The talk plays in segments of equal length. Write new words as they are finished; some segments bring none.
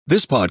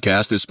This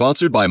podcast is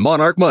sponsored by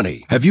Monarch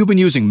Money. Have you been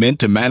using Mint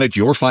to manage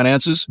your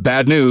finances?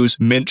 Bad news,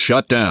 Mint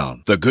shut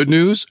down. The good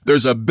news?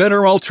 There's a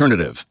better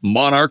alternative.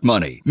 Monarch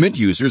Money. Mint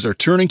users are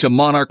turning to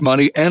Monarch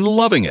Money and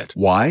loving it.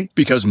 Why?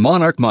 Because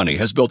Monarch Money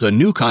has built a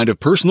new kind of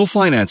personal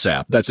finance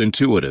app that's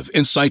intuitive,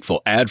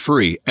 insightful,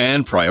 ad-free,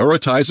 and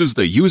prioritizes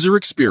the user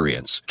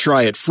experience.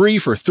 Try it free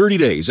for 30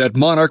 days at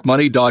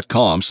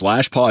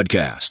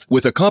monarchmoney.com/podcast.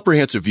 With a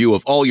comprehensive view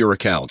of all your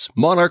accounts,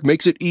 Monarch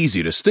makes it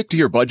easy to stick to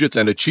your budgets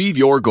and achieve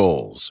your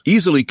goals.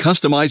 Easily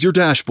customize your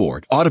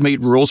dashboard,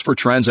 automate rules for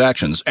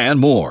transactions, and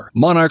more.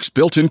 Monarch's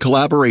built-in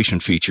collaboration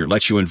feature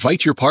lets you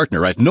invite your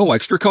partner at no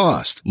extra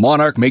cost.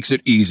 Monarch makes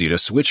it easy to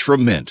switch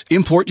from Mint,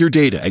 import your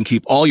data, and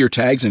keep all your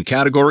tags and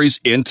categories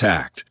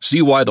intact.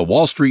 See why the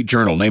Wall Street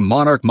Journal named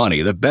Monarch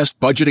Money the best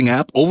budgeting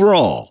app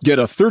overall. Get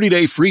a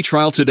 30-day free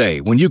trial today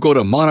when you go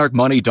to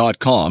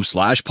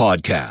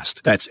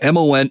monarchmoney.com/podcast. That's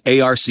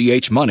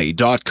MONARCH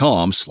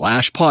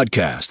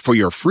money.com/podcast for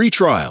your free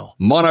trial.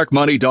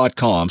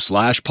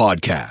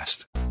 monarchmoney.com/podcast.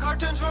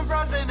 Cartoons from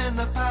present and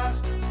the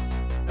past.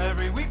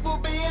 Every week will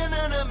be an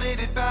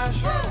animated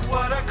bash.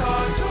 What a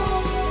cartoon!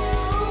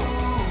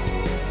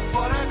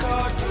 What a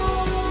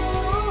cartoon!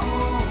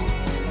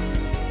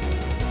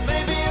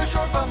 Maybe a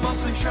short but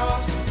mostly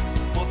shows.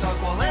 We'll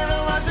talk, we'll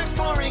analyze,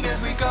 exploring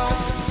as we go.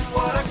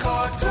 What a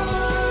cartoon!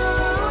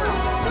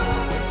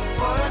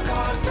 What a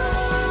cartoon!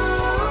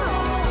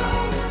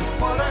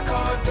 What a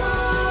cartoon!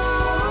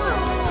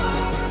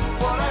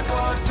 What a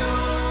cartoon!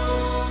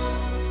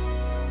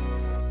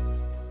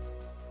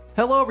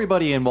 Hello,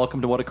 everybody, and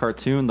welcome to What a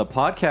Cartoon, the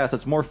podcast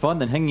that's more fun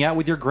than hanging out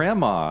with your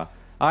grandma.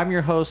 I'm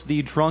your host,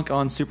 the drunk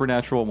on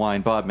supernatural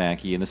wine, Bob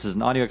Mackey, and this is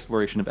an audio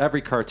exploration of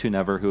every cartoon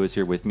ever. Who is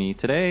here with me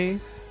today?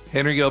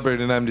 Henry Gilbert,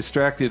 and I'm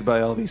distracted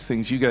by all these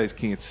things you guys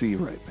can't see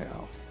right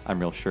now. I'm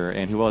real sure.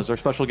 And who was our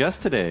special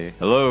guest today?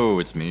 Hello,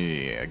 it's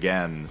me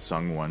again,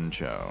 SungWon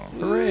Cho.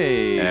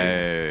 Hooray!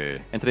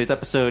 Hey. And today's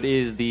episode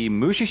is the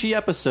Mushishi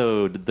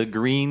episode, The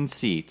Green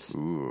Seats.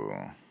 Ooh.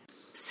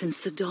 Since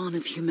the dawn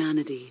of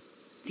humanity,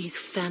 these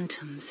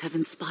phantoms have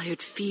inspired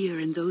fear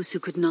in those who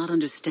could not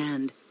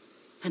understand,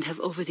 and have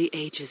over the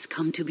ages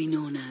come to be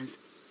known as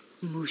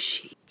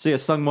Mushi. So yeah,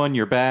 SungWon,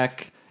 you're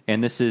back,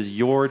 and this is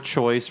your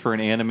choice for an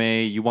anime.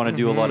 You want to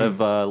do a lot of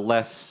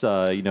less,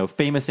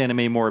 famous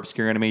anime, more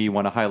obscure anime. You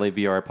want to highlight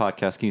via our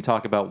podcast. Can you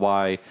talk about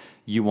why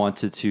you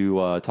wanted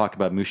to talk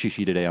about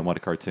Mushishi today on What a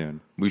Cartoon?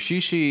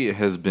 Mushishi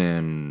has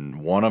been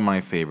one of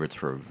my favorites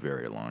for a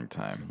very long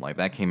time. Like,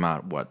 that came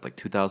out,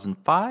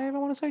 2005, I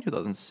want to say?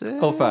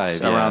 2006?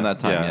 05, Around that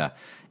time, yeah.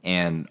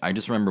 And I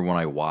just remember when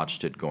I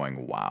watched it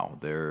going, wow,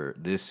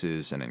 this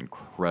is an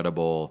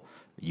incredible,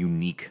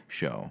 unique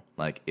show.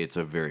 Like, it's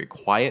a very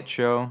quiet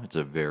show. It's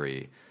a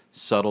very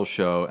subtle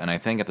show. And I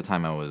think at the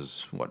time I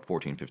was,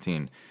 14,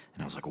 15.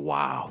 And I was like,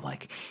 wow,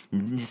 like,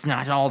 it's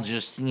not all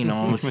just,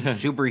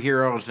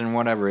 superheroes and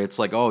whatever. It's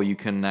like, oh, you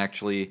can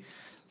actually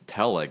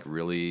tell, like,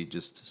 really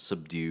just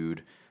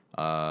subdued,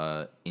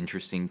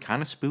 interesting,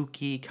 kind of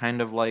spooky,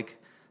 kind of like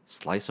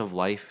slice of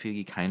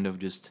life-y, kind of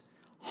just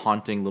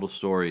haunting little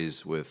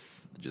stories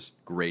with just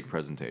great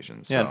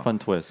presentations. Yeah, so, and fun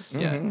twists.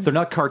 Yeah. They're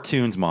not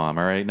cartoons, Mom,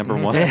 all right? Number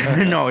one.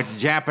 No, it's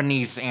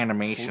Japanese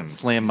animation.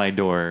 Slam my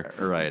door.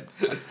 Right.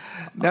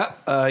 Now,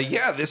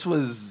 this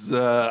was,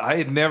 I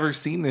had never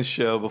seen this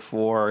show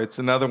before. It's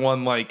another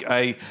one, like,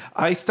 I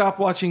stopped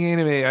watching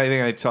anime. I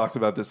think I talked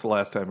about this the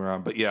last time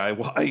around, but yeah,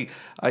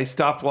 I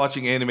stopped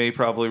watching anime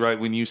probably right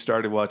when you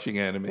started watching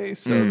anime.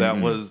 So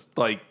that was,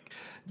 like,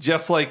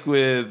 just like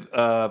with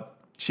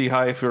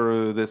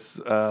Shihai, this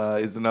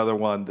is another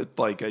one that,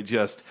 like, it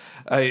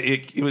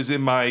was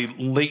in my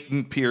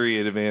latent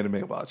period of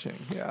anime watching.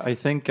 Yeah, I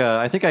think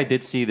I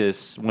did see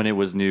this when it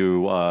was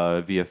new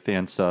via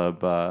fan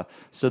sub.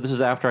 So this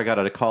is after I got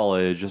out of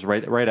college. Just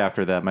right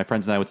after that, my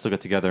friends and I would still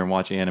get together and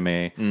watch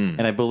anime.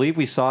 And I believe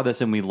we saw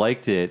this and we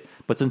liked it.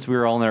 But since we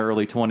were all in our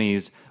early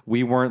 20s,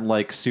 we weren't,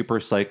 like, super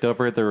psyched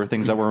over it. There were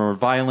things that were more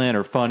violent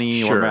or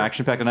funny or more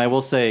action-packed. And I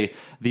will say,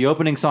 the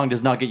opening song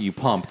does not get you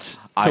pumped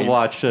to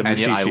watch Mushishi. And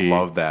yet I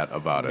love that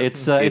about it.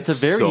 It's a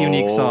very so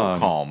unique song.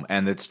 Calm,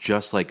 and it's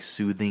just like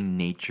soothing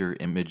nature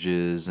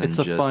images. And it's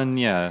a fun,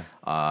 yeah.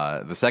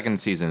 The second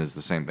season is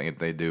the same thing.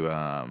 They do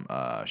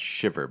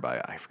Shiver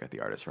by, I forget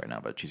the artist right now,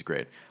 but she's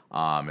great.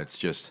 It's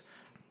just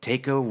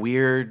take a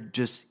weird,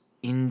 just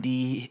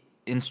indie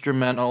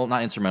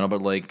not instrumental,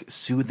 but like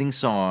soothing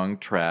song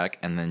track,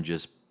 and then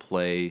just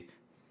play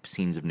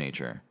scenes of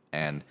nature.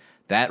 And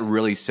that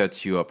really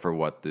sets you up for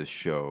what this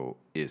show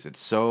is.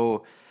 It's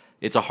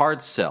a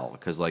hard sell,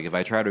 because, like, if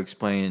I try to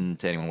explain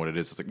to anyone what it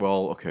is, it's like,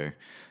 well, okay,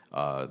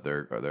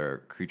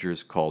 they're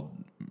creatures called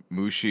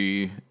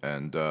Mushi,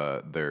 and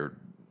they're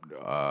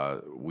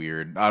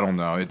weird. I don't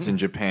know. It's in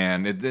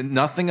Japan.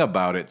 Nothing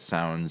about it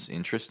sounds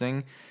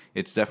interesting.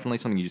 It's definitely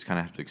something you just kind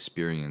of have to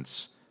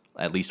experience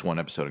at least one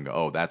episode and go,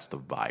 oh, that's the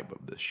vibe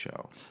of this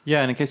show.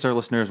 Yeah, and in case our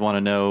listeners want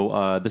to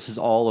know, this is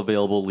all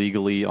available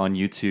legally on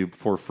YouTube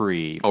for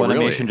free. Oh,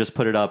 really? Funimation just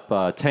put it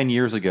up 10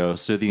 years ago,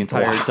 so the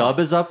entire dub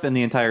is up and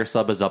the entire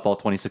sub is up, all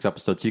 26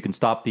 episodes. So you can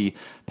stop the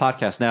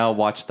podcast now,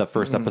 watch the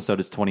first episode,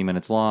 it's 20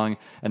 minutes long,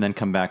 and then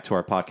come back to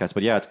our podcast.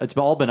 But yeah, it's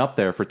all been up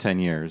there for 10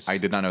 years. I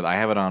did not know that. I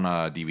have it on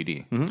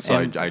DVD. So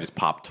I just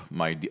popped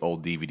my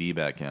old DVD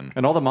back in.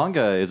 And all the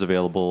manga is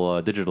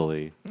available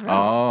digitally.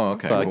 Oh,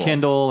 okay. Cool.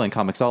 Kindle and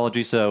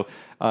Comixology, so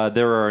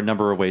there are a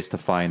number of ways to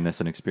find this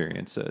and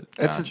experience it.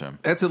 Gotcha.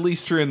 That's at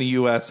least true in the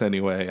U.S.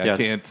 anyway. Yes.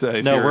 I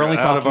can't. No, we're only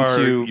talking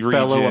to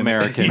fellow region.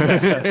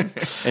 Americans.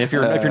 And if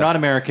you're not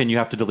American, you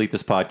have to delete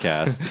this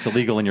podcast. It's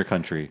illegal in your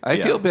country. I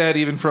feel bad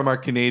even from our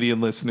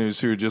Canadian listeners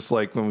who are just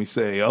like when we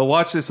say, "Oh,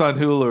 watch this on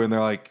Hulu," and they're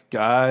like,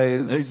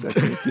 "Guys, I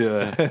can't do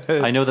it."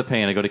 I know the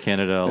pain. I go to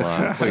Canada a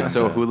lot. Wait,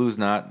 so Hulu's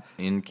not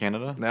in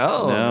Canada?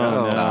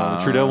 No.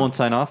 Trudeau won't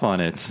sign off on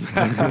it.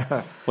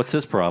 What's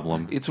his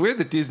problem? It's weird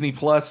that Disney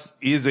Plus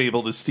is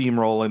able to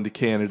steamroll into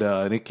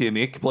Canada, and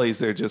it plays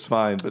there just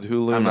fine. But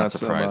Hulu, I'm not not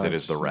surprised. so much. It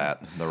is the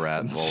rat. The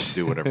rat will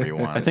do whatever he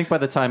wants. I think by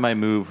the time I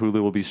move,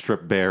 Hulu will be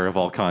stripped bare of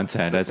all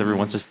content as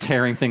everyone's just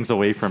tearing things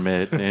away from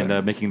it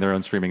and making their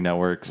own streaming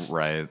networks.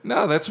 Right.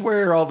 No, that's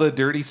where all the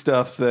dirty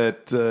stuff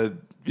that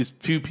is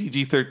too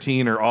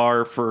PG-13 or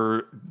R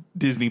for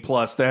Disney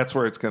Plus. That's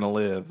where it's going to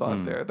live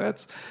on there.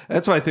 That's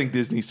what I think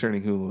Disney's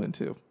turning Hulu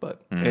into.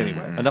 But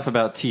anyway, Enough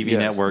about TV Yes,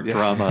 network yeah.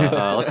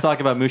 drama. Let's talk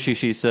about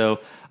Mushishi. So,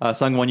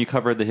 SungWon, you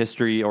covered the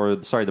history,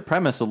 the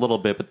premise a little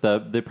bit, but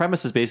the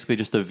premise is basically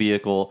just a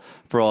vehicle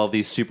for all of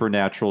these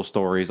supernatural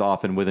stories,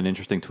 often with an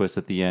interesting twist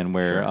at the end,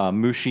 where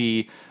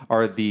Mushi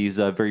are these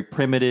very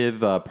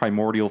primitive,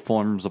 primordial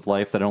forms of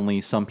life that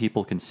only some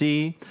people can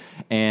see,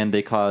 and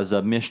they cause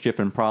mischief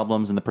and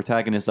problems. And the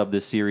protagonist of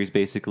this series,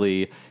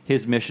 basically,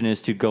 his mission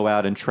is to go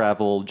out and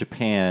travel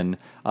Japan,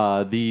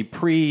 the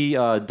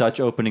pre-Dutch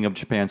opening of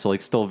Japan, so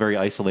like still very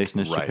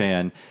isolationist Right.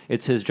 Japan.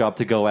 It's his job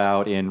to go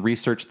out and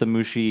research the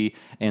Mushi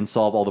and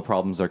solve all the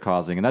problems they're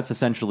causing. And that's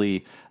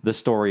essentially the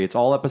story. It's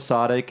all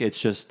episodic. It's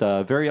just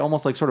very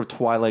almost like sort of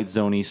Twilight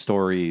Zone-y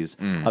stories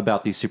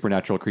about these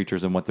supernatural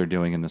creatures and what they're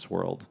doing in this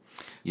world.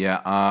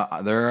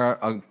 Yeah, there are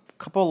a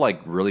couple like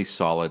really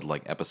solid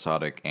like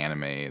episodic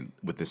anime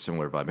with this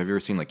similar vibe. Have you ever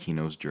seen like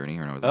Kino's Journey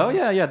or no? Oh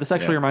yeah. This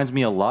actually reminds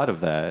me a lot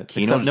of that.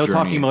 Kino's Except no Journey.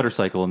 talking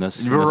motorcycle in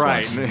this.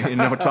 Right, one.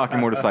 no talking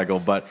motorcycle,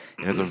 but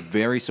it has a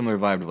very similar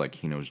vibe to like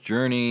Kino's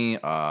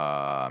Journey.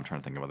 I'm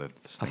trying to think of other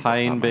things.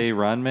 Hainbei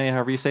Ranmei,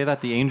 however you say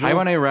that, the angel.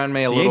 Haibane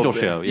Ranmei, a The little Angel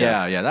bit. Show,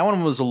 yeah. yeah. That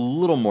one was a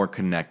little more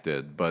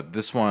connected, but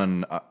this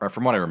one,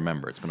 from what I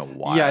remember, it's been a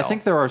while. Yeah, I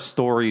think there are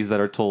stories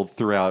that are told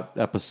throughout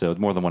episodes,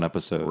 more than one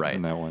episode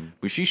in that one.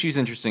 Mushishi's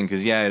interesting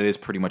because it is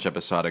pretty much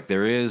episodic.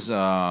 There is,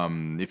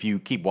 if you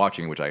keep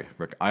watching, which I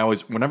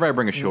always, whenever I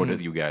bring a show to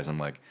you guys, I'm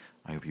like,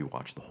 I hope you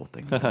watch the whole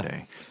thing one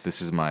day.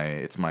 This is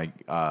my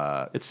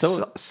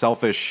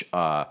selfish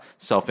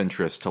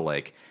self-interest to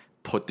like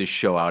put this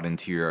show out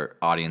into your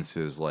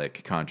audience's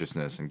like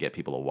consciousness and get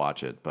people to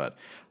watch it. But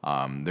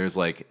there's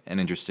like an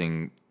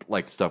interesting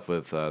like stuff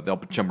with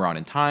they'll jump around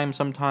in time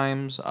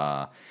sometimes,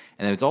 and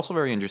then it's also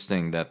very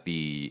interesting that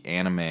the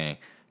anime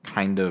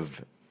kind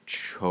of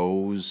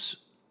chose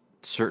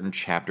certain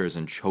chapters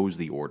and chose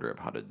the order of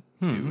how to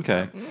do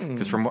okay.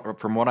 because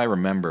from what I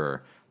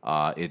remember,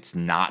 it's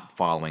not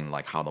following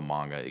like how the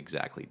manga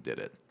exactly did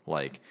it.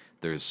 Like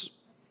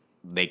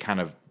they kind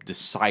of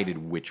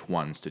decided which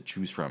ones to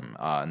choose from,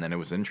 and then it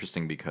was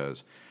interesting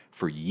because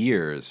for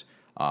years,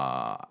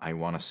 I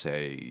want to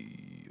say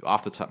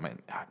off the top of my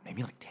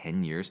maybe like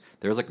 10 years,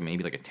 there was like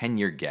maybe like a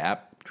 10-year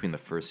gap between the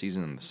first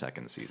season and the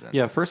second season.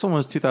 Yeah, first one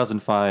was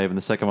 2005 and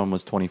the second one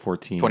was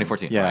 2014.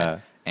 2014, yeah.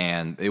 right.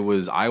 And I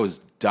was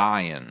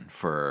dying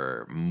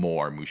for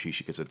more Mushishi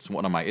because it's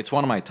one of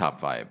my top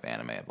 5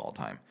 anime of all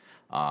time.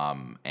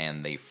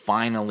 And they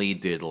finally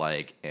did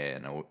like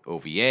an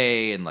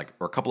OVA and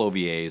or a couple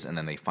OVAs, and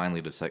then they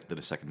finally did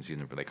a second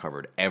season where they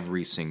covered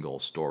every single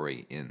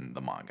story in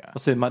the manga.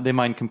 So they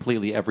mine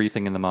completely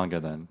everything in the manga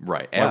then.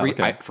 Right. Wow,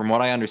 okay. From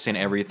what I understand,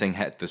 everything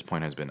at this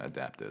point has been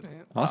adapted.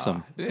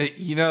 Awesome.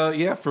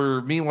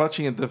 For me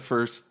watching it the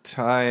first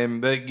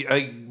time,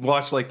 I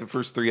watched like the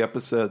first 3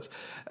 episodes.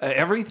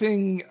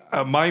 Everything,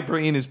 my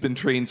brain has been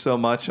trained so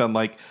much on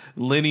like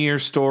linear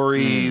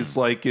stories,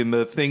 like in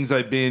the things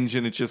I binge,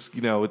 and it just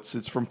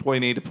it's from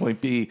point A to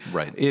point B.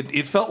 Right.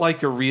 It felt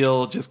like a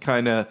real just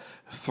kind of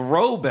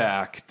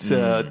throwback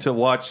to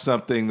watch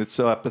something that's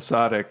so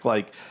episodic.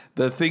 Like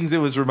the things it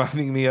was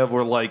reminding me of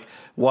were like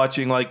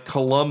watching like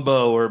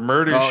Columbo or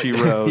Murder She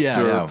Wrote.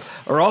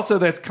 Or also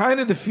that's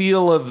kind of the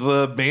feel of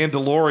the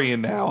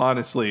Mandalorian now,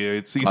 honestly.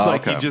 It seems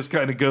like he just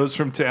kind of goes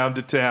from town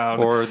to town.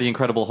 Or The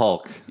Incredible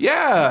Hulk.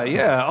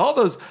 Yeah. All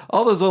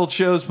those old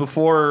shows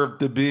before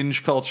the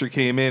binge culture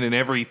came in and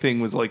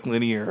everything was like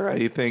linear.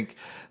 I think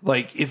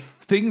like if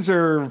things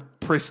are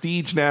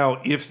prestige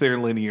now, if they're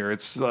linear,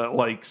 it's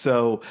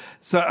so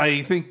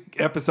I think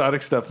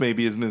episodic stuff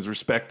maybe isn't as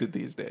respected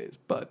these days.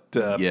 But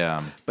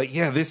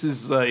this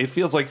is it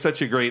feels like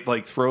such a great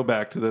like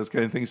throwback to those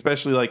kind of things,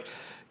 especially like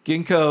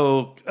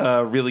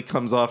Ginkgo really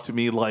comes off to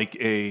me like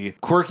a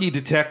quirky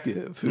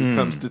detective who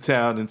comes to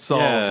town and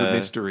solves a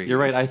mystery. You're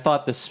right. I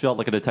thought this felt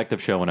like a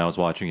detective show when I was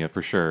watching it,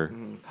 for sure.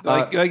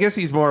 I guess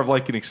he's more of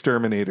like an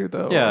exterminator,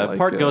 though. Yeah, like,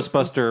 part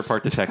Ghostbuster,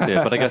 part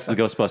detective. But I guess the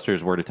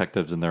Ghostbusters were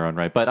detectives in their own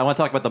right. But I want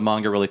to talk about the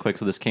manga really quick.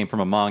 So this came from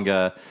a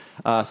manga.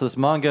 So this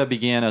manga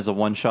began as a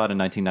one-shot in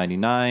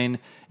 1999,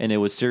 and it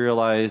was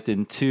serialized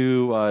in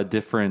two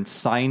different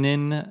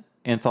seinen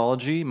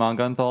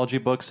manga anthology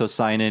books. So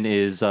seinen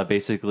is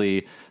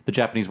basically the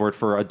Japanese word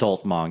for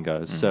adult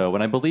manga. So,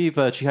 and I believe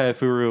Chihaya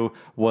Furu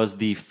was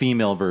the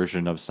female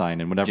version of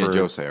seinen. Whenever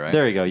josei, right?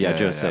 There you go. Yeah,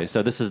 josei.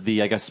 So this is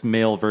the, I guess,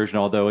 male version.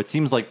 Although it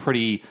seems like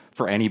pretty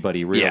for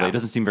anybody, really. Yeah. It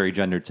doesn't seem very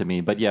gendered to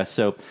me. But yeah,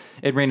 so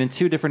it ran in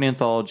two different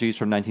anthologies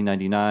from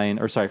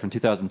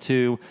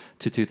 2002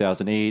 to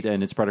 2008,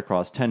 and it spread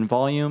across 10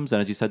 volumes.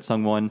 And as you said,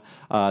 SungWon,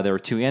 there were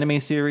two anime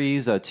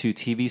series, two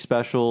TV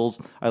specials,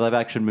 a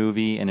live-action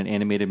movie, and an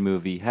animated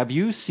movie. Have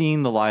you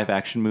seen the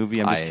live-action movie?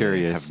 I'm just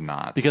curious. I have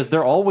not. Because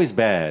they're always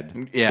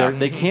bad. Yeah.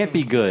 They can't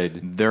be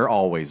good. They're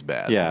always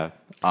bad. Yeah.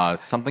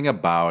 Something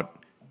about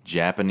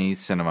Japanese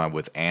cinema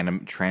with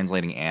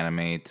translating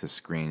anime to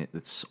screen,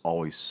 it's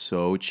always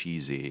so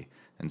cheesy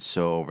and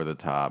so over the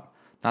top.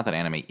 Not that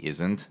anime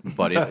isn't,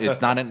 but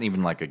it's not in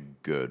even like a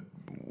good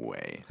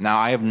way. Now,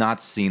 I have not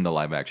seen the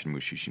live-action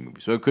Mushishi movie,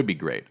 so it could be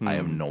great. I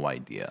have no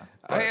idea.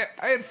 I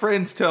had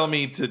friends tell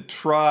me to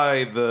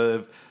try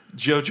the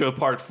JoJo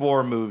Part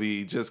 4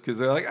 movie just because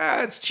they're like,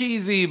 it's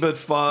cheesy but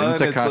fun.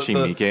 Didn't Takashi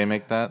Miike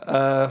make that?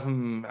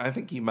 I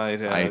think he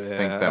might have. I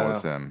think that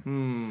was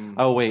him.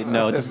 Oh, wait,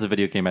 no, this is a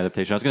video game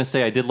adaptation. I was going to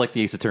say I did like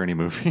the Ace Attorney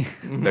movie.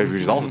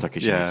 Which is also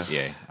Takashi Yeah.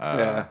 Miike,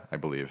 Yeah. I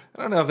believe.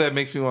 I don't know if that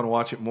makes me want to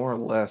watch it more or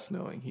less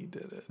knowing he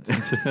did it.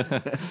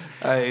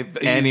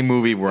 Any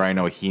movie where I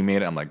know he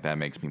made it, I'm like, that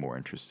makes me more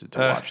interested to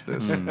watch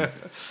this.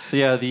 So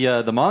yeah,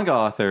 the manga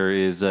author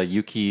is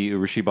Yuki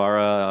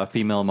Urishibara, a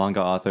female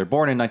manga author,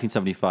 born in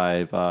 1975.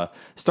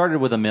 Started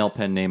with a male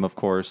pen name, of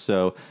course.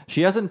 So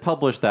she hasn't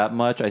published that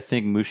much. I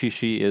think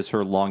Mushishi is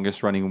her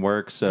longest running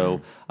work.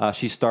 So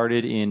she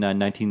started in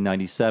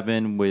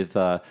 1997 with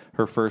her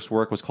first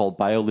work was called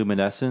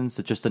Bioluminescence.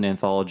 It's just an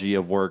anthology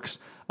of works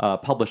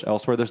published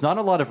elsewhere. There's not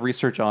a lot of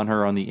research on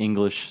her on the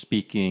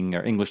English-speaking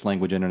or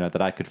English-language internet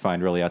that I could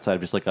find really outside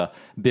of just like a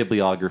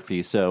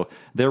bibliography. So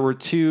there were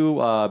two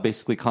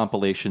basically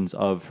compilations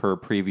of her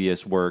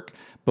previous work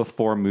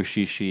before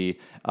Mushishi.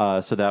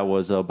 So that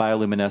was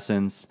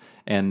Bioluminescence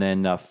and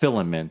then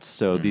Filaments.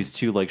 So these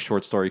two like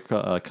short story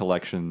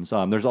collections.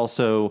 There's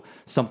also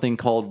something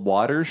called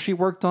Waters she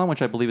worked on,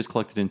 which I believe is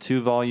collected in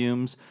 2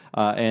 volumes.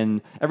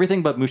 And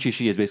everything but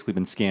Mushishi has basically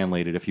been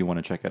scanlated if you want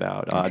to check it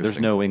out. There's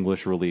no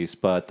English release,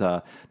 but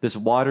this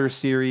Water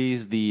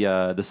series,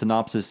 the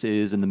synopsis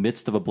is: in the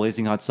midst of a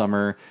blazing hot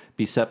summer,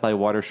 beset by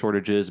water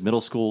shortages,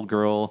 middle school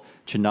girl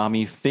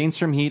Chinami faints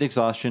from heat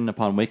exhaustion.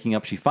 Upon waking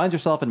up, she finds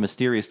herself in a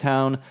mysterious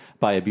town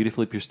by a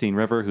beautifully pristine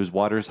river whose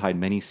waters hide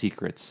many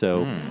secrets.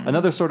 So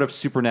another sort of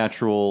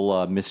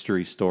supernatural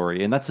mystery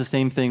story. And that's the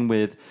same thing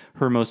with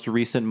her most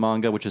recent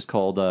manga, which is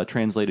called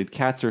translated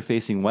Cats Are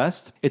Facing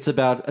West. It's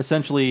about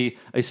essentially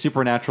a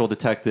supernatural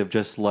detective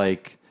just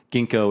like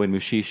Ginkgo and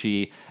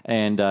Mushishi,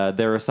 and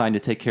they're assigned to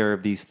take care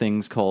of these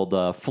things called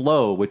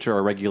flow, which are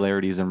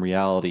irregularities in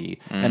reality.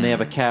 And they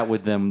have a cat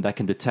with them that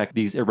can detect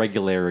these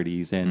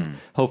irregularities and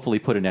hopefully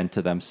put an end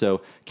to them.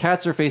 So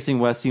Cats Are Facing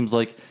West seems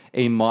like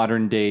a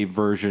modern-day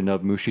version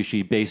of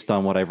Mushishi based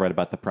on what I've read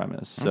about the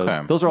premise.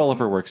 So those are all of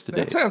her works to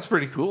date. That sounds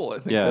pretty cool. I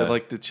think I'd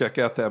like to check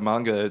out that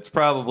manga. It's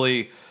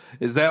probably...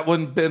 Is that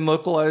one been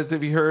localized,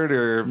 have you heard?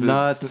 Or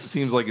Not, it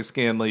seems like a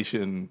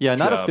scanlation? Yeah,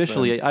 not job,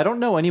 officially. then? I don't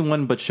know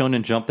anyone but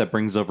Shonen Jump that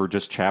brings over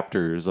just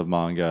chapters of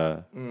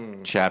manga.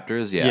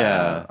 Chapters, yeah.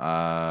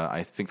 Yeah.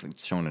 I think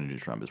Shonen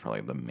Jump is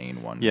probably the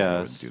main one. Yeah, that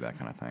would do that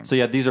kind of thing. So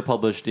yeah, these are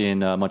published in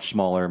much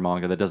smaller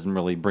manga that doesn't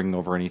really bring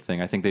over anything.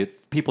 I think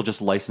people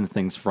just license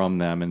things from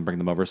them and bring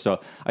them over.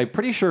 So I'm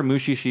pretty sure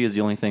Mushishi is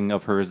the only thing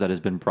of hers that has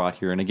been brought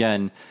here. And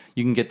again,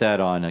 you can get that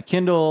on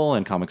Kindle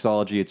and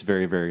Comixology. It's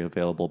very, very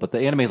available. But the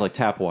anime is like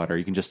tap water.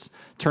 You can just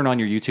turn on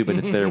your YouTube and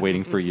it's there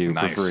waiting for you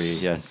for free.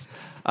 Yes.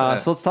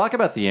 So let's talk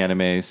about the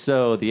anime.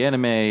 So the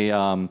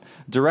anime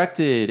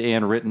directed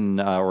and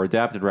written, or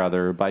adapted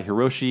rather, by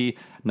Hiroshi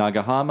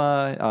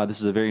Nagahama. This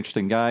is a very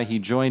interesting guy. He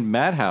joined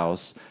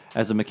Madhouse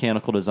as a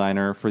mechanical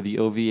designer for the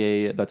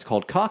OVA that's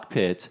called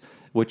Cockpit,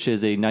 which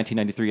is a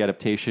 1993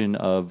 adaptation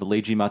of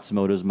Leiji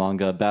Matsumoto's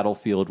manga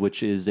Battlefield,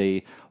 which is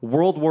a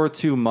World War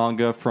II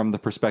manga from the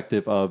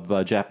perspective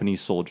of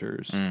Japanese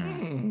soldiers.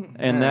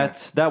 And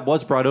that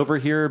was brought over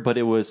here, but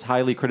it was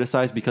highly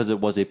criticized because it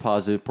was a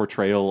positive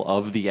portrayal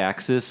of the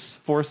Axis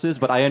forces,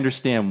 but I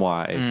understand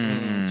why.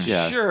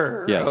 Yeah.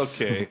 Sure. Yes.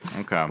 Okay.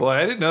 Okay. Well,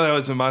 I didn't know that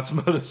was in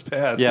Matsumoto's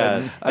past.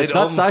 Yeah, it's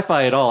not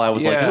sci-fi at all. I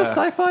was like, is this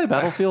Yeah. sci-fi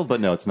Battlefield? But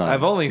no, it's not.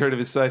 I've only heard of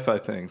his sci-fi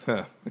things.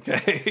 Huh.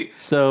 Okay.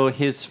 So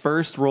his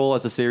first role as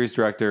as a series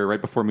director right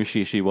before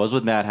Mushishi was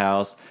with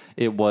Madhouse.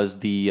 It was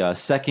the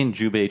second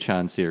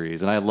Jubei-chan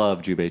series, and I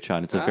love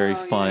Jubei-chan. It's a very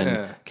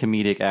fun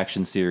comedic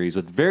action series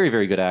with very,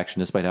 very good action,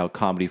 despite how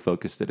comedy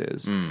focused it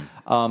is.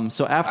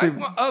 So after,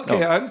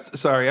 I'm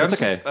sorry.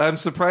 okay. I'm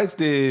surprised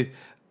to.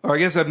 Or I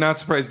guess I'm not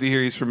surprised to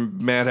hear he's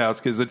from Madhouse,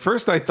 because at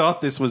first I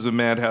thought this was a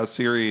Madhouse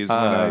series when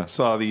I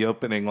saw the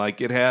opening.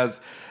 Like it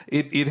has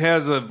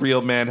a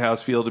real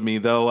Madhouse feel to me,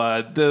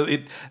 though.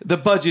 The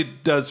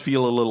budget does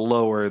feel a little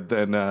lower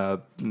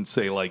than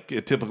say like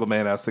a typical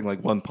Madhouse thing,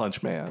 like One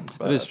Punch Man.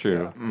 But, that is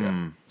true.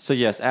 So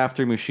yes,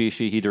 after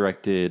Mushishi, he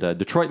directed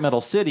Detroit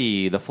Metal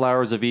City, The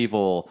Flowers of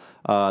Evil,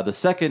 the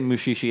second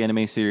Mushishi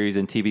anime series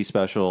and TV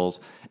specials,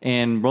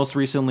 and most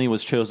recently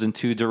was chosen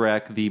to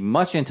direct the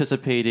much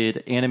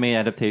anticipated anime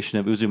adaptation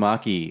of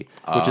Uzumaki,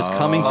 which is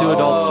coming to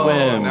Adult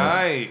Swim.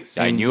 Nice.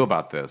 I knew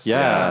about this.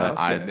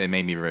 Yeah. It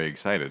made me very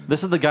excited.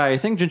 This is the guy, I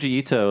think Junji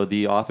Ito,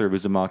 the author of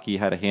Uzumaki,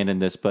 had a hand in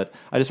this, but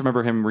I just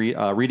remember him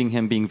reading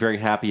him being very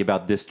happy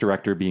about this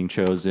director being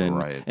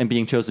chosen, and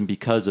being chosen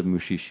because of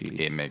Mushishi.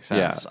 It makes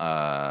sense.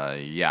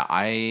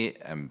 I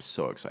am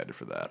so excited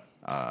for that.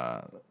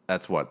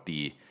 That's what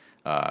the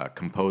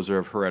composer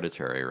of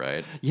Hereditary,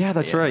 right? Yeah,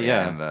 that's right.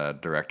 Yeah, and the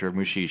director of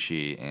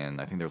Mushishi, and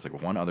I think there was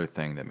like one other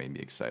thing that made me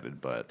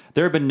excited. But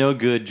there have been no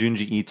good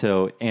Junji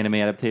Ito anime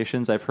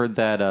adaptations. I've heard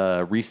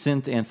that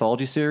recent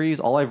anthology series.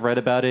 All I've read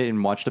about it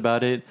and watched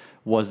about it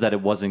was that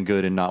it wasn't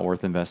good and not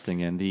worth investing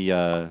in.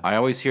 I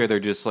always hear they're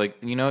just like,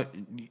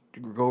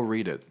 go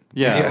read it.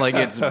 Yeah. Like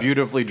it's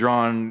beautifully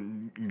drawn.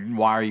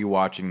 Why are you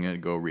watching it?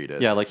 Go read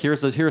it. Yeah, like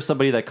here's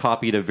somebody that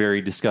copied a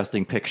very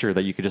disgusting picture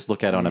that you could just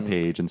look at on a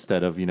page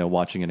instead of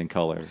watching it in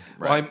color.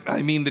 Right. Well,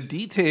 I mean, the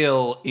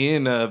detail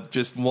in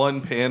just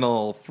one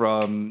panel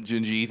from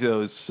Junji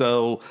Ito is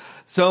so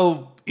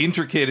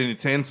intricate and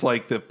intense.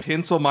 Like the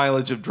pencil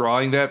mileage of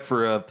drawing that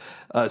for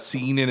a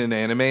scene in an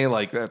anime,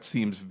 like that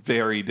seems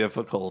very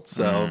difficult.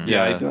 So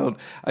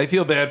I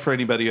feel bad for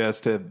anybody who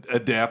has to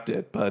adapt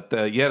it. But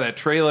that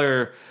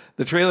trailer.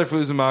 The trailer for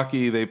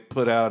Uzumaki they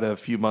put out a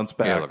few months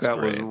back, that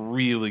was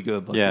really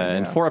good looking. Yeah,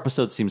 and 4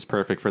 episodes seems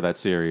perfect for that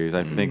series.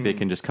 I think they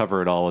can just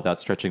cover it all without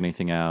stretching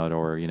anything out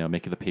or,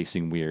 make the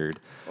pacing weird.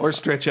 Or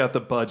stretch out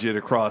the budget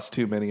across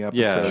too many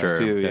episodes,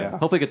 too. Yeah.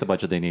 Hopefully get the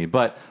budget they need.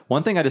 But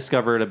one thing I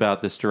discovered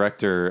about this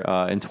director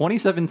in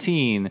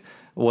 2017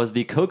 was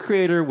the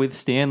co-creator with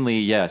Stan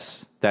Lee.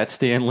 Yes, that's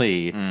Stan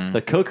Lee,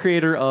 the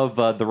co-creator of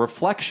The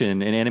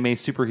Reflection, an anime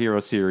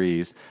superhero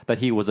series that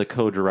he was a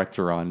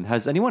co-director on.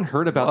 Has anyone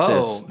heard about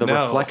this? The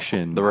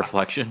Reflection. The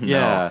Reflection?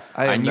 Yeah.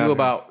 No. I knew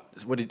about...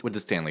 What did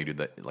Stan Lee do?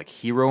 That like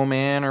Hero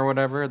Man or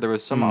whatever? There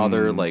was some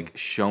other like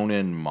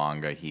shonen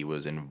manga he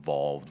was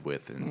involved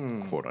with,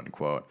 in quote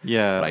unquote.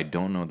 Yeah, but I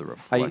don't know The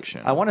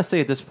Reflection. I want to say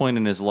at this point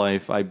in his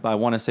life, I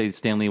want to say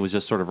Stan Lee was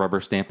just sort of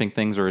rubber stamping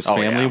things, or his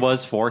family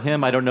was for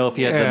him. I don't know if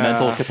he had the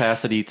mental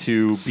capacity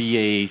to be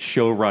a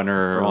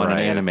showrunner on an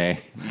anime.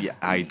 Yeah,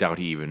 I doubt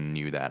he even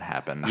knew that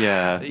happened.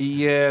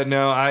 Yeah.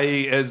 No,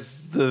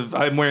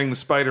 I'm wearing the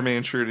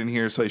Spider-Man shirt in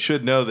here, so I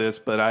should know this.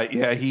 But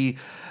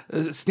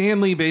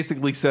Stan Lee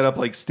basically set up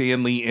like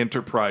Stan Lee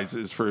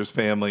Enterprises for his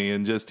family,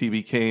 and he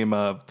became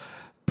a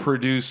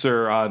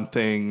producer on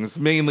things,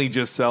 mainly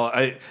just sell.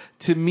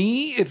 To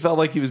me, it felt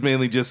like he was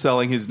mainly just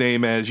selling his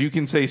name as, you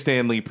can say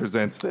Stan Lee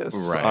presents this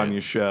on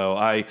your show.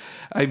 I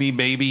mean,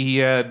 maybe he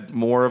had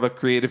more of a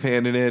creative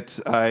hand in it.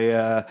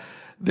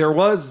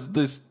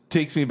 This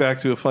takes me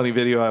back to a funny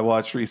video I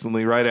watched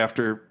recently, right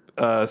after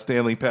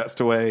Stanley passed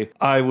away.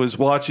 I was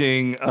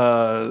watching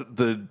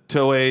the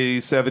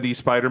Toei 70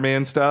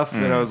 Spider-Man stuff,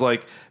 and I was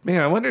like,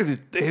 man, I wonder,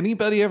 did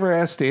anybody ever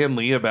ask Stan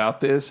Lee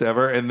about this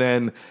ever? And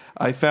then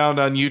I found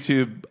on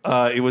YouTube,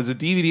 it was a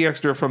DVD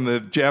extra from the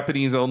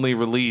Japanese-only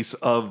release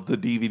of the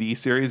DVD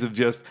series of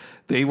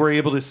they were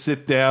able to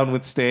sit down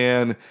with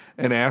Stan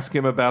and ask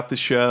him about the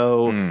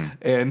show,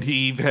 and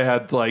he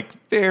had like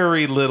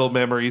very little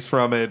memories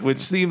from it, which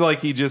seemed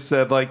like he just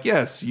said like,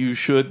 yes, you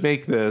should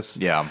make this.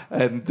 Yeah.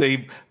 And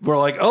they were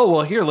like, oh,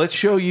 well, here, let's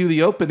show you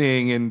the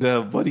opening,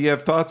 and what do you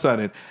have thoughts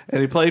on it?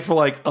 And he played for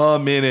like a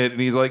minute,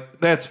 and he's like,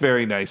 that's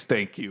very nice,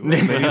 thank you. And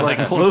then he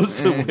like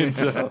closed the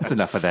window. That's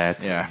enough of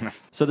that. Yeah.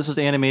 So this was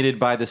animated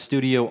by the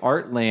studio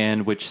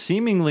Artland, which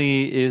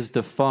seemingly is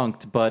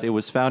defunct, but it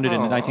was founded in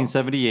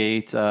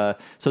 1978. So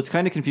it's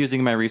kind of confusing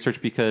in my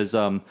research because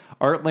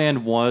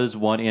Artland was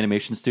one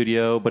animation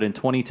studio, but in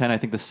 2010, I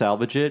think the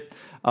Salvage It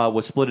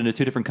was split into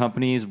two different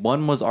companies.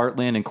 One was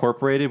Artland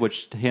Incorporated,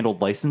 which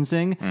handled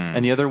licensing,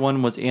 and the other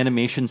one was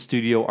Animation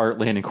Studio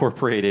Artland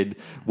Incorporated,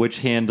 which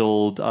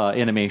handled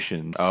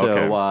animation.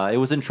 So it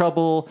was in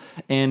trouble,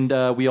 and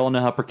we all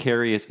know how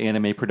precarious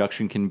anime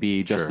production can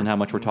be, just in how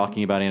much we're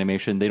talking about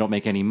animation. They don't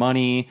make any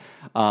money.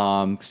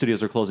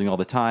 Studios are closing all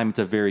the time. It's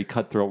a very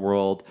cutthroat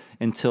world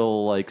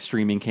until like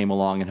streaming came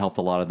along and helped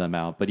a lot of them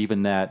out. But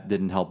even that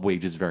didn't help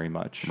wages very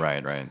much.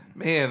 Right.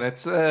 Man,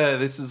 that's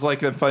this is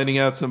like I'm finding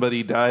out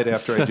somebody died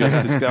after I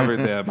just discovered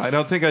them. I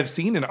don't think I've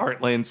seen an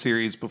Artland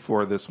series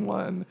before this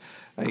one.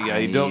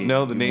 I don't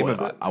know the name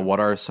of it. What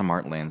are some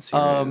Artland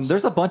series?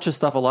 There's a bunch of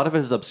stuff. A lot of it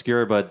is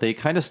obscure, but they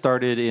kind of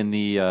started in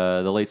the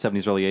late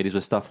 70s, early 80s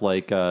with stuff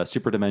like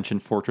Super Dimension,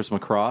 Fortress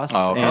Macross,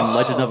 and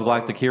Legend of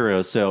Galactic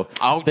Heroes. So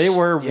they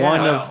were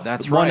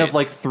one of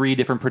like 3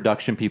 different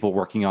production people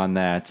working on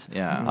that.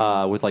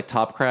 Yeah. With like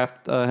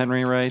Topcraft,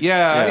 Henry, right?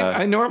 Yeah,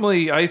 I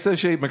normally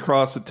associate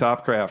Macross with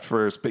Topcraft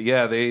first, but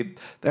yeah,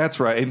 that's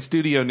right. And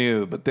Studio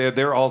New, but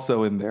they're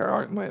also in there,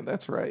 aren't they?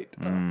 That's right.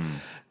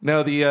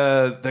 No, the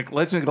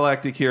Legend of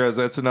Galactic Heroes.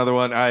 That's another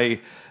one.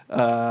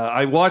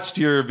 I watched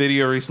your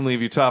video recently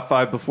of your top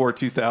 5 before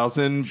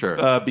 2000.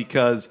 Sure.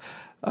 Because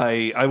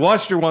I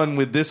watched your one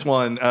with this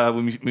one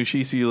when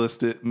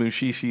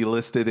Mushishi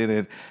listed in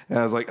it, and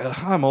I was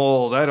like, I'm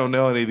old. I don't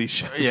know any of these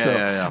shows.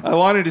 Yeah. I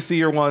wanted to see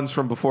your ones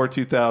from before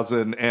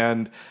 2000,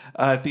 and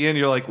at the end,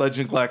 you're like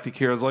Legend of Galactic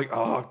Heroes. Like,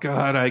 oh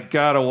god, I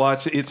gotta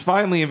watch it. It's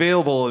finally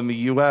available in the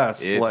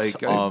U.S.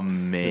 It's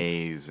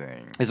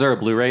amazing. Is there a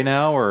Blu-ray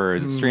now, or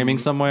is it streaming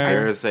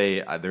somewhere? There's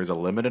a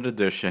limited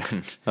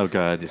edition. Oh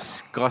god,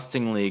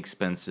 disgustingly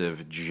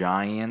expensive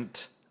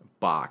giant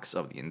box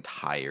of the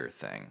entire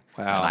thing.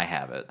 Wow. And I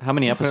have it. How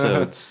many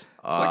episodes?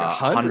 It's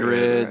like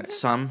 100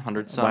 some.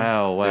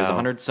 Wow. There's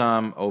 100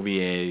 some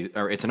OVA,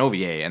 or it's an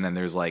OVA, and then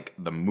there's like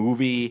the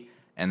movie,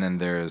 and then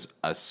there's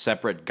a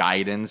separate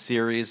Gaiden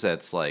series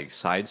that's like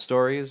side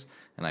stories,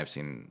 and I've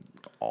seen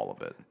all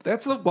of it.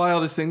 That's the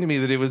wildest thing to me,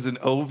 that it was an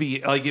OVA,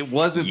 like it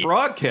wasn't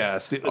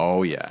broadcast. Is that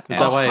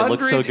why it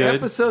looks so good?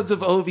 Episodes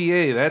of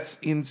OVA, that's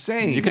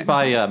insane. You could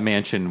buy a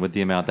mansion with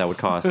the amount that would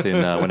cost in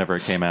whenever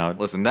it came out.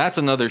 Listen, that's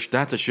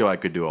a show I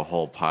could do a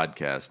whole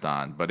podcast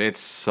on, but it's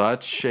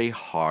such a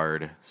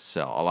hard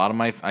sell.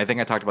 I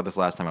think I talked about this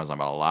last time I was on,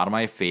 but a lot of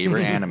my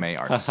favorite anime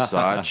are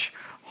such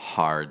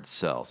hard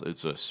sells.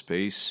 It's a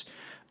space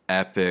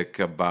epic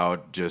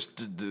about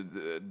just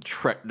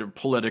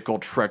political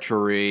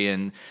treachery,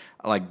 and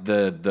like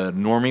the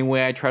normie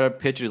way I try to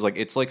pitch it is like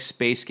it's like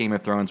space Game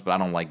of Thrones, but I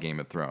don't like Game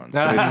of Thrones.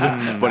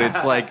 But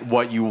it's like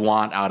what you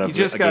want out of you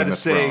just got to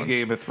say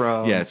Game of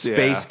Thrones. Yeah,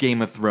 space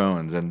Game of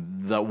Thrones, and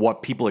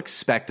what people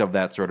expect of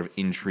that sort of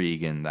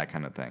intrigue and that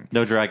kind of thing.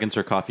 No dragons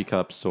or coffee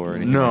cups or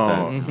anything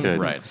like that. Good.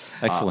 Right.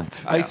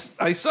 Excellent. I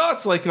saw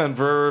it's like on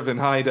Verve and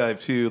High Dive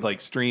too, like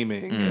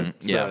streaming.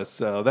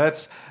 So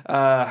that's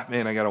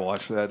man, I gotta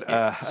watch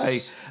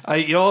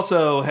that. You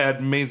also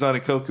had Maison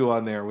Ikoku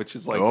on there, which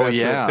is like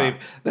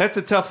that's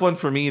a tough one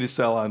for me to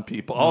sell on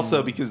people.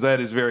 Also because that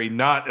is very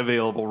not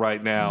available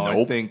right now. Nope.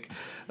 I think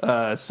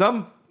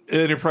some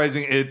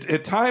enterprising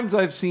at times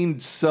I've seen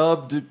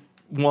subbed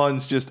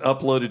ones just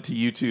uploaded to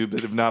YouTube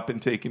that have not been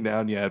taken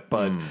down yet,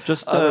 but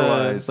just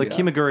otherwise, like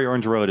Kimaguri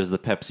Orange Road is the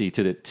Pepsi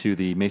to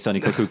the Maison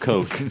Ikoku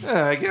Coke.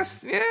 I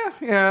guess,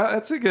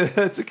 that's a good.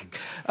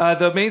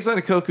 The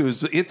Maison Ikoku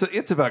is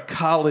it's about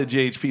college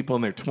age people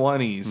in their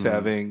 20s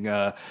having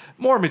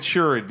more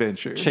mature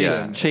adventures,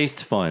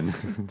 chaste fun.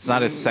 It's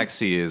not as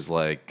sexy as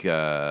like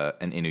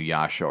an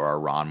Inuyasha or a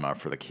Ranma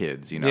for the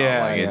kids, you know.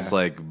 It's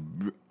like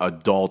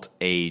adult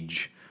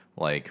age,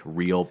 like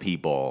real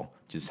people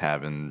just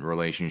having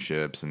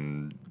relationships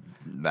and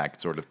that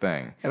sort of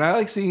thing. And I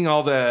like seeing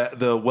all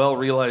the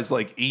well-realized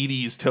like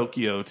 80s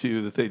Tokyo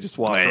too, that they just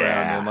walk around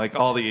and like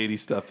all the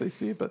 80s stuff they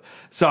see. But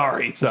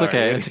sorry. It's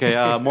okay.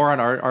 More on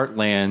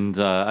Artland.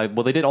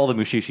 Well, they did all the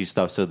Mushishi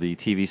stuff, so the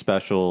TV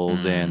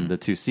specials and the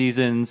 2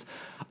 seasons.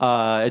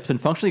 It's been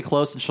functionally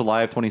closed since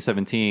July of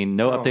 2017.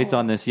 No updates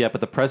on this yet,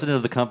 but the president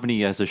of the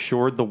company has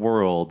assured the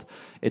world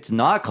it's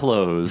not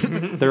closed.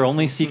 They're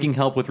only seeking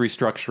help with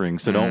restructuring,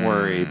 so don't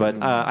worry.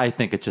 But I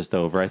think it's just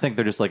over. I think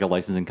they're just like a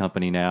licensing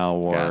company now,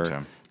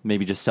 or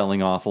maybe just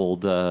selling off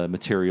old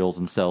materials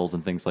and cells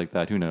and things like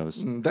that. Who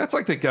knows? That's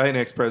like the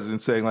Gainax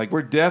president saying, like,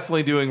 we're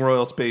definitely doing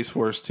Royal Space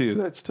Force 2.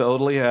 That's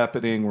totally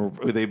happening.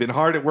 They've been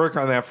hard at work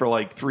on that for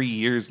like 3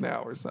 years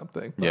now or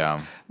something.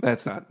 But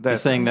that's not. That's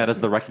He's saying that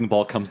as the wrecking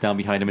ball comes down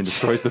behind him and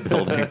destroys the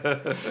building.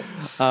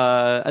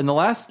 And the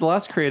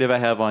last creative I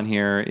have on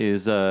here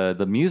is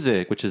the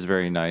music, which is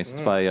very nice.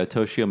 It's by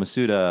Toshio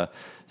Masuda.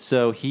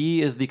 So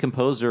he is the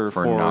composer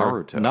for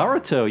Naruto.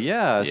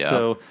 Naruto,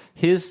 So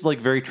his like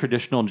very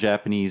traditional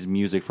Japanese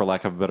music, for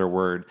lack of a better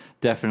word,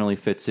 definitely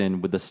fits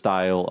in with the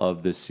style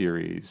of this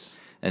series.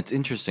 And it's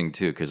interesting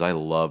too because I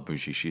love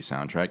Mushishi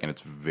soundtrack, and it's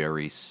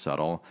very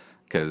subtle.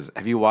 Because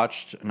have you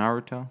watched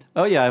Naruto?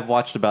 Oh yeah, I've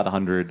watched about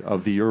 100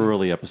 of the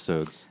early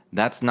episodes.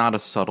 That's not a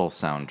subtle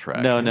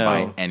soundtrack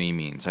by any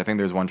means. I think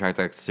there's one track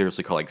that's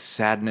seriously called like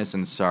Sadness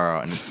and Sorrow,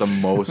 and it's the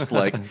most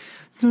like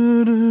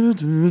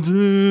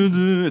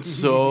it's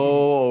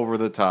so over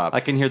the top.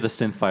 I can hear the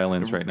synth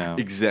violins right now.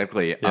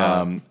 Exactly.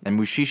 Yeah. And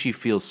Mushishi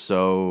feels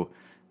so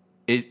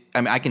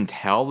I can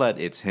tell that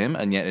it's him,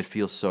 and yet it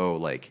feels so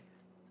like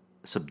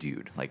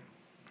subdued. Like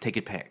take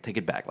it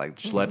back. Like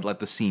just let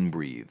the scene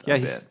breathe.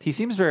 Yeah, he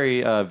seems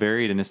very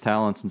varied in his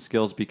talents and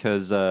skills,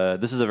 because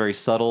this is a very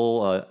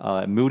subtle,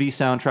 moody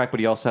soundtrack. But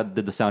he also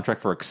did the soundtrack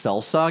for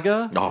Excel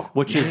Saga,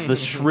 which is the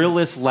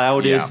shrillest,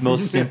 loudest,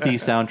 most synthy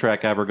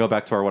soundtrack ever. Go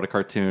back to our What a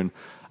Cartoon.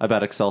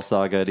 about Excel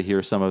Saga to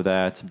hear some of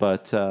that.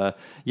 But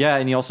yeah,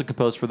 and he also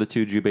composed for the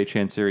 2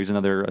 Jubei-chan series,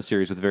 another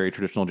series with very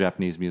traditional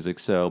Japanese music.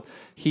 So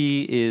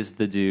he is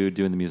the dude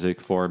doing the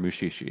music for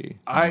Mushishi.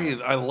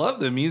 I love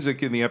the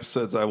music in the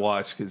episodes I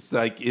watch because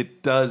like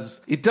it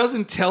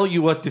doesn't tell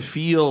you what to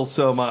feel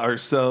so much or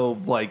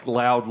so like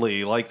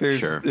loudly. Like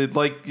there's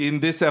like in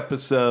this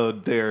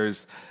episode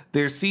there's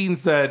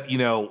scenes that, you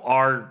know,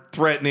 are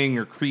threatening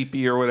or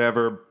creepy or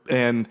whatever,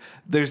 and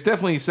there's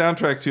definitely a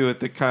soundtrack to it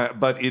that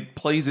but it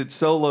plays it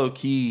so low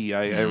key.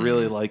 I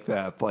really like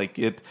that. Like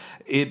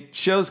it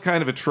shows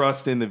kind of a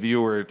trust in the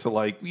viewer to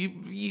like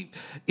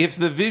if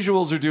the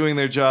visuals are doing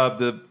their job,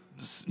 the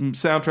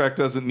soundtrack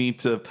doesn't need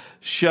to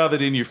shove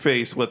it in your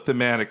face what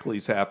thematically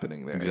is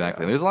happening there.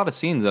 Exactly. There's a lot of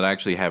scenes that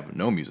actually have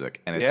no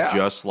music, and it's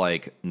just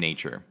like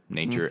nature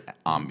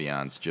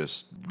ambiance,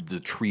 just the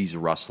trees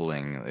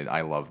rustling.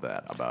 I love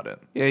that about it.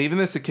 Yeah, even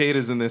the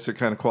cicadas in this are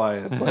kind of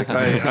quiet. Like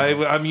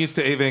I'm used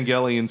to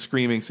Evangelion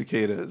screaming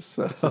cicadas.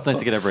 So. It's nice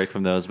to get a break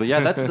from those. But yeah,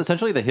 that's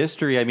essentially the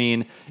history. I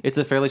mean, it's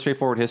a fairly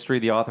straightforward history.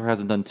 The author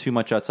hasn't done too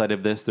much outside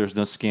of this. There's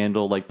no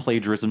scandal, like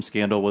plagiarism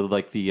scandal with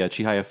like the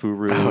Chihaya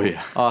Furu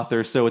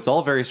author. So it's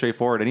all very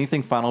straightforward.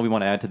 Anything final we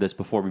want to add to this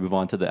before we move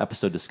on to the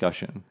episode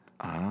discussion?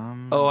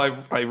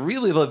 I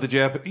really love the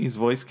Japanese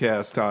voice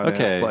cast on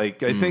it.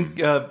 Like I think,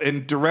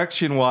 and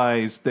direction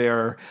wise,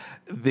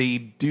 they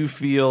do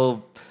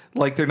feel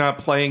like they're not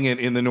playing it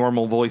in the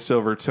normal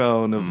voiceover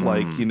tone of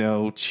like, you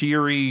know,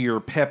 cheery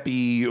or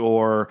peppy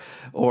or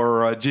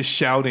just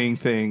shouting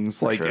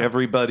things. Like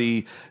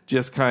everybody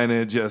just kind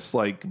of just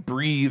like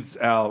breathes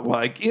out.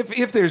 Like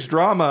if there's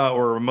drama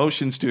or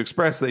emotions to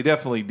express, they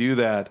definitely do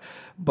that.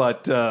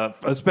 But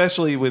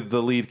especially with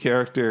the lead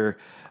character,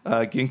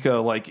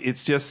 Ginkgo, like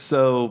it's just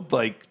so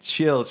like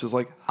chill. It's just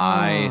like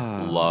I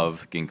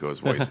love Ginkgo's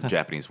voice,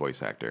 Japanese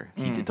voice actor.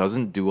 He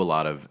doesn't do a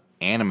lot of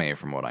anime,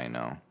 from what I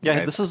know.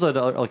 Yeah, this is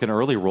like an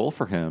early role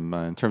for him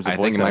in terms of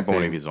voice acting. I think in my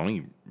point of view, he's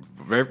only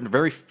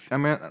very. I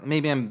mean,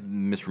 maybe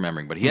I'm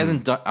misremembering, but he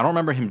hasn't done. I don't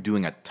remember him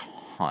doing a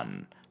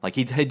ton. Like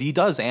he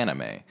does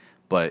anime,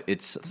 but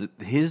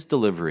his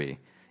delivery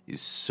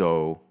is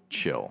so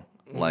chill.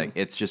 Like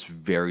it's just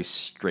very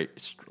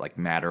straight, like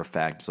matter of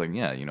fact. It's like,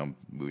 yeah, you know,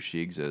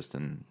 Mushi exists,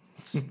 and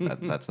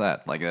that's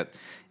that. Like that,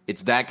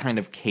 it's that kind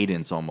of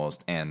cadence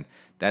almost, and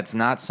that's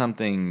not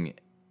something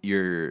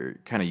you're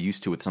kind of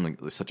used to with something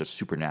like such a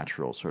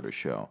supernatural sort of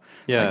show.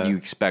 Yeah, like you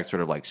expect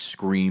sort of like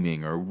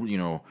screaming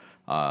or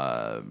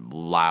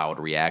loud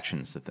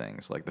reactions to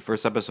things. Like the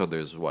first episode,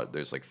 there's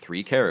like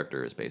 3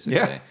 characters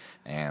basically,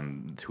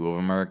 and 2 of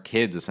them are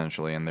kids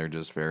essentially, and they're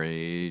just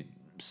very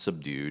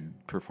subdued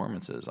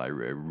performances. I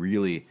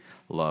really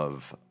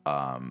love,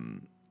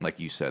 like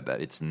you said, that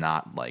it's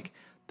not like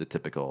the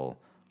typical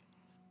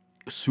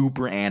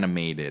super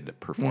animated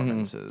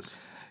performances.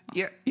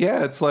 Yeah,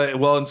 it's like,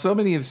 well, and so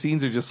many of the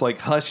scenes are just like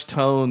hushed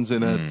tones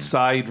in a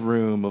side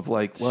room of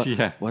like,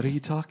 what are you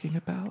talking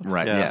about?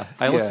 Right, yeah.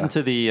 I listened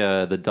to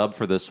the dub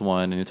for this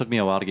one, and it took me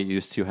a while to get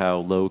used to how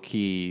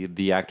low-key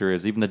the actor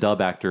is. Even the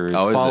dub actor is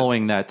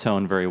following that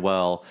tone very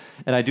well.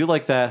 And I do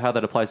like that, how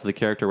that applies to the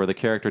character, where the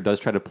character does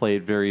try to play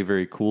it very,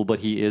 very cool, but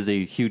he is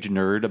a huge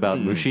nerd about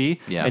Mushi,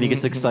 and he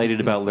gets excited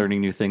about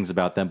learning new things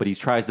about them, but he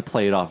tries to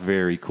play it off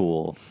very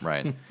cool.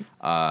 Right.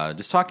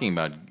 Just talking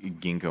about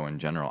Ginkgo in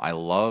general, I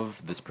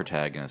love this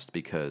protagonist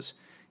because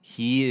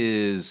he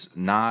is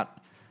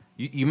not...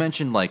 You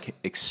mentioned like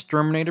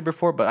exterminator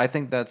before, but I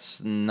think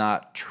that's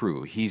not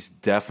true. He's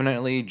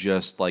definitely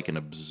just like an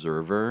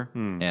observer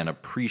and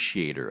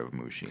appreciator of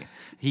Mushi.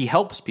 He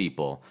helps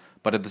people,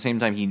 but at the same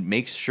time, he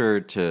makes sure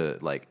to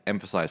like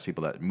emphasize to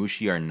people that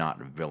Mushi are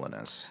not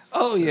villainous.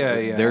 Oh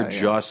yeah, they're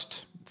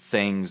just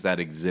things that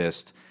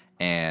exist,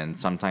 and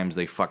sometimes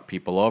they fuck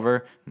people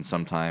over, and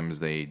sometimes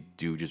they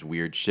do just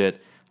weird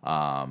shit.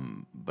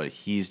 But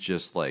he's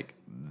just like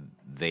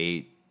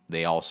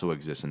they also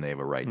exist, and they have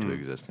a right to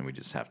exist, and we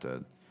just have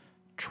to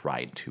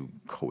try to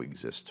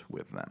coexist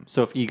with them.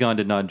 So if Egon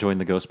did not join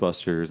the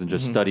Ghostbusters and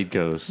just studied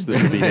ghosts,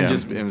 this would be him.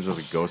 It was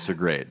like, ghosts are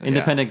great.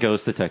 Independent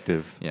ghost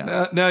detective.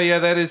 Yeah. No,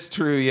 that is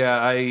true.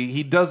 Yeah,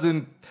 he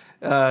doesn't.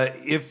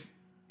 If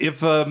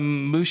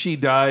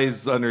Mushi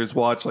dies under his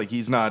watch, like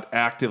he's not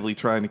actively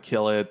trying to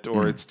kill it,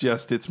 or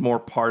it's more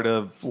part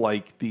of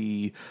like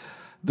the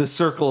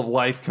circle of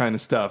life kind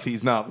of stuff.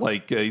 He's not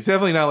like he's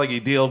definitely not like a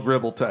Dale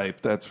Gribble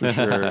type, that's for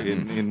sure.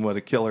 in what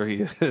a killer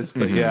he is.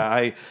 But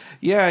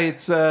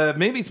it's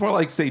maybe it's more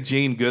like say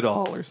Jane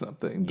Goodall or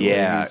something.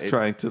 He's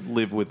trying to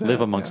live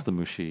amongst the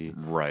Mushi.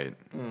 Right.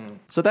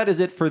 So that is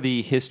it for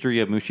the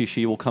history of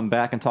Mushishi. We'll come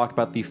back and talk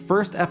about the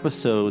first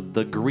episode,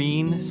 The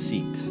Green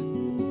Seat.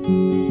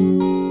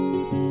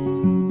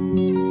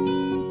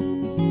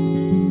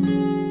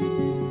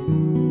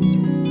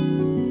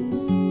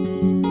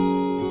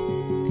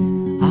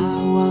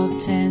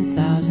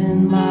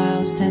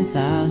 walked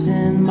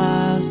 10,000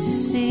 miles to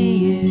see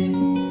you,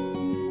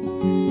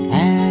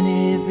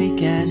 and every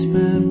gasp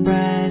of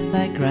breath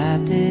I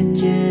grabbed it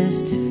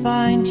just to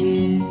find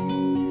you.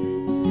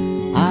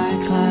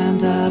 I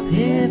climbed up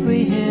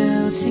every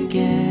hill to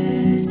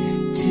get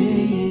to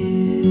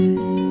you.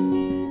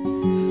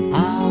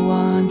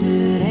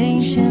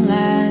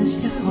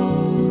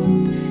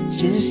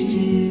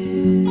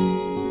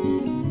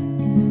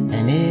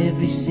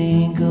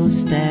 single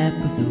step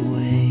of the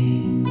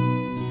way.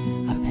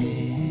 I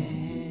pay.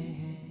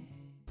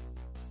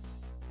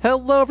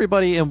 Hello,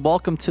 everybody, and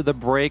welcome to the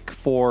break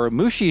for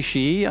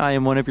Mushishi. I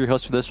am one of your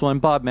hosts for this one,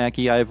 Bob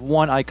Mackey. I have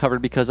one eye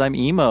covered because I'm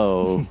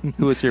emo.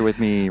 Who is here with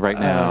me right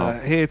now?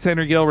 Hey, it's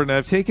Henry Gilbert, and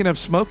I've taken up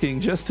smoking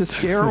just to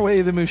scare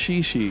away the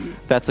Mushishi.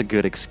 That's a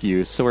good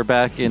excuse. So we're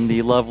back in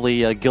the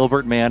lovely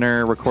Gilbert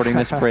Manor recording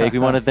this break. We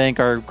want to thank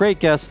our great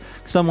guest,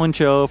 SungWon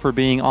Cho, for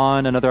being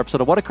on another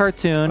episode of What a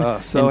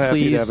Cartoon. So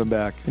happy to have him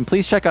back. And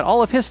please check out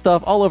all of his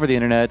stuff all over the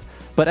internet.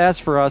 But as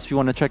for us, if you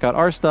want to check out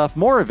our stuff,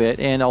 more of it,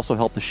 and also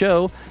help the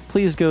show,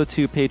 please go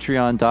to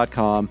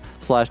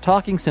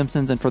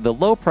patreon.com/TalkingSimpsons. And for the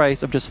low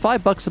price of just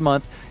 $5 a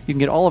month, you can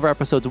get all of our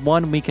episodes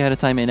 1 week ahead of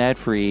time and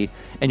ad-free.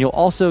 And you'll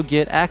also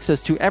get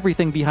access to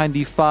everything behind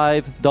the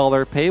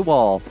 $5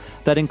 paywall.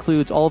 That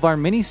includes all of our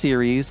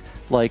mini-series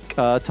like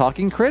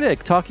Talking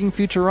Critic, Talking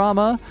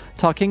Futurama,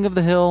 Talking of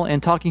the Hill,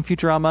 and Talking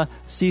Futurama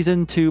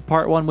Season 2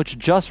 Part 1, which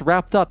just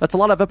wrapped up. That's a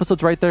lot of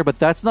episodes right there, but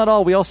that's not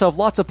all. We also have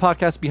lots of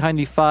podcasts behind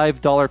the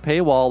 $5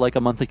 paywall, like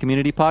a monthly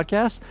community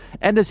podcast,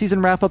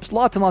 end-of-season wrap-ups,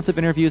 lots and lots of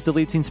interviews,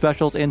 deleted scene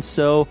specials, and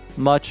so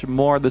much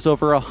more. There's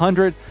over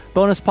 100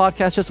 bonus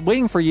podcasts just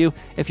waiting for you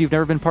if you've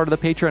never been part of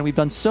the Patreon. We've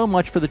done so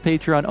much for the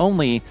Patreon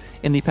only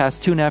in the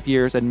past 2.5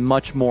 years, and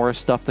much more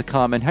stuff to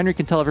come. And Henry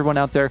can tell everyone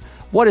out there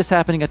what is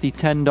happening at the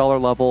 $10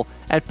 level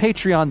at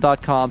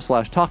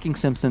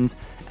patreon.com/TalkingSimpsons.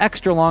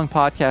 Extra long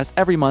podcasts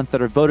every month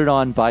that are voted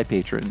on by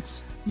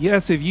patrons.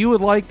 Yes, if you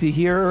would like to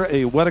hear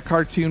a What a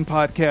Cartoon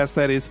podcast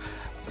that is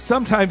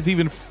sometimes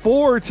even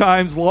 4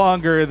 times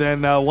longer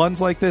than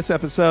ones like this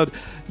episode,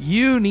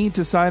 you need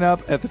to sign up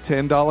at the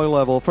 $10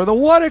 level for the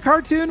What a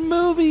Cartoon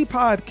movie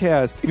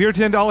podcast. If you're a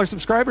 $10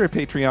 subscriber at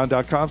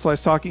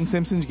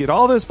patreon.com/TalkingSimpsons, you get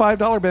all those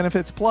 $5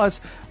 benefits plus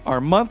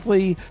our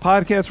monthly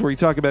podcast where we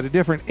talk about a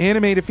different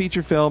animated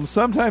feature film,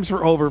 sometimes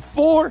for over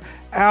 4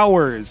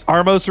 hours.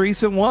 Our most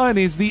recent one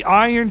is The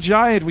Iron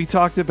Giant. We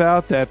talked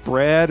about that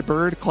Brad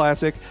Bird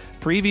classic.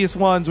 Previous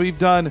ones we've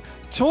done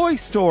Toy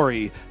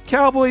Story,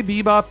 Cowboy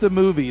Bebop the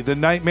movie, The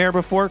Nightmare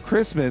Before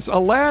Christmas,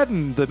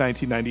 Aladdin, the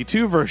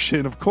 1992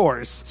 version, of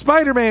course,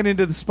 Spider-Man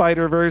Into the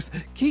Spider-Verse,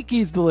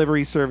 Kiki's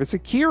Delivery Service,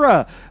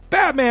 Akira,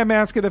 Batman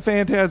Mask of the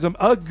Phantasm,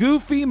 A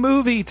Goofy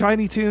Movie,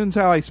 Tiny Toons,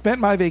 How I Spent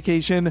My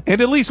Vacation,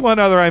 and at least one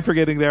other I'm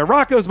forgetting there,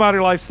 Rocco's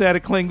Modern Life,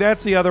 Static Cling,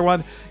 that's the other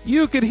one.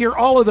 You could hear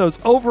all of those,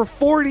 over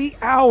 40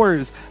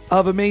 hours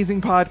of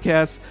amazing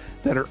podcasts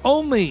that are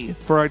only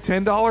for our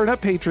 $10 and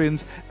up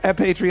patrons at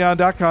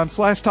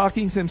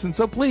patreon.com/TalkingSimpsons.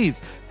 So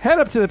please head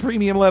up to the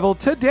premium level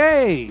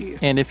today.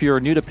 And if you're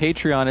new to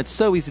Patreon, it's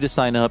so easy to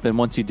sign up. And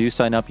once you do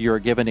sign up, you are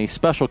given a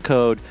special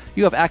code.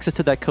 You have access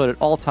to that code at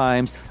all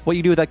times. What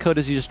you do with that code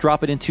is you just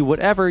drop it into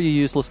whatever you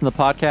use to listen to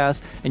the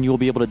podcast, and you will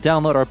be able to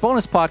download our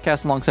bonus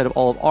podcast alongside of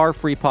all of our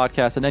free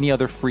podcasts and any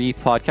other free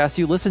podcast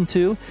you listen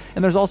to.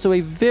 And there's also a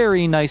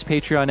very nice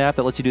Patreon app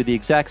that lets you do the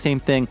exact same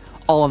thing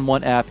all in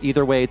one app.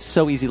 Either way, it's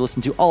so easy to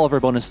listen to all of our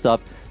bonus stuff.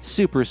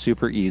 Super,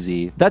 super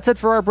easy. That's it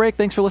for our break.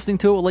 Thanks for listening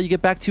to it. We'll let you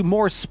get back to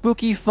more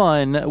spooky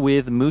fun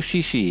with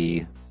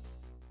Mushishi.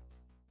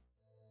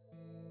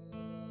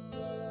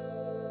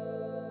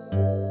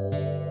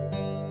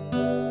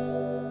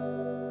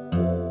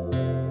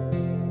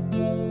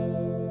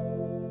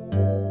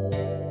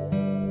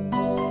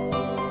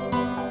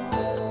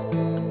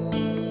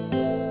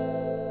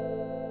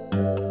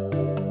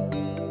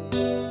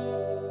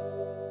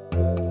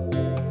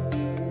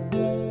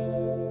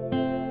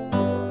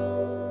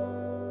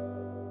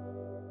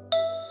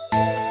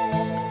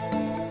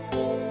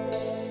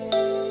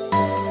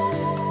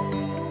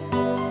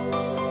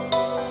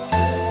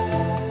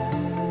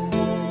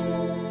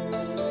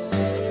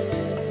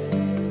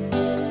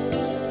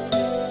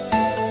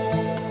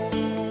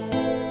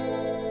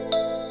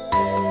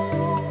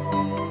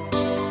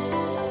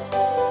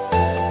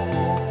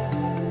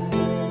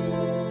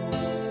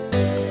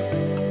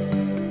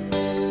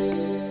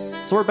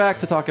 So we're back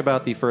to talk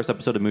about the first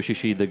episode of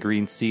Mushishi, The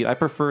Green Seat. I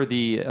prefer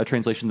the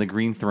translation, The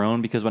Green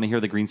Throne, because when I hear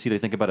The Green Seat, I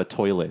think about a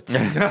toilet.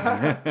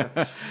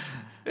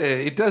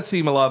 It does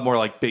seem a lot more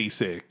like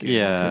basic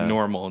to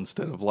normal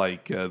instead of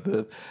like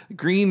the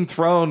Green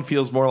Throne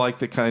feels more like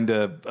the kind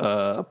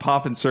of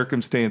pomp and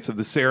circumstance of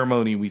the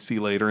ceremony we see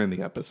later in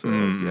the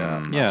episode.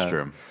 That's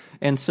true.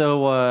 And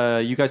so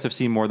you guys have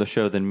seen more of the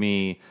show than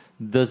me.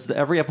 Does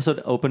every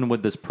episode open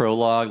with this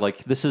prologue?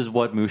 Like, this is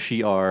what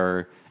Mushi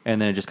are, and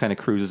then it just kind of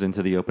cruises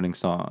into the opening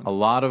song? A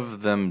lot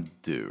of them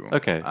do.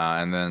 Okay.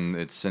 And then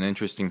it's an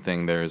interesting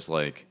thing. There's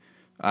like,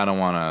 I don't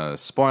want to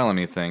spoil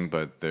anything,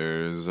 but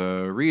there's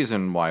a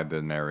reason why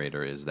the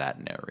narrator is that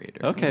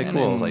narrator. Okay, and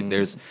cool. It's like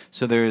there's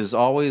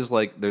always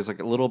like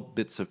little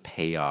bits of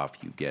payoff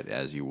you get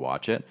as you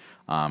watch it.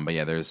 But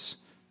yeah, there's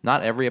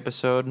not every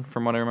episode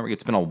from what I remember.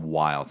 It's been a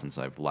while since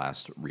I've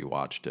last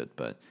rewatched it,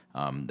 but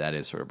that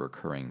is sort of a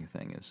recurring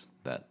thing. Is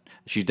that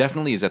she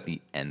definitely is at the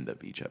end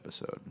of each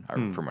episode,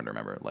 from what I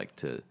remember, like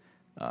to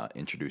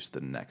introduce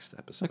the next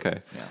episode.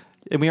 Okay. Yeah.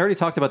 And we already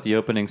talked about the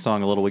opening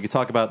song a little. We could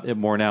talk about it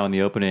more now in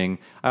the opening.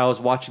 I was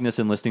watching this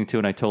and listening to it,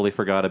 and I totally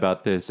forgot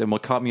about this. And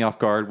what caught me off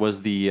guard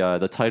was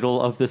the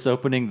title of this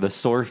opening, the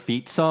Sore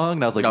Feet song.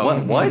 And I was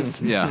like,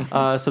 what?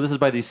 Yeah. So this is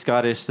by the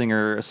Scottish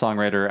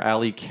singer-songwriter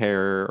Ali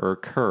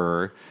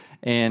Kerr.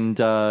 And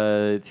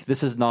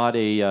this is not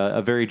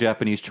a very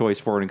Japanese choice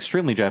for an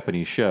extremely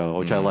Japanese show,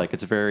 which I like.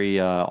 It's very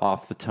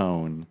off the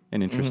tone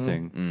and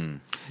interesting.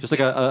 Just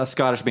like a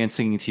Scottish band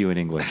singing to you in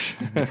English.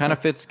 It kind of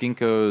fits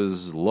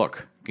Ginkgo's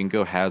look.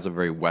 Ginkgo has a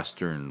very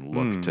Western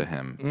look to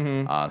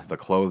him. The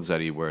clothes that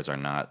he wears are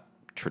not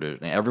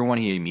traditional. Everyone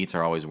he meets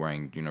are always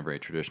wearing very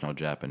traditional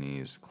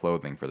Japanese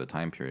clothing for the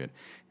time period,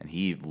 and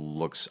he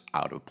looks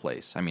out of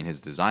place. I mean,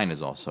 his design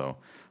is also...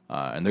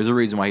 and there's a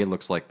reason why he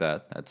looks like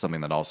that. That's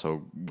something that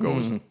also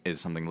is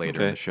something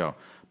later in the show.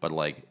 But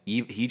like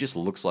he just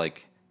looks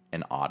like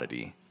an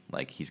oddity.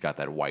 Like he's got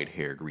that white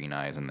hair, green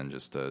eyes, and then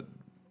just a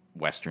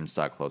Western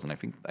style clothes. And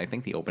I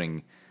think the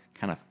opening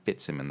kind of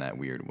fits him in that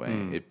weird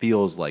way. It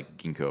feels like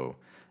Ginkgo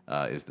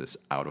is this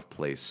out of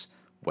place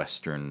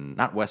Western,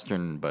 not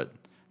Western, but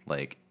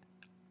like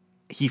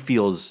he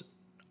feels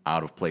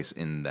out of place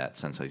in that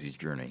sense as he's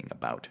journeying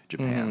about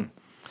Japan.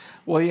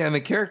 Well, yeah, and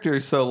the character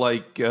is so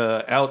like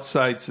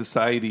outside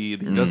society.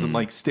 He doesn't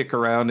like stick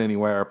around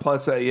anywhere.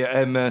 Plus,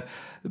 and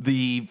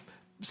the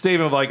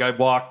statement of like I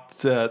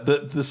walked.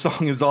 The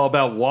song is all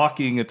about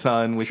walking a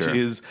ton, which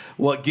is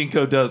what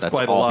Ginkgo does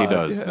quite a lot. That's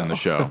all he does in the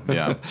show.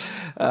 Yeah,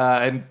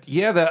 and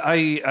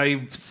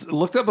I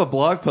looked up a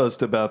blog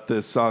post about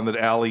this song that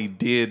Ali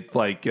did,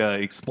 like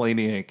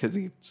explaining it because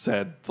he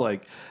said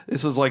like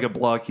this was like a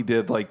blog he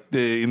did like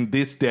in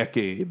this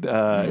decade,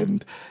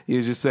 and he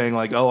was just saying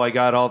like, oh, I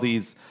got all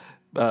these.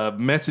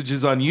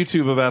 Messages on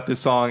YouTube about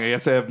this song. I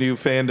guess I have new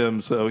fandom,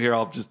 so here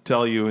I'll just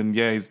tell you. And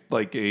yeah, he's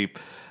like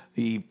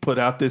he put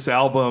out this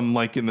album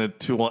like in the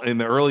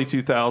early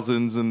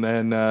 2000s, and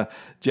then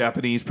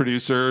Japanese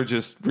producer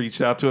just reached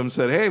out to him and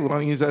said, "Hey, we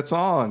want to use that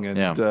song." And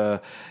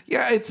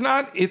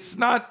it's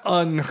not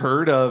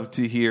unheard of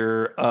to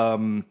hear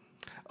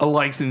a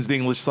licensed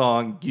English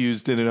song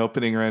used in an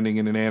opening or ending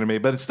in an anime,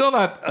 but it's still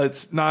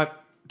not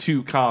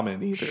too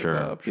common either.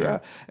 Sure. Yeah.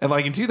 And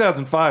like in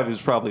 2005 it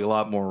was probably a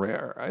lot more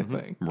rare, I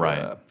think.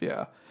 Right.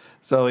 Yeah.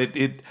 So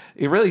it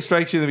really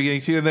strikes you in the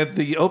beginning too, and then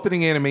the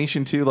opening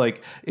animation too,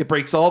 like it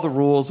breaks all the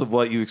rules of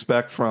what you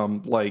expect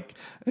from like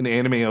an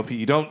anime OP.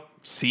 You don't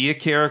see a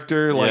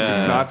character, like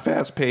it's not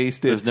fast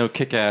paced. There's no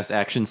kick-ass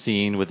action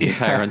scene with the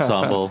entire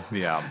ensemble.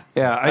 Yeah.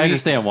 I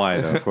understand why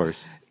though, of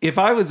course. If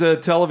I was a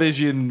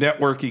television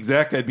network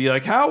exec, I'd be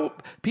like, how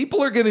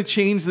people are going to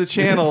change the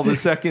channel the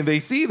second they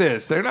see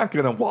this. They're not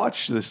going to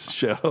watch this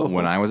show.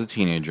 When I was a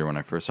teenager, when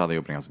I first saw the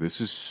opening, I was like, this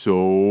is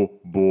so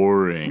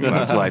boring.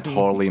 That's what I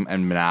totally...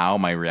 And now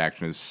my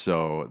reaction is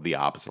so the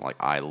opposite. Like,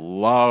 I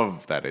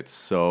love that it's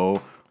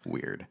so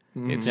weird.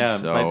 It's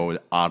so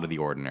out of the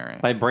ordinary.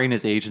 My brain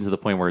is aging to the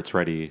point where it's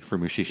ready for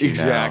Mushishi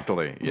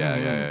Exactly. now.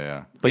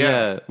 Yeah.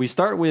 But we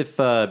start with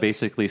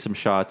basically some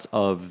shots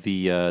of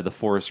the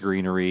forest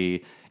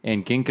greenery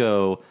and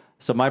Ginkgo.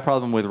 So my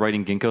problem with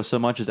writing Ginkgo so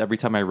much is every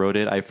time I wrote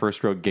it, I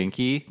first wrote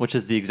Genki, which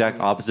is the exact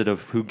opposite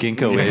of who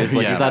Ginkgo is.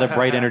 Like he's not a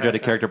bright,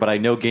 energetic character, but I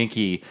know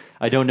Genki.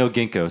 I don't know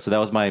Ginkgo. So that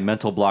was my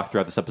mental block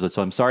throughout this episode.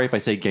 So I'm sorry if I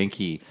say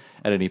Genki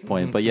at any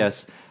point. But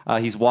yes,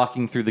 he's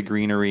walking through the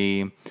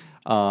greenery.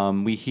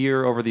 We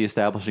hear over the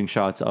establishing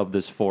shots of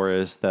this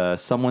forest,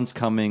 someone's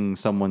coming,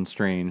 someone's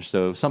strange.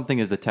 So something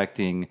is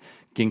detecting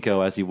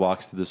Ginkgo as he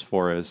walks through this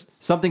forest.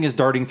 Something is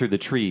darting through the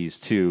trees,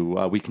 too.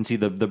 We can see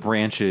the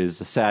branches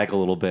sag a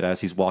little bit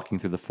as he's walking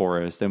through the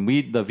forest. And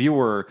the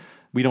viewer,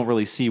 we don't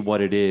really see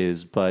what it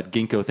is, but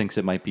Ginkgo thinks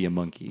it might be a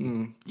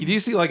monkey. You do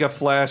see like a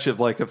flash of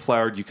like a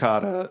flowered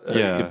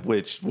yukata,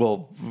 which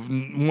will,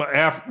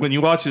 when you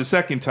watch it a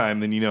second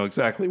time, then you know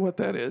exactly what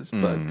that is.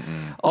 But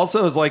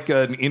also as like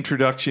an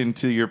introduction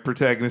to your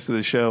protagonist of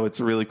the show, it's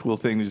a really cool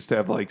thing to just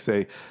have like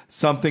say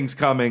something's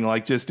coming,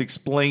 like just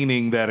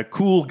explaining that a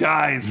cool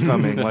guy is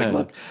coming. Like,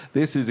 look,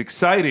 this is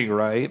exciting,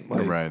 right?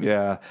 Like, right.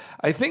 Yeah.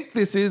 I think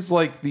this is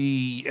like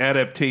the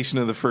adaptation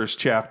of the first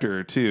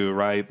chapter too,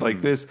 right?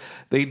 Like this,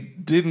 they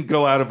didn't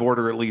go out of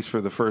order, at least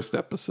for the first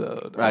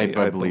episode.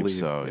 I believe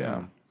so,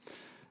 yeah.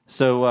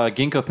 So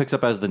Ginkgo picks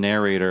up as the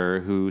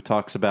narrator who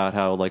talks about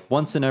how like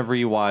once in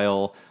every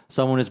while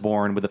someone is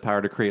born with the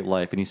power to create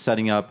life, and he's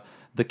setting up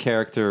the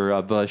character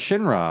of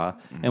Shinra,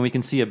 and we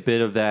can see a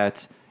bit of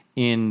that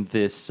in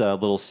this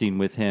little scene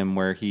with him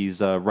where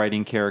he's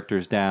writing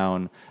characters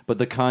down, but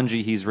the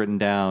kanji he's written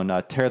down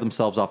tear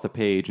themselves off the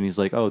page, and he's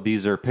like, oh,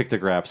 these are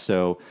pictographs,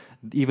 so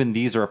even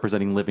these are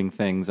representing living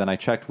things. And I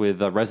checked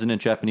with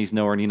resident Japanese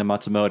knower Nina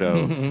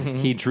Matsumoto.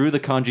 He drew the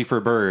kanji for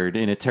bird,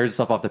 and it tears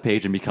itself off the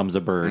page and becomes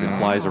a bird and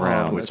flies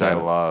around. Which I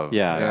love.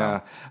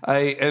 Yeah.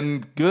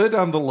 And good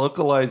on the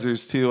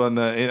localizers too. On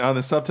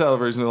the subtitle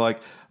version, they're like,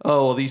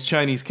 oh, well, these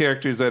Chinese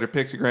characters that are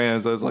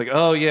pictograms. I was like,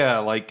 oh yeah,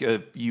 like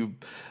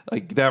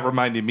that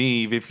reminded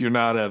me. If you're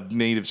not a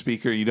native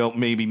speaker, you don't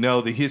maybe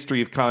know the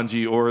history of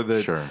kanji, or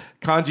the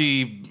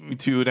kanji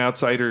to an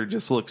outsider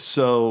just looks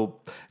so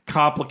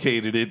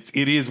complicated. It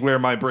is where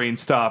my brain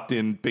stopped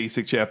in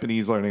basic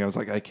Japanese learning. I was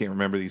like, I can't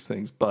remember these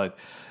things, but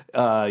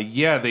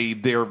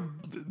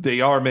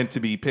they are meant to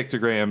be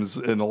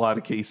pictograms in a lot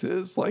of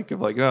cases, like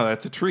oh,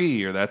 that's a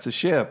tree or that's a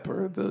ship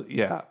or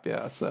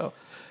So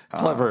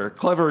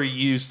clever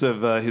use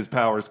of his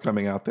powers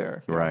coming out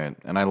there. Right.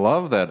 And I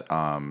love that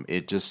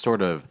it just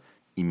sort of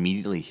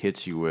immediately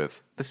hits you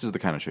with, this is the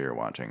kind of show you're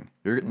watching.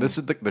 This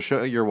is the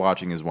show you're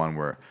watching is one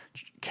where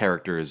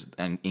characters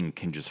and ink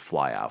can just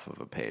fly off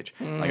of a page.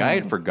 Like, I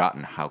had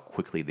forgotten how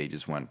quickly they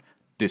just went,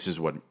 it's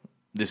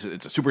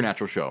a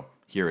supernatural show.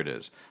 Here it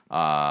is.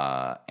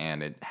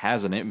 And it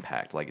has an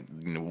impact. Like,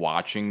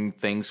 watching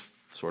things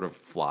sort of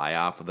fly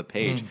off of the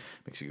page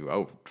makes you go,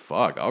 oh,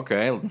 fuck,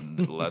 okay,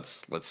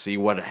 let's see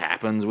what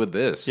happens with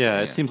this.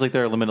 Yeah, it seems like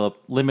there are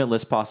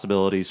limitless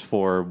possibilities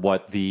for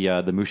what the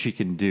Mushi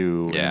can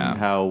do and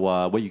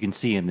how what you can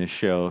see in this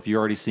show. If you're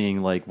already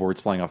seeing like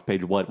words flying off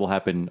page, what will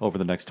happen over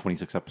the next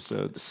 26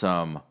 episodes?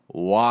 Some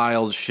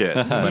wild shit,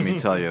 let me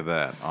tell you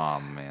that. Oh,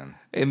 man.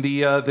 And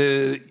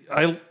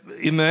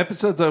in the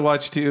episodes I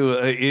watched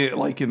too,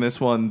 like in this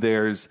one,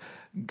 there's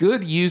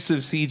good use of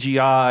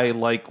CGI,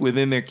 like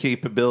within their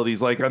capabilities.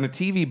 Like on a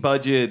TV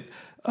budget,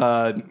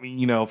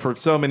 for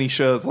so many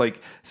shows, like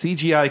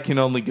CGI can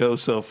only go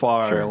so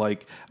far. Sure.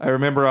 Like I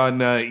remember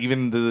on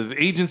even the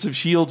Agents of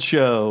S.H.I.E.L.D.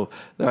 show,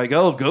 they're like,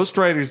 oh, Ghost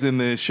Rider's in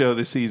this show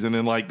this season,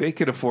 and like they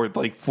could afford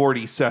like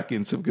 40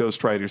 seconds of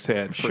Ghost Rider's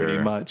head pretty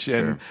much.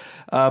 And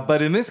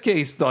but in this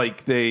case,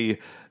 like they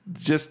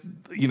just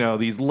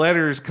these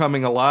letters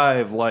coming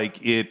alive,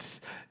 like it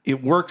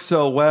works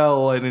so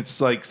well, and it's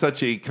like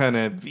such a kind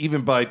of,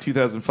 even by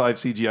 2005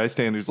 CGI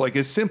standards, like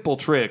a simple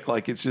trick.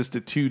 Like it's just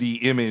a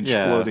 2D image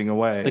floating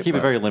away. They keep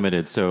it very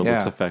limited, so it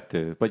looks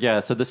effective.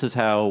 But so this is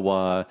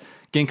how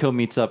Ginkgo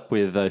meets up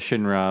with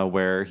Shinra,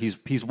 where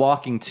he's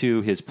walking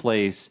to his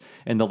place,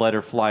 and the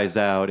letter flies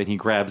out, and he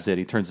grabs it.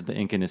 He turns the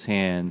ink in his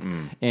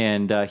hand,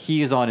 and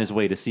he is on his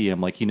way to see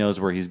him. Like, he knows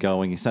where he's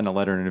going. He sent a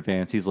letter in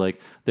advance. He's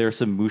like, there's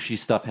some Mushi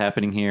stuff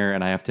happening here,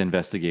 and I have to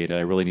investigate it.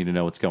 I really need to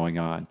know what's going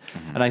on.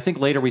 And I think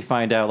later we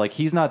find out, like,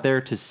 he's not there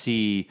to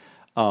see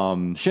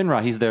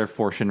Shinra. He's there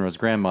for Shinra's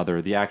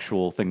grandmother, the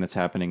actual thing that's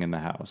happening in the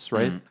house,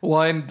 right?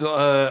 Well, and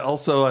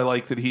also I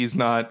like that he's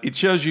not. It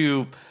shows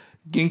you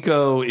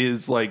Ginkgo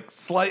is like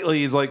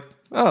he's like,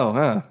 oh,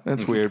 huh,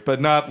 that's weird,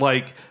 but not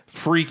like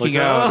freaking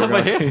out. Oh,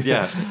 my hand.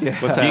 Yeah.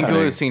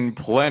 Ginkgo has seen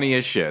plenty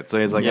of shit, so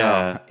he's like,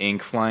 oh,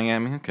 ink flying at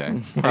me? Okay.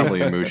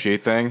 Probably a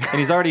Mushi thing. And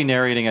he's already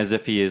narrating as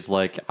if he is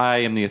like, I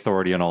am the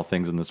authority on all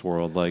things in this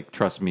world. Like,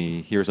 trust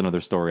me, here's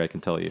another story I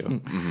can tell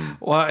you.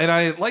 Well, and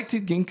I like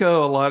to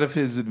Ginkgo, a lot of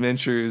his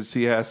adventures,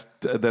 he has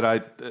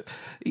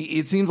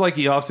it seems like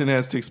he often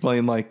has to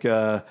explain, like,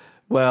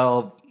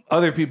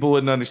 other people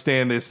wouldn't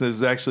understand this.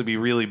 This would actually be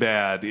really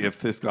bad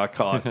if this got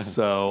caught.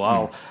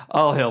 So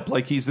I'll help.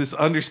 Like, he's this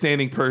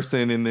understanding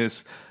person in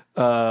this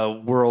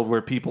world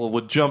where people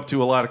would jump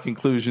to a lot of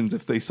conclusions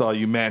if they saw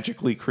you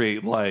magically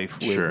create life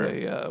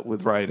with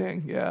with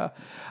writing. Yeah.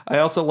 I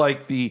also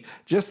like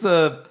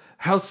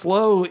how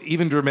slow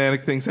even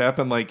dramatic things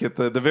happen. Like at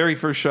the very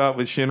first shot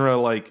with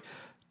Shinra, like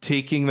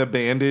taking the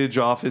bandage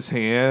off his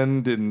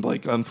hand and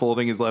like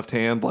unfolding his left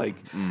hand, like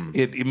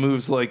it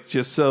moves like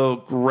just so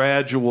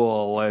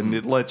gradual, and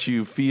it lets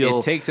you feel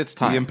it takes its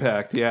time. The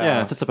impact.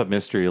 It sets up a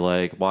mystery,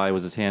 like why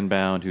was his hand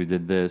bound, who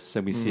did this,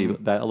 and we see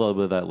that a little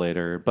bit of that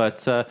later.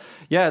 But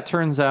it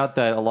turns out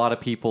that a lot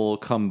of people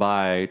come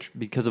by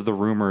because of the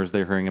rumors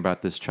they're hearing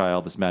about this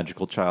child, this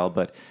magical child,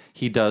 but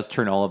he does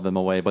turn all of them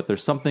away. But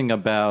there's something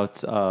about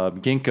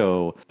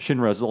Ginkgo.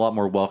 Shinra is a lot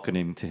more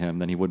welcoming to him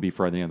than he would be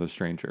for any other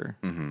stranger.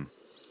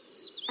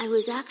 I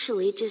was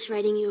actually just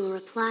writing you a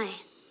reply.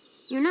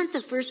 You're not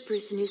the first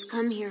person who's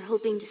come here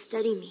hoping to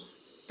study me.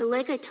 But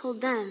like I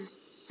told them,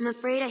 I'm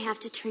afraid I have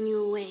to turn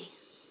you away.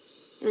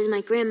 It was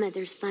my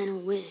grandmother's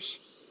final wish.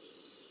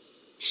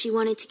 She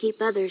wanted to keep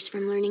others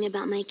from learning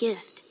about my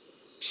gift.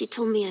 She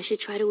told me I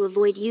should try to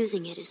avoid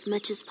using it as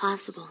much as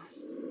possible.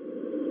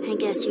 I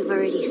guess you've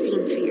already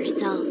seen for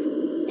yourself.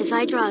 If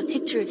I draw a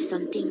picture of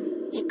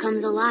something, it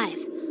comes alive,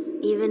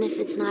 even if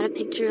it's not a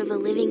picture of a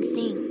living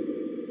thing.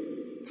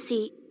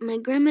 See, my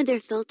grandmother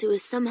felt it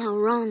was somehow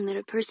wrong that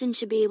a person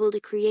should be able to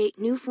create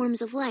new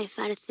forms of life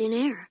out of thin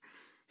air.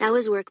 That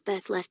was work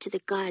best left to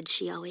the gods,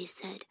 she always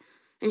said.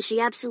 And she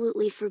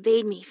absolutely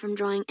forbade me from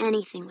drawing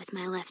anything with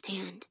my left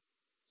hand.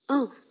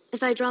 Oh,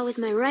 if I draw with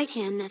my right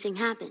hand, nothing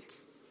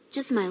happens.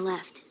 Just my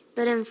left.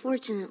 But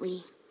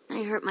unfortunately,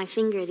 I hurt my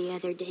finger the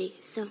other day,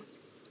 so...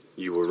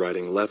 You were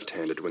writing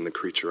left-handed when the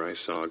creature I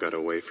saw got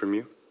away from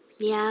you?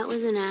 Yeah, it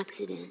was an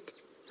accident.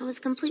 I was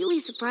completely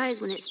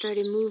surprised when it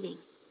started moving.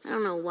 I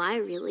don't know why,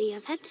 really.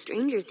 I've had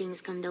stranger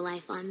things come to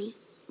life on me.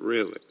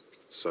 Really?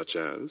 Such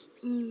as?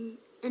 An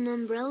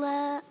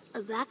umbrella,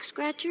 a back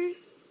scratcher.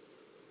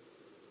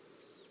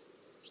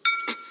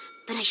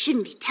 But I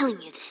shouldn't be telling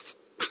you this.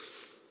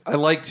 I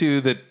like,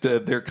 too,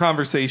 that their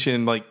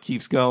conversation, like,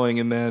 keeps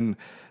going, and then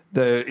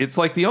it's,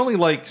 like, the only,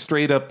 like,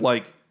 straight-up,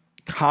 like,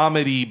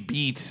 comedy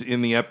beats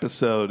in the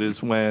episode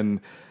is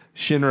when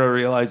Shinra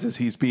realizes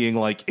he's being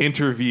like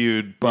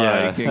interviewed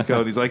by Ginkgo,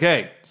 and he's like,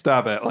 "Hey,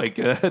 stop it!" Like,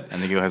 And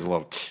Ginkgo has a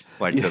little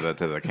like to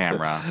the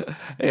camera.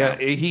 yeah,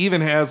 he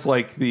even has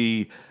like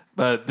the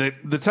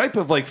type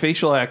of like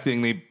facial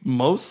acting they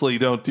mostly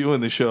don't do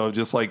in the show.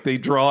 Just like they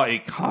draw a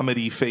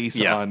comedy face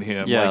on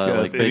him,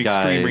 like an big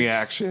extreme eyes.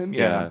 reaction.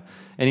 Yeah.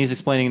 And he's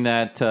explaining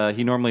that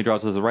he normally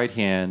draws with his right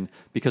hand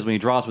because when he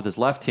draws with his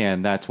left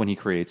hand, that's when he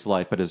creates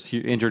life. But he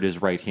injured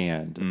his right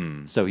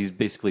hand, so he's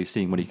basically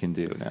seeing what he can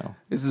do now.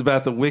 This is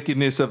about the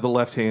wickedness of the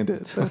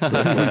left-handed. That's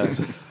what this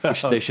is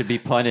about. They should be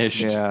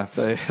punished. Yeah,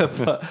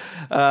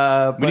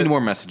 We need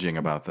more messaging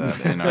about that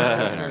in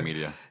our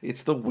media.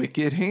 it's the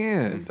wicked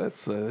hand.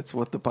 That's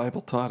what the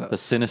Bible taught us. The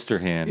sinister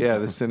hand. Yeah,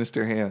 the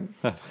sinister hand.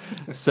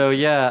 So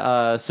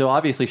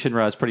obviously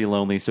Shinra is pretty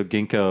lonely. So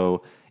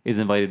Ginkgo is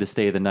invited to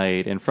stay the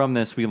night, and from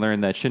this we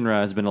learn that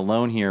Shinra has been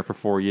alone here for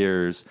 4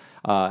 years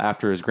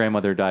after his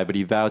grandmother died. But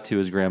he vowed to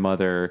his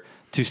grandmother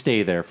to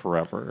stay there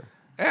forever.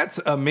 That's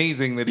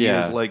amazing that he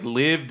has like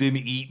lived and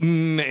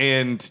eaten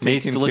and Makes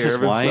taken delicious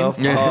care of wine.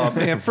 himself. Oh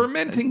man,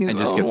 fermenting his And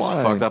just own gets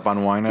wine. fucked up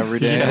on wine every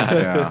day.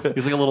 Yeah.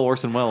 He's like a little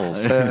Orson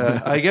Welles.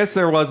 I guess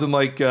there wasn't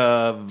like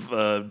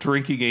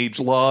drinking age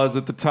laws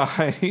at the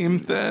time.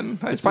 Then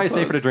It's probably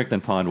safer to drink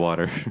than pond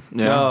water.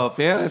 Oh,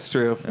 yeah, that's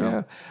true.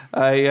 Yeah.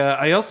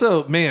 I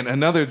also, man,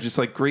 another just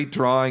like great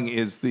drawing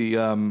is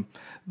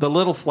the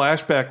little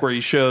flashback where he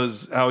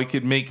shows how he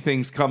could make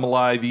things come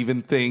alive,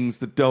 even things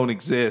that don't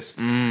exist,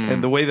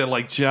 and the way that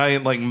like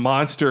giant like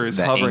monster is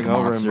That hovering ink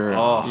over monster. him.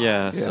 Oh,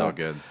 Yeah. So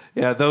good.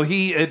 yeah. Though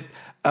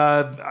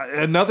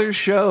another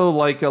show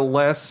like a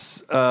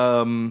less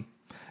in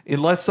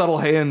less subtle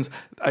hands,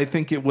 I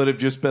think it would have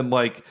just been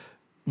like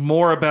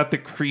more about the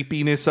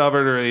creepiness of it,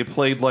 or they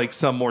played like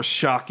some more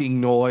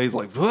shocking noise,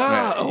 like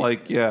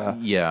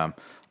Yeah.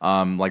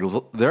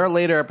 There are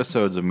later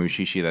episodes of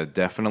Mushishi that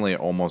definitely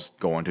almost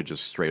go into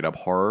just straight up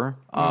horror.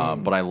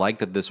 But I like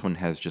that this one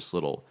has just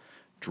little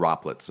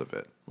droplets of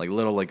it.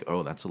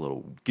 That's a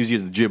little, gives you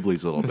the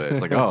Ghiblies a little bit.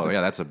 It's like, oh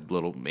yeah, that's a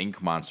little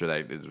ink monster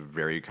that is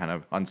very kind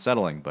of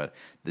unsettling, but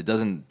it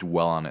doesn't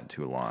dwell on it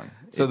too long.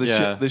 So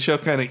the show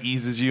kind of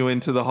eases you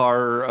into the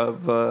horror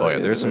of.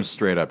 There's some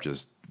straight up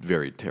just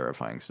very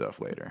terrifying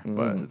stuff later,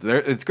 but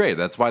it's great.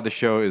 That's why the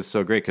show is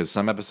so great, because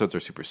some episodes are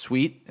super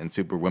sweet and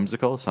super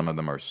whimsical. Some of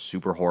them are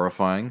super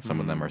horrifying. Some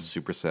of them are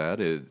super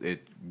sad.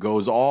 It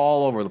goes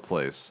all over the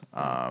place,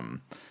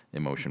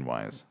 emotion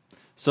wise.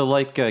 So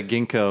like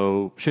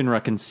Ginkgo,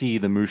 Shinra can see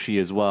the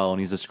Mushi as well, and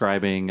he's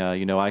describing,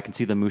 I can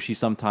see the Mushi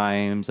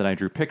sometimes, and I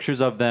drew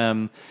pictures of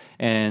them,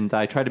 and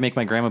I tried to make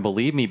my grandma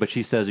believe me, but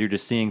she says you're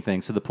just seeing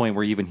things, to the point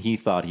where even he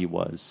thought he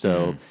was.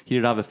 So he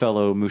did have a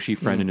fellow Mushi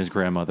friend in his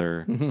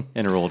grandmother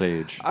in her old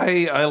age.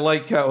 I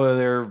like how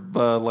they're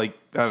like,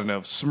 I don't know,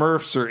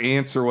 Smurfs or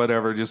ants or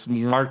whatever, just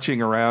marching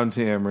around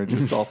him or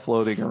just all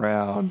floating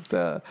around.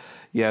 And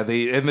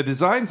the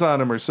designs on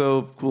them are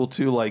so cool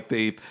too. Like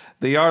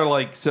they are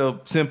like so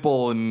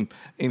simple and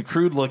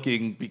crude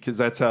looking, because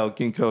that's how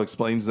Ginkgo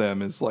explains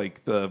them, is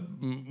like the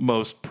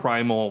most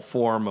primal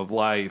form of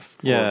life.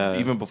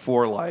 Even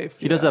before life.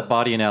 He does that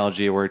body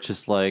analogy where it's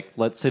just like,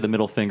 let's say the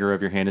middle finger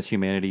of your hand is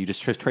humanity. You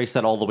just trace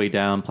that all the way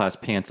down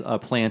past plants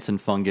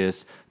and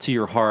fungus to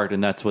your heart,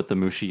 and that's what the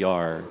Mushi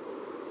are.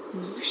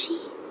 Mushi?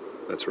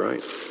 That's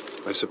right.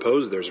 I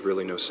suppose there's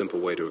really no simple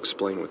way to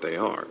explain what they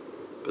are,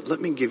 but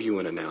let me give you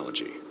an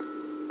analogy.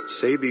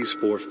 Say these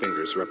 4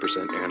 fingers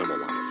represent animal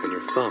life and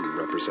your thumb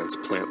represents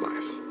plant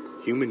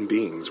life. Human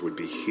beings would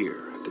be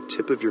here, at the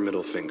tip of your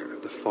middle finger,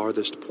 the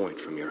farthest point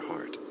from your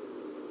heart.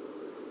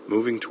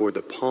 Moving toward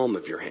the palm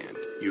of your hand,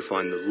 you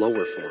find the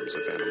lower forms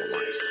of animal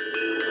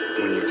life.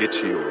 When you get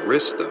to your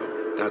wrist,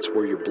 though, that's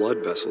where your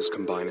blood vessels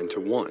combine into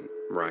one,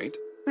 right?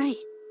 Right.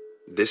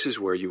 This is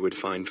where you would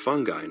find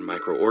fungi and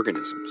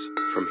microorganisms.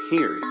 From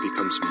here, it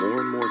becomes more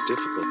and more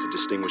difficult to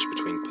distinguish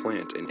between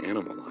plant and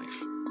animal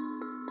life.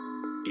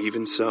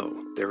 Even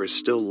so, there is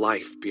still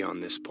life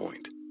beyond this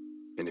point.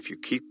 And if you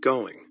keep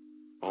going,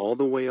 all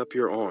the way up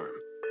your arm,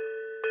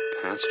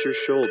 past your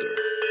shoulder,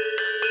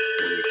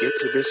 when you get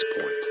to this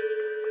point,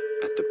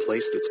 at the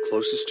place that's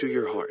closest to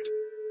your heart,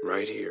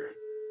 right here,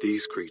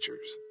 these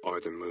creatures are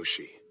the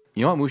Mushi.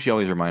 You know what Mushi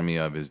always remind me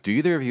of is, do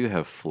either of you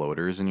have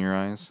floaters in your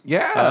eyes?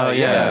 Yeah. So Oh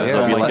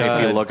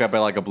if you look up at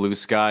like a blue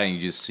sky and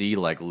you just see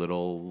like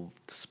little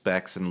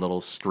specks and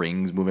little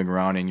strings moving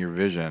around in your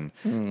vision,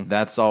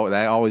 that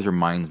always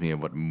reminds me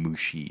of what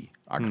Mushi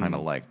are kind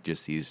of like,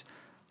 just these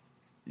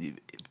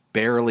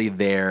barely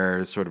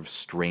there sort of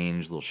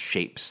strange little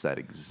shapes that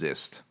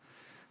exist.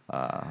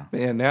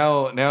 Man,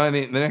 now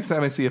the next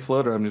time I see a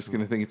floater, I'm just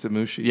going to think it's a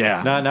Mushi.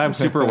 Yeah. Now I'm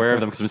super aware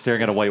of them because I'm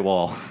staring at a white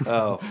wall.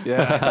 Oh,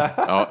 yeah.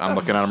 Oh, I'm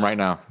looking at them right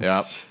now.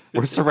 Yep.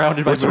 We're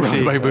surrounded by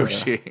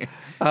Mushi.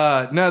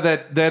 No,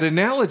 that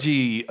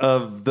analogy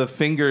of the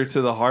finger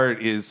to the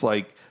heart is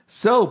like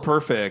so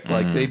perfect.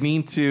 Like they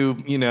mean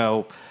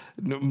to,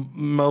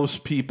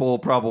 most people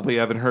probably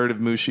haven't heard of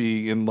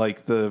Mushi in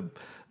like the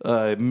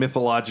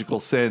mythological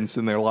sense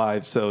in their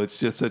lives, so it's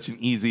just such an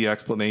easy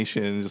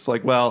explanation. Just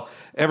like, well,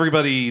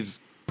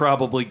 everybody's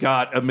probably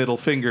got a middle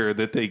finger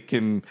that they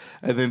can,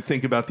 and then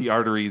think about the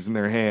arteries in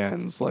their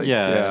hands. Like,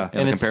 Yeah.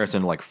 in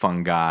comparison to like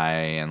fungi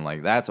and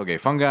like that's okay,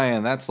 fungi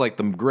and that's like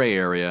the gray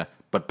area.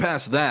 But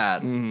past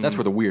that, that's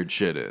where the weird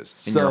shit is.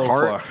 In So your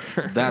heart,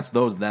 far. that's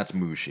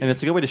Mushi. And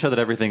it's a good way to show that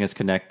everything is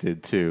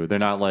connected too. They're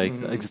not like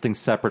existing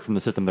separate from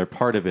the system. They're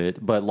part of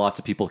it, but lots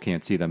of people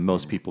can't see them.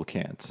 Most people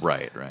can't.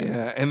 right.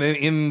 Yeah, and then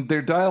in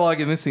their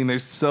dialogue in this scene,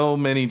 there's so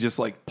many just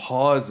like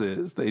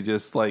pauses. They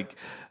just like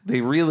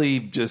they really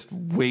just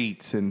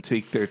wait and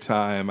take their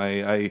time.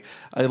 I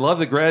love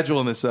the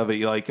gradualness of it.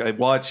 Like I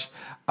watch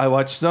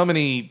so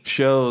many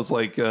shows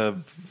like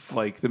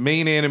the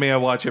main anime I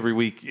watch every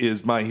week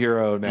is My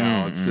Hero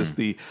now. It's just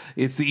the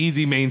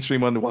easy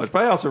mainstream one to watch,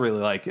 but I also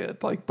really like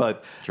it. Like,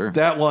 but Sure.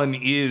 that one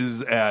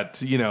is at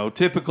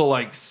typical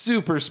like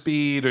super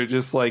speed or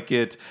just like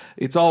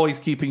it's always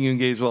keeping you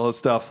engaged with all this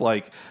stuff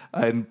like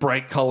and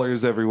bright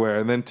colors everywhere.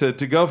 And then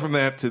to go from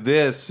that to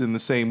this in the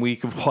same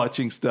week of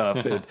watching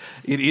stuff,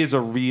 it is a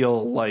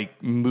real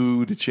like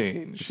mood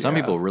change. Some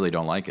Yeah. people really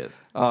don't like it.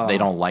 They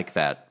don't like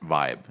that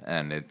vibe,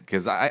 and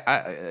because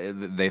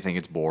they think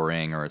it's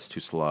boring or it's too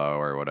slow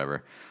or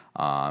whatever.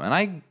 And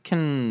I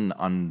can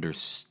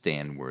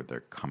understand where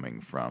they're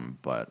coming from,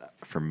 but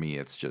for me,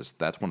 it's just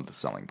that's one of the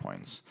selling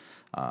points.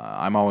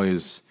 I'm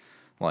always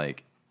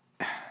like,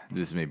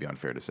 this may be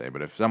unfair to say,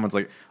 but if someone's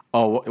like,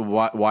 "Oh,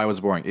 why was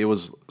it boring? It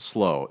was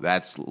slow."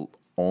 That's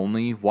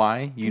only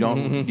why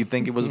you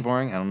think it was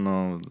boring. I don't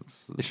know.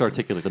 They should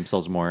articulate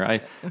themselves more. I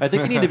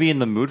think you need to be in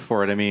the mood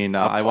for it. I mean,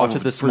 I watched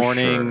it this for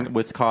morning sure.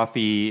 with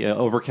coffee.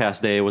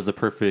 Overcast day was the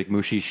perfect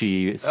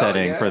Mushishi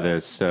setting for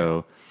this.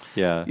 So,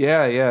 yeah.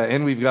 Yeah,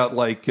 and we've got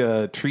like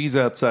trees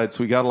outside,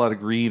 so we got a lot of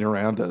green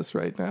around us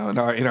right now in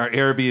our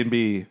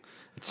Airbnb.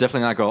 It's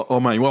definitely not go, "Oh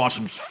man, you want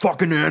some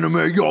fucking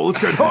anime? Yo, let's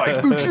get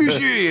hyped,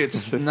 Mushishi."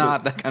 It's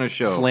not that kind of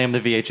show. Slam the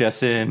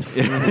VHS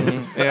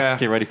in. Yeah,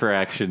 Get ready for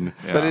action.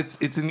 but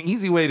it's an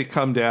easy way to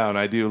come down.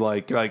 I do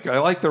like I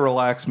like the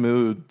relaxed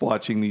mood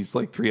watching these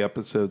like 3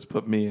 episodes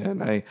put me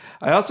in. I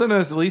also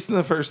noticed at least in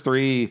the first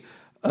 3.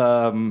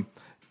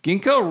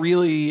 Ginkgo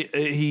really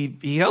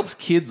he helps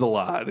kids a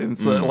lot, and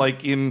so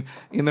like in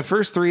the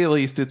first 3 at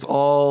least, it's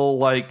all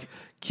like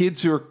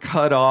kids who are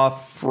cut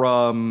off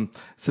from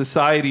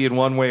society in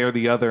one way or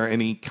the other,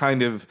 and he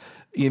kind of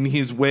in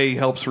his way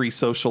helps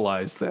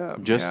re-socialize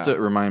them. Just to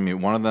remind me,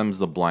 one of them's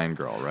the blind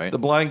girl, right? The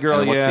blind girl,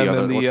 And what's yeah, the and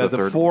other- then what's the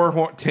third?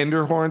 4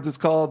 tender horns. It's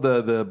called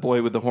the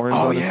boy with the horns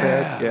on his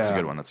head. Yeah, That's a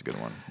good one. That's a good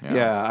one.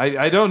 Yeah,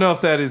 I don't know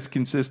if that is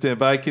consistent,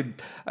 but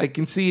I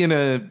can see in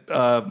a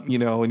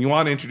when you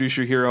want to introduce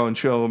your hero and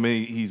show him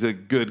he's a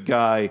good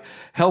guy,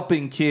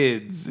 helping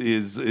kids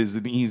is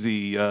an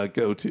easy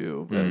go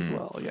to as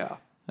well. Yeah.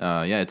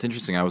 Yeah, it's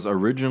interesting. I was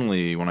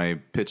originally, when I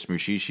pitched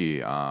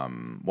Mushishi,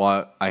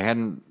 I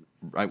hadn't.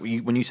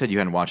 When you said you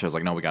hadn't watched it, I was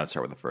like, no, we got to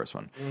start with the first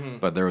one.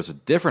 But there was a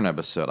different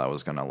episode I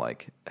was gonna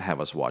like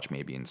have us watch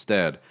maybe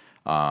instead,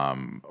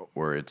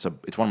 where it's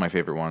one of my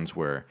favorite ones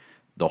where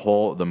the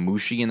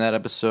Mushi in that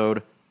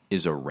episode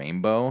is a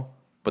rainbow,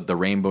 but the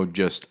rainbow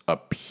just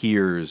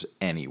appears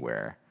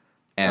anywhere,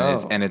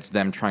 and it's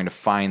them trying to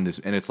find this,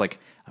 and it's like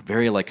a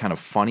very like kind of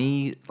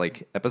funny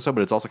like episode,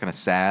 but it's also kind of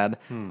sad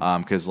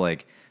because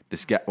like.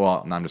 This guy.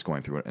 Well, I'm just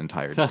going through an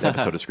entire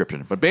episode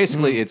description, but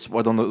basically, it's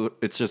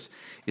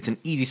an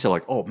easy sell.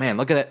 Like, oh man,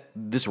 look at it!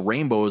 This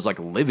rainbow is like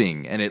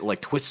living, and it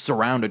like twists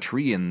around a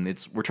tree, and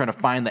we're trying to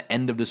find the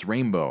end of this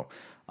rainbow.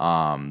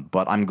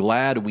 But I'm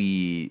glad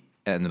we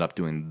ended up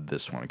doing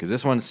this one because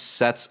this one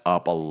sets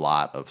up a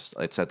lot of.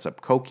 It sets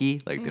up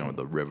Koki, like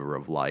the River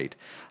of Light.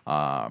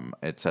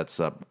 It sets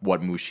up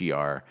what Mushi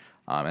are,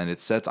 and it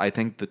sets, I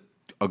think,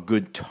 a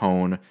good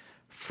tone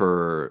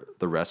for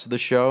the rest of the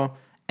show.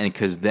 And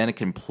because then it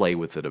can play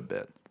with it a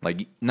bit.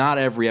 Like, not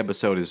every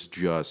episode is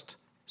just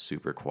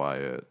super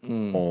quiet,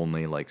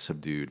 only like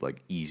subdued,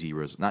 like easy,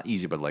 not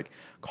easy, but like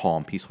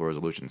calm, peaceful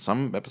resolution.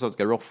 Some episodes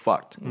get real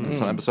fucked, and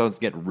some episodes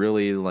get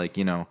really like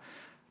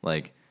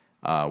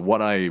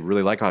what I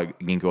really like about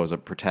Ginkgo as a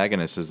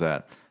protagonist is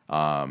that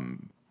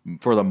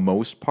for the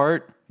most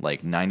part,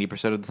 like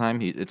 90% of the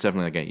time, it's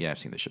definitely like, yeah, I've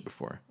seen this shit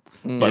before.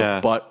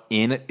 But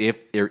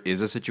if there is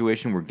a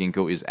situation where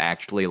Ginkgo is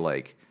actually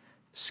like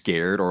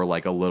scared or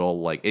like a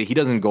little like he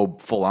doesn't go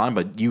full on,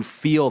 but you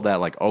feel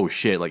that like, oh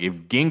shit, like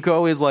if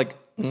Ginkgo is like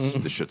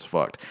this shit's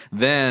fucked,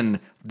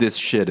 then this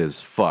shit is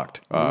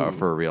fucked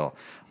for real.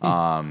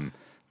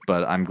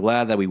 But I'm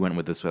glad that we went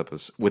with this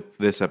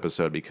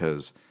episode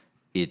because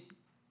it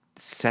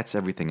sets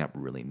everything up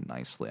really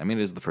nicely. I mean,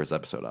 it is the first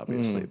episode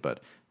obviously,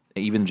 but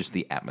even just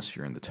the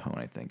atmosphere and the tone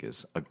I think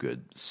is a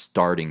good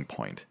starting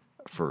point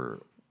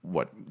for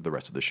what the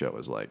rest of the show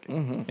is like.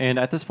 And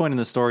at this point in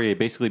the story, it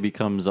basically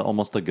becomes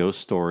almost a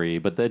ghost story,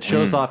 but that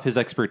shows off his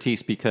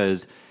expertise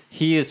because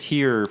he is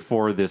here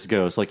for this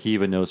ghost. Like, he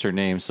even knows her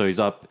name. So he's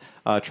up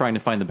trying to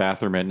find the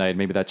bathroom at night.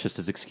 Maybe that's just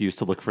his excuse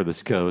to look for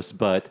this ghost.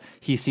 But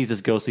he sees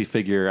this ghostly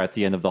figure at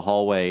the end of the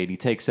hallway, and he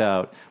takes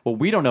out, well,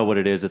 we don't know what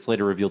it is. It's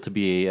later revealed to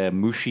be a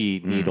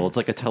Mushi needle. It's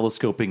like a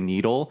telescoping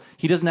needle.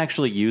 He doesn't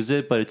actually use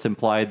it, but it's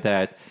implied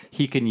that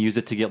he can use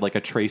it to get like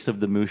a trace of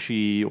the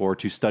Mushi or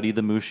to study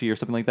the Mushi or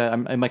something like that.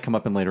 It might come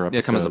up in later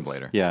episodes. Yeah, it comes up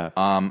later. Yeah.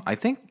 I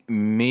think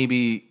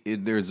maybe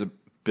there's a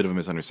bit of a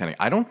misunderstanding.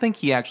 I don't think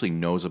he actually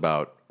knows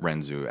about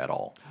Renzu at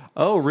all.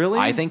 Oh, really?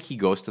 I think he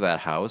goes to that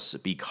house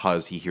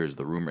because he hears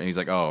the rumor, and he's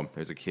like, "Oh,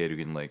 there's a kid who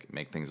can like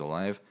make things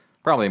alive.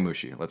 Probably a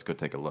Mushi. Let's go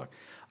take a look."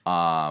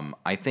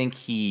 I think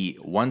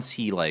once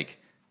he like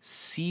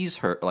sees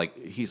her, like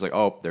he's like,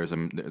 "Oh, because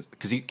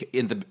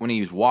when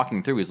he was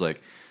walking through, he's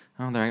like,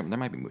 oh, there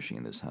might be Mushi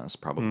in this house.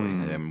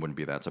 Probably, I wouldn't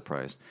be that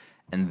surprised."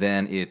 And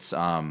then it's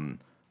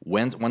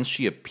once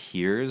she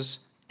appears,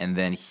 and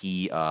then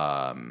he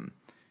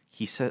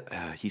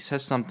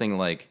says something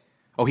like,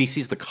 "Oh, he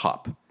sees the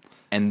cup."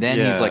 And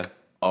then he's like,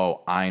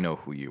 "Oh, I know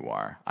who you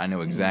are. I know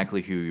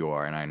exactly who you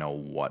are, and I know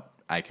what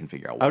I can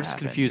figure out." What I was just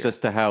confused as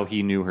to how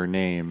he knew her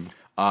name.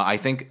 I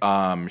think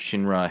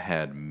Shinra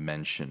had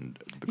mentioned.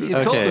 He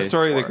told the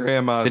story of the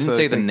grandma. Didn't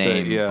say the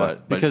name,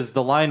 but because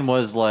the line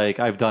was like,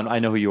 "I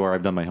know who you are.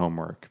 I've done my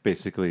homework."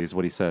 Basically, is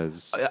what he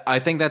says. I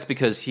think that's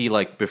because he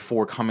like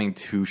before coming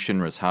to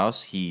Shinra's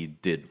house, he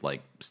did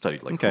like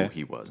studied like who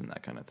he was and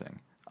that kind of thing.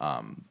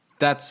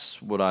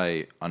 That's what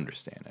I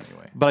understand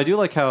anyway. But I do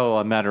like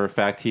how, matter of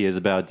fact, he is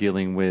about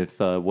dealing with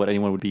what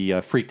anyone would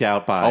be freaked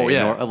out by. Oh,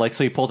 yeah.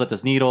 So he pulls out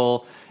this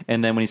needle,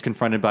 and then when he's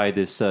confronted by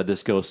this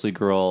ghostly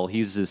girl, he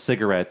uses his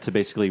cigarette to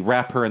basically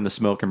wrap her in the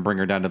smoke and bring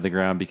her down to the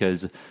ground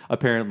because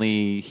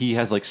apparently he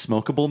has like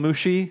smokable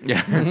Mushi.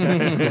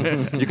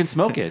 Yeah. You can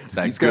smoke it.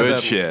 That's good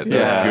shit.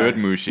 Yeah. Good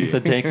Mushi. The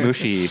dank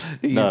Mushi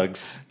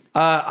nugs.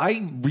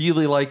 I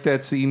really like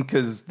that scene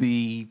because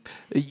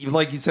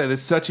like you said,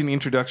 it's such an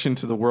introduction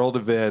to the world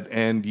of it,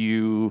 and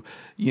you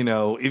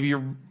know, if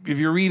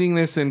you're reading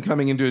this and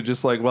coming into it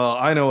just like, well,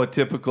 I know what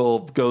typical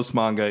ghost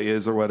manga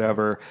is or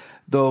whatever.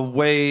 The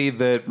way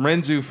that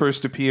Renzu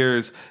first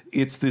appears,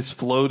 it's this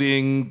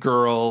floating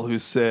girl who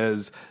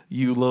says,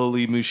 "You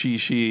lowly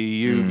Mushishi,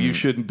 you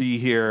shouldn't be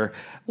here."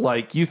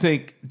 Like, you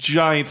think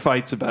giant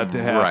fight's about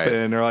to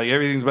happen, or like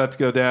everything's about to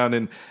go down,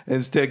 and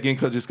instead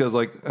Ginkgo just goes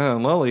like, "Oh,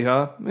 lowly,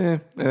 huh?"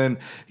 And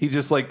he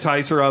just like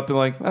ties her up and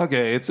like,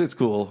 "Okay, it's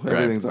cool,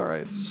 everything's all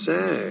right."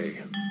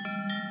 Say,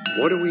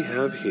 what do we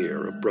have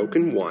here? A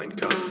broken wine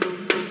cup.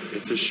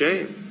 It's a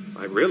shame.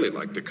 I really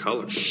like the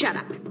color. Shut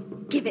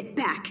up. Give it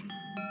back.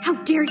 How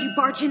dare you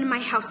barge into my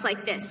house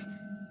like this?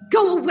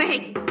 Go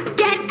away!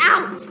 Get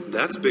out!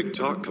 That's big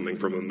talk coming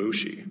from a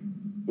Mushi.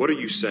 What are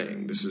you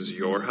saying? This is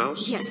your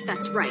house? Yes,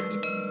 that's right.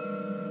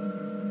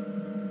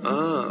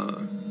 Ah,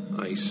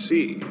 I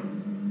see.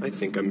 I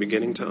think I'm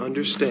beginning to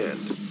understand.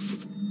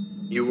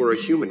 You were a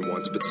human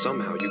once, but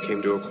somehow you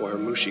came to acquire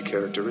Mushi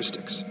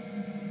characteristics.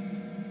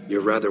 You're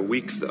rather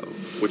weak, though,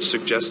 which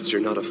suggests you're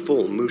not a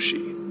full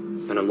Mushi.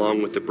 And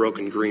along with the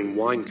broken green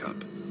wine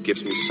cup,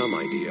 gives me some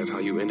idea of how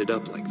you ended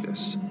up like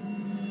this.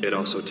 It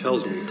also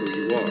tells me who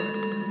you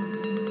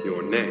are.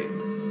 Your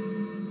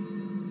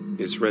name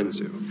is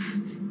Renzu.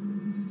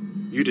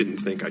 You didn't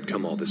think I'd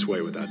come all this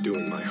way without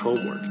doing my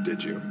homework,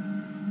 did you?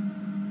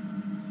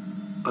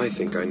 I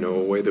think I know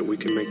a way that we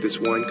can make this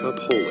wine cup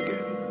whole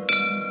again.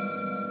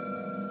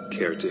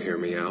 Care to hear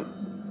me out?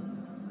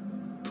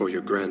 For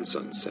your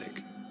grandson's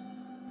sake.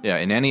 Yeah,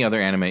 in any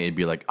other anime, it'd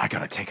be like, I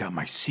gotta take out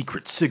my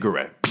secret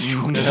cigarette.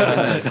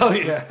 Oh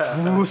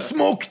yeah,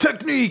 smoke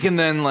technique, and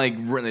then like,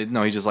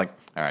 no, he's just like,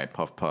 all right,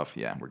 puff, puff,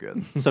 yeah, we're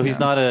good. So he's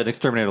not an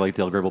exterminator like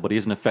Dale Gribble, but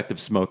he's an effective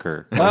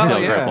smoker like Dale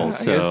Gribble.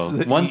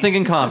 So one thing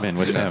in common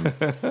with him.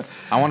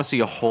 I want to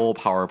see a whole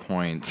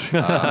PowerPoint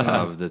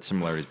of the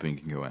similarities between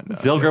Ginkgo and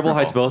Dale Gribble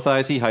hides both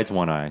eyes. He hides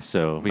one eye.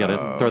 So we got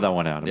to throw that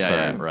one out. I'm sorry.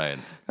 Yeah, right.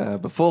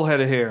 But full head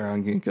of hair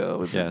on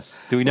Ginkgo.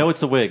 Yes. Do we know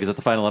it's a wig? Is that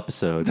the final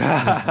episode?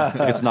 It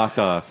gets knocked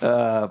off.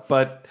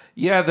 But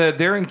yeah,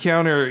 their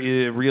encounter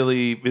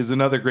really is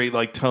another great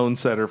like tone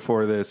setter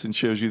for this and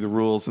shows you the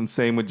rules. And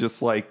same with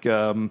just like,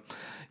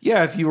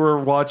 if you were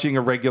watching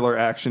a regular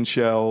action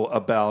show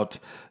about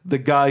the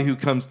guy who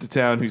comes to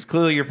town, who's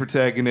clearly your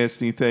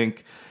protagonist, and you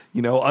think,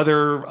 you know,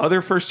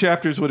 other first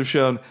chapters would have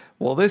shown,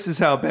 well, this is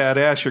how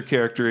badass your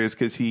character is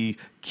because he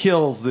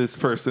kills this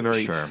person, or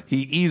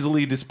he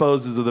easily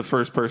disposes of the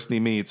first person he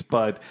meets.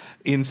 But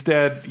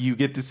instead, you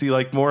get to see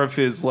like more of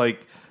his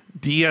like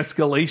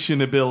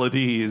de-escalation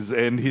abilities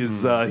and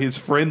his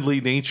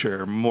friendly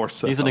nature more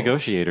so. He's a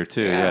negotiator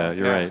too. Yeah,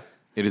 you're right.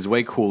 It is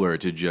way cooler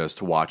to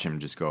just watch him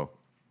just go,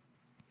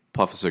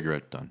 puff a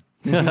cigarette, done.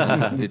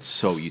 It's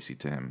so easy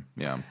to him.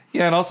 Yeah.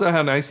 Yeah, and also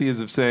how nice he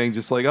is of saying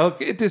just like, oh,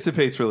 it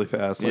dissipates really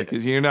fast. Like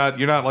you're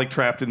not like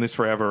trapped in this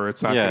forever.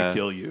 It's not going to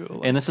kill you.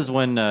 Like, and this is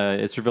when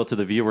it's revealed to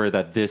the viewer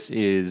that this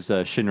is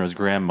Shinra's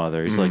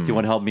grandmother. He's like, do you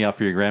want to help me out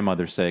for your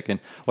grandmother's sake? And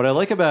what I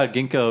like about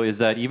Ginkgo is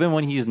that even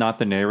when he's not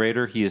the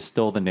narrator, he is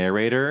still the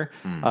narrator.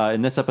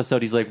 In this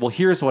episode, he's like, well,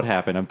 here's what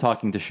happened. I'm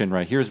talking to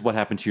Shinra. Here's what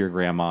happened to your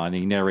grandma. And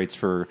he narrates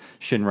for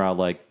Shinra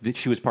like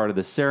she was part of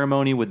the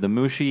ceremony with the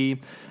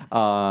Mushi.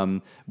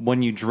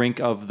 When you drink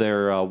of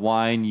their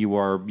wine,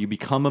 you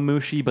become a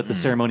Mushi, but the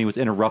ceremony was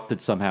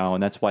interrupted somehow,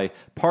 and that's why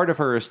part of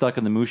her is stuck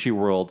in the Mushi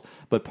world,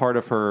 but part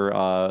of her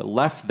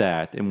left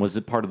that and was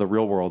a part of the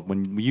real world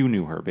when you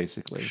knew her,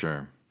 basically.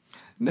 Sure.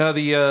 Now,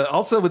 the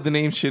also with the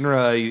name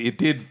Shinra, it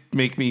did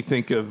make me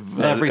think of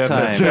every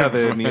time.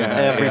 FF7,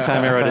 Every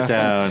time I wrote it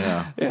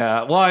down.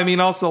 Yeah. Well, I mean,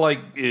 also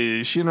like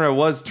Shinra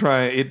was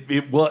trying.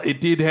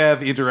 It did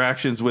have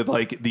interactions with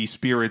like the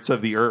spirits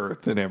of the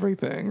earth and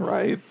everything,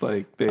 right?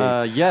 Like they.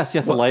 Yes,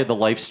 the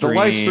life stream. The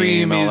life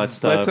stream all is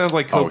that sounds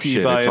like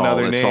Koki by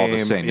another name. It's all the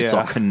same. It's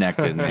all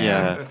connected, man.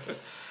 Yeah.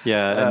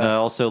 Yeah, and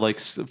also like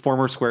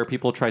former Square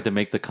people tried to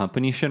make the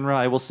company Shinra.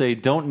 I will say,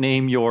 don't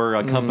name your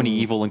company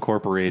Evil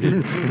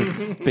Incorporated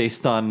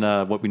based on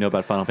what we know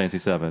about Final Fantasy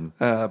VII.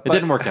 It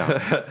didn't work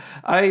out.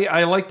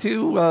 I like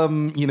to,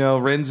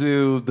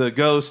 Renzu, the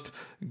ghost,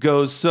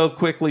 goes so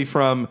quickly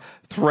from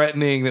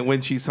threatening that when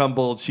she's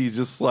humbled, she's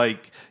just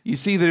like, you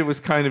see that it was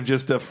kind of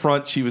just a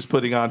front she was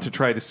putting on to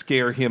try to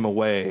scare him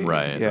away.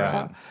 Right.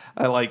 Yeah. Right.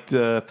 I liked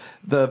the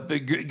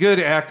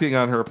good acting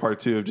on her part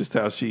too, of just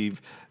how she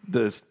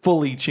this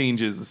fully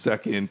changes the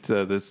second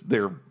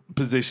their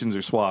positions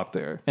are swapped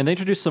there. And they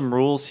introduced some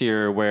rules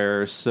here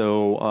where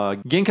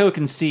Ginkgo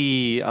can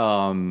see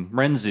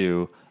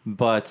Renzu,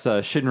 but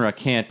Shinra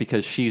can't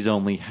because she's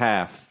only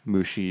half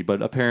Mushi.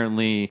 But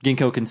apparently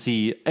Ginkgo can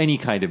see any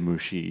kind of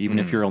Mushi, even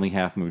if you're only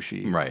half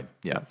Mushi. Right,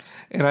 yeah.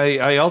 And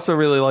I also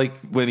really like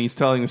when he's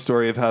telling the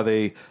story of how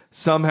they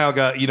somehow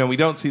got, we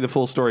don't see the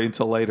full story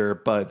until later,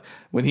 but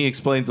when he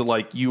explains it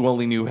like you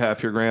only knew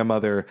half your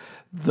grandmother,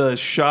 the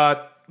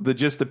shot,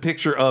 the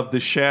picture of the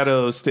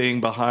shadow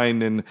staying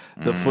behind and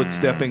the foot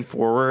stepping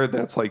forward,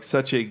 that's like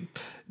such a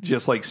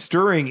just like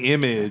stirring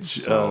image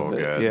so of it.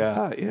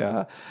 Good.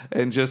 Yeah.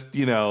 And just,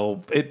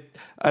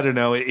 I don't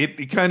know,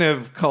 it kind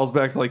of calls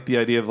back to like the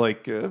idea of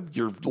like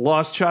your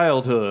lost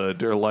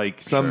childhood or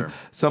like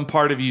some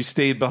part of you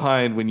stayed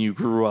behind when you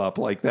grew up,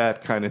 like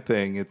that kind of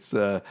thing. It's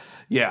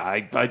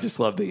I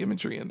just love the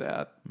imagery in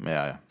that.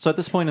 Yeah. So at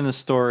this point in the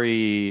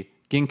story,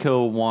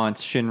 Ginkgo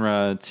wants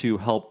Shinra to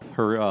help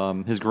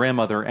his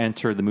grandmother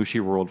enter the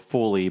Mushi world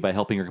fully by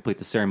helping her complete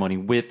the ceremony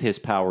with his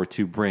power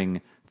to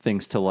bring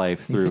things to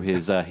life through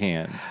his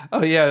hand.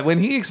 Oh yeah, when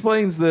he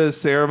explains the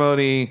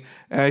ceremony,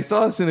 and I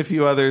saw this in a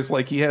few others,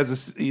 like he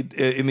has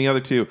in the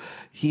other two,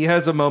 he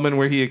has a moment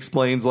where he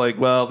explains like,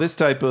 well, this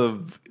type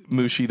of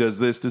Mushi does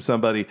this to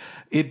somebody.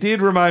 It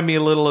did remind me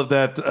a little of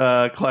that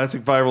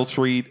classic viral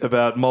tweet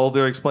about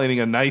Mulder explaining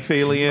a knife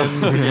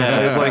alien.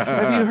 It's like,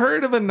 have you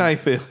heard of a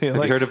knife alien?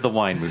 Have you heard of the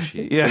wine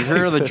Mushi? Yeah, you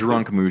heard of the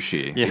drunk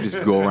Mushi. You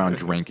just go around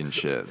drinking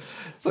shit.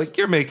 It's like,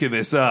 you're making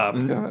this up.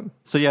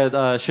 So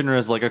Shinra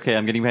is like, okay,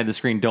 I'm getting behind the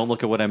screen. Don't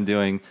look at what I'm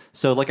doing.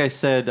 So like I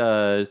said,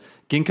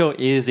 Ginkgo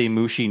is a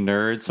Mushi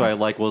nerd, so I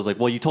was like,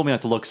 well, you told me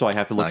not to look, so I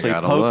have to look. So he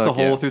pokes a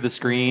hole through the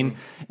screen,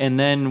 and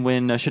then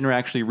when Shinra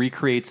actually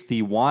recreates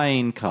the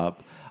wine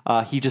cup,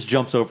 he just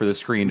jumps over the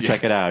screen to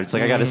check it out. It's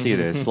like, I got to see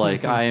this.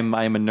 Like, I'm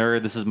a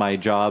nerd. This is my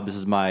job. This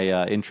is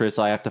my interest.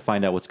 So I have to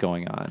find out what's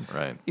going on.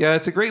 Right. Yeah,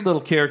 it's a great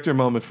little character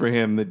moment for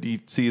him that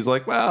he sees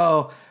like,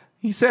 well,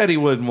 he said he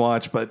wouldn't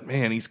watch, but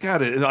man, he's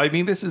got it. I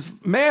mean, this is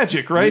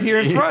magic right here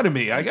in front of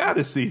me. I got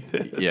to see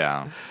this.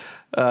 Yeah.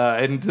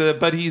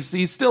 But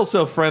he's still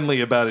so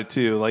friendly about it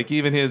too. Like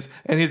even his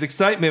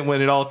excitement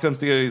when it all comes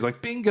together, he's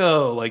like,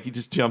 bingo! Like he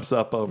just jumps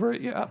up over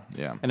it. Yeah.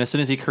 And as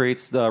soon as he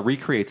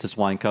recreates this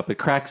wine cup, it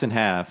cracks in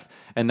half,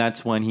 and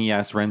that's when he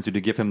asks Renzu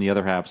to give him the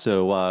other half.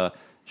 So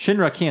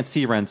Shinra can't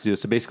see Renzu,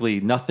 so basically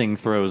nothing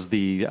throws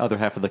the other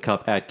half of the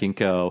cup at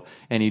Ginkgo,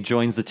 and he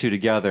joins the two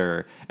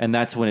together, and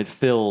that's when it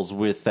fills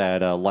with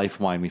that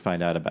life wine we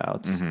find out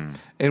about. Mm-hmm.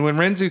 And when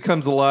Renzu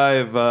comes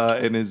alive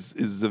and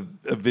is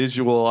a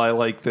visual, I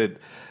like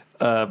that.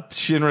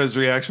 Shinra's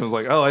reaction was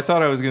like, "Oh, I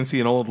thought I was going to see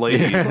an old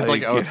lady."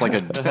 It's like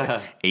an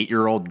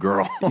 8-year-old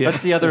girl.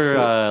 That's the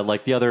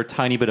other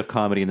tiny bit of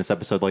comedy in this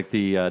episode, like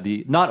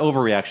the not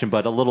overreaction,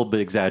 but a little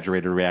bit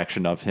exaggerated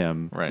reaction of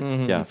him, right?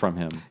 Mm-hmm. Yeah, from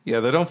him. Yeah,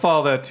 they don't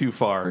follow that too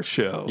far.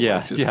 Show,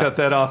 just cut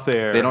that off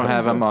there. They don't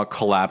have him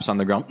collapse on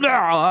the ground.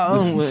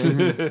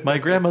 My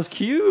grandma's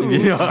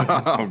cute.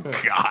 Oh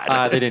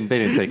God, they didn't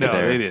take it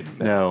there. They didn't.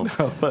 No.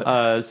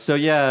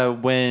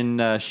 When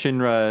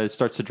Shinra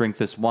starts to drink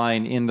this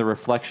wine, in the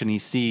reflection, he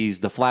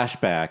sees the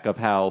flashback of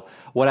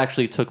what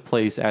actually took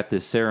place at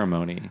this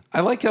ceremony.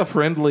 I like how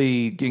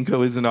friendly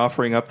Ginkgo isn't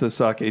offering up the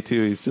sake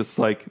too. He's just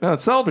like, no,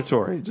 it's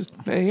celebratory. Just,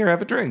 hey, here,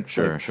 have a drink.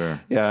 Sure.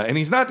 Yeah, and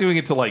he's not doing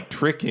it to like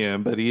trick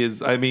him, but he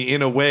is. I mean,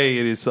 in a way,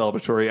 it is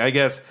celebratory. I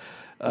guess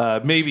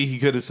maybe he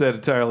could have said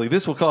entirely,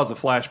 this will cause a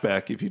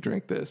flashback if you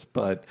drink this,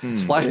 but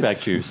It's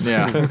flashback juice.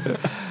 Yeah.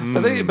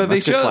 but they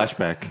That's good showed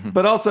flashback.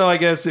 But also, I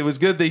guess it was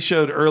good they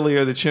showed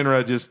earlier that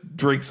Shinra just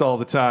drinks all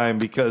the time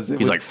because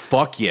He's like,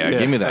 fuck yeah,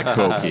 give me that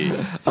Cokie.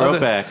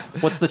 Throwback.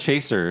 What's the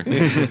chaser?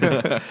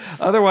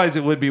 otherwise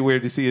it would be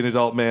weird to see an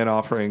adult man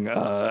offering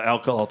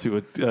alcohol to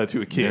a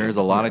kid. There's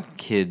a lot of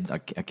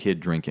a kid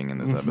drinking in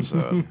this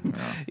episode.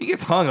 Yeah. He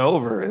gets hung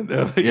over, and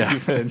Yeah.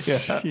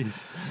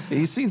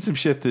 he's seen some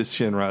shit this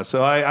Shinra,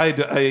 so I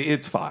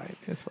it's fine.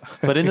 It's fine.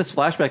 But in this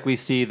flashback, we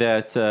see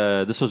that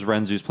this was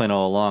Renzu's plan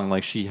all along.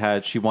 Like she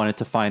wanted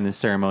to find this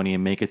ceremony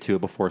and make it to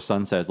it before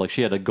sunset. Like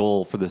she had a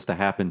goal for this to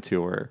happen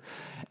to her.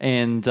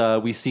 And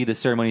we see the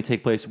ceremony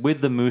take place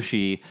with the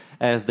Mushi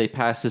as they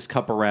pass this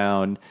cup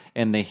around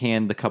and they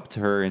hand the cup to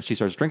her and she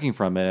starts drinking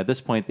from it. At this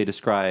point, they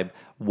describe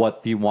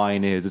what the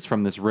wine is. It's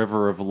from this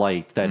river of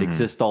light that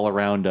exists all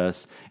around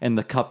us, and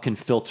the cup can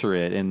filter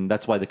it, and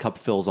that's why the cup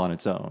fills on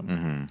its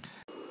own.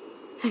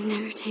 I've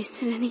never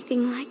tasted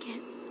anything like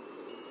it.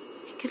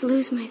 I could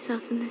lose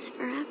myself in this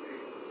forever.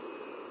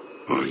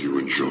 Are you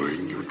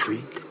enjoying your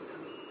drink?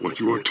 What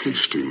you are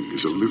tasting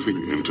is a living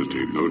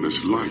entity known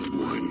as light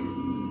wine.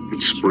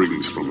 It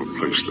springs from a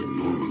place that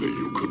normally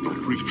you could not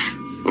reach.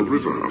 A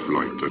river of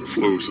light that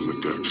flows in the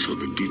depths of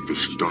the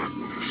deepest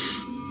darkness.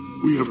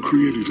 We have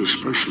created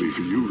especially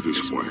for you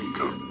this wine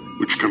cup,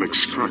 which can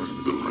extract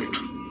the light.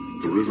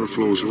 The river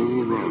flows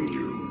all around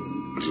you,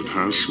 as it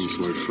has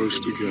since life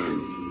first began.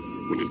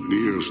 When it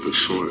nears the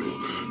soil,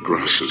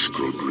 grasses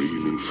grow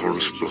green and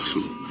forests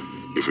blossom.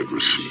 If it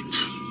recedes,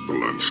 the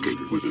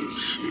landscape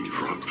withers in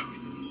drought.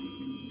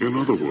 In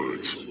other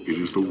words, it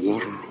is the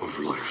water of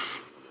life.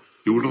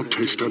 You will not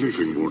taste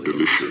anything more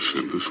delicious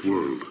in this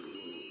world.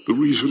 The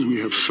reason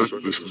we have set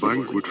this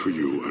banquet for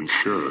you and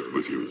shared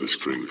with you this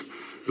drink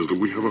is that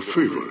we have a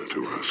favor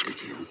to ask of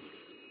you.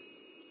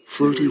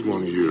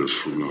 31 years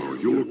from now,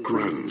 your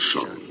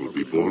grandson will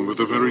be born with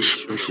a very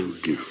special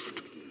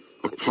gift.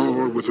 A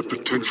power with the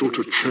potential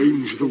to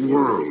change the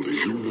world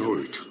as you know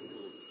it.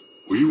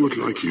 We would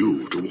like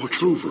you to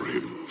watch over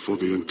him for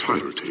the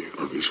entirety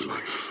of his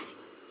life.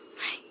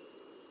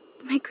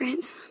 My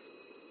grandson.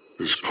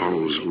 His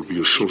powers will be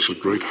a source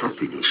of great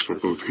happiness for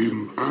both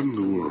him and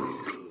the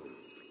world.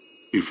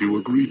 If you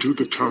agree to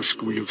the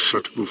task we have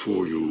set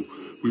before you,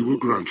 we will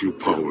grant you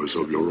powers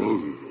of your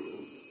own.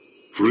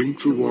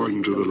 Drink the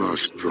wine to the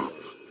last drop,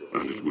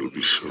 and it will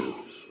be so.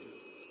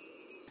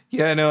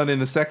 Yeah, I know. And in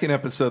the second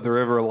episode, the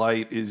River of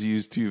Light is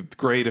used to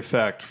great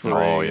effect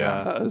for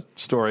a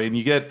story. And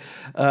you get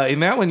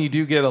in that one, you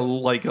do get a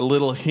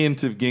little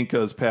hint of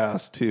Ginkgo's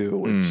past too,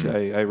 which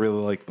I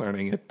really like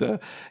learning it.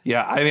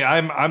 I mean,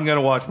 I'm going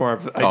to watch more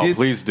of it.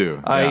 Please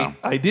do.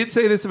 I did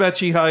say this about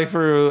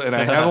Chihaifu, and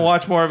I haven't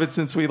watched more of it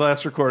since we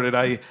last recorded.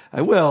 I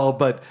will,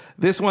 but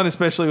this one,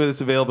 especially with its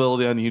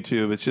availability on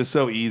YouTube, it's just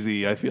so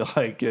easy. I feel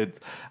like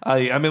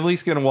I'm at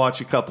least going to watch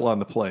a couple on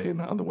the plane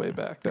on the way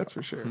back. That's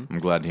for sure. I'm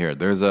glad to hear it.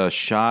 There's a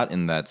shot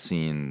in that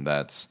scene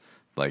that's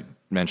like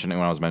mentioning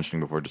when I was mentioning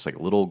before, just like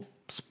little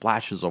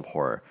splashes of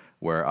horror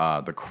where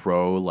the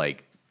crow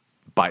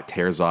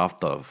tears off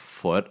the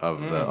foot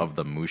of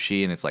the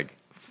Mushi, and it's like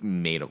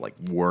made of like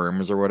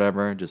worms or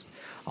whatever. Just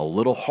a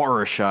little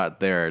horror shot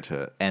there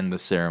to end the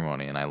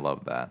ceremony, and I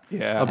love that.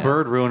 Yeah, a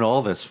bird ruined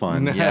all this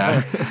fun.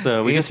 Yeah,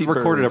 so we just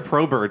recorded a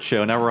pro bird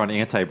show. Now we're on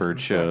anti bird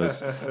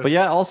shows. But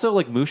yeah, also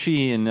like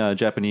Mushi in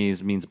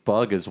Japanese means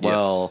bug as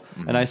well,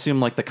 and I assume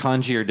like the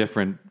kanji are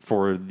different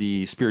for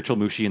the spiritual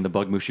Mushi and the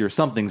bug Mushi, or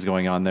something's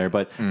going on there.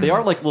 But they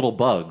are like little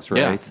bugs, right?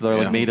 Yeah. So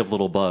they're like made of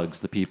little bugs.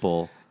 The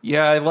people.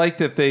 Yeah, I like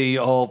that they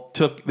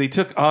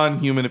took on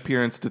human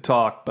appearance to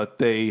talk, but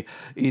the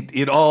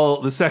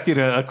second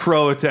a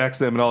crow attacks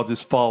them, it all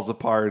just falls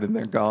apart and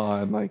they're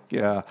gone. Like,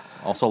 yeah.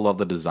 Also love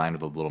the design of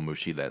the little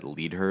Mushi that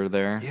lead her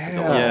there.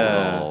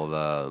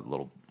 The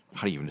little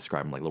how do you even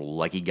describe them? Like little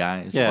leggy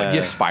guys,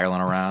 spiraling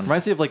around.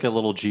 Reminds me of like a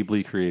little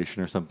Ghibli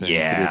creation or something.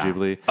 Yeah. Studio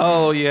Ghibli.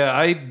 Oh yeah,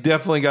 I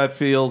definitely got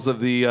feels of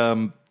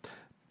the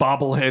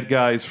bobblehead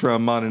guys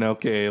from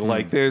Mononoke.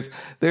 Like there's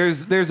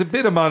a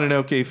bit of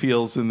Mononoke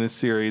feels in this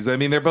series. I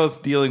mean, they're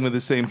both dealing with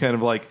the same kind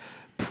of like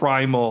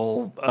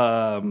primal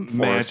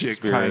magic spirits.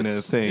 kind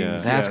of things. Yeah.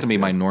 That's gonna be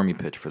my normie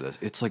pitch for this.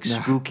 It's like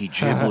spooky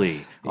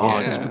Ghibli.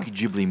 It's a spooky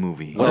Ghibli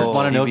movie. What if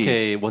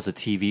Mononoke was a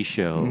TV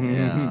show?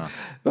 Yeah.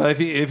 Well, if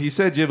you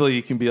said Ghibli,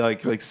 you can be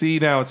like, see,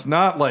 now it's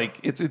not like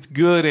it's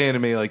good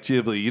anime like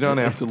Ghibli. You don't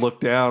have to look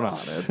down on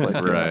it.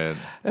 Like, right.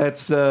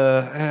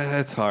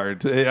 That's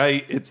hard.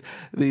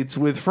 It's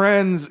with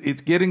friends.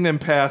 It's getting them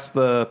past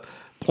the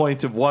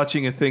point of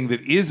watching a thing that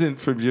isn't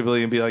from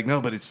Ghibli and be like,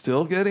 no, but it's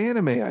still good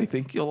anime. I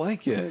think you'll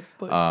like it.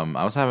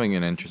 I was having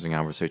an interesting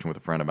conversation with a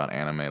friend about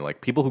anime.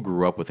 Like people who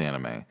grew up with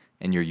anime,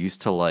 and you're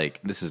used to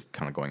like, this is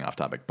kind of going off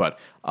topic, but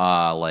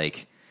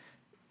like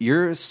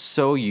you're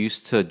so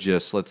used to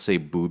just, let's say,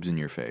 boobs in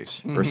your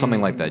face or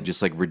something like that,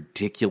 just like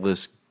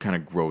ridiculous kind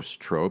of gross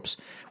tropes,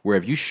 where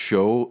if you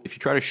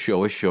try to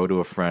show a show to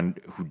a friend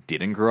who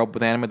didn't grow up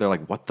with anime, they're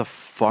like, what the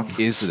fuck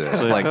is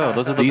this? Like,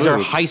 those are the these are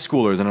boobs. high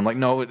schoolers. And I'm like,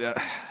 no,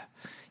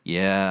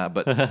 Yeah,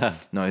 but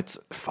no, it's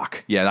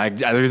fuck. Yeah,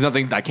 there's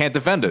nothing. I can't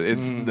defend it.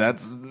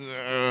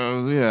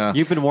 Yeah.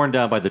 You've been worn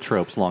down by the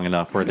tropes long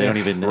enough where they don't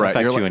even affect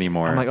you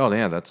anymore. I'm like, oh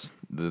yeah, that's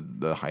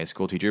the high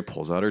school teacher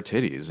pulls out her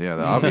titties.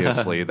 Yeah,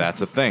 obviously that's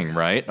a thing,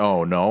 right?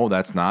 Oh no,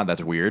 that's not.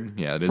 That's weird.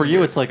 Yeah, it is. For you,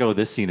 weird. it's like, oh,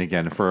 this scene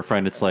again. For a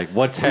friend, it's like,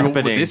 what's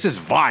happening? This is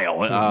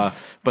vile.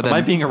 But then, am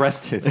I being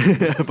arrested?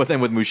 But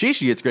then with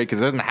Mushishi, it's great because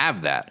it doesn't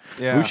have that.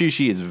 Yeah.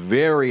 Mushishi is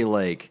very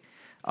like,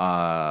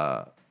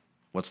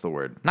 what's the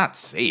word? Not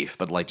safe,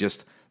 but like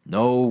just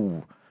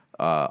no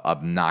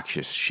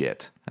obnoxious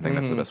shit. I think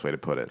that's the best way to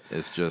put it.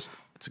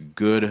 It's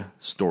good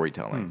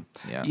storytelling.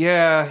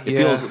 Yeah, it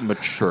feels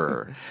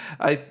mature.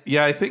 I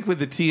think with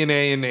the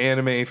TNA and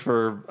anime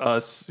for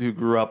us who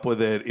grew up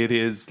with it, it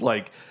is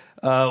like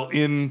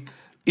in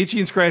Itchy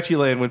and Scratchy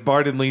Land when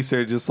Bart and Lisa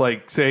are just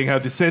like saying how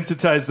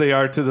desensitized they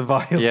are to the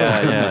violence.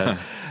 Yeah.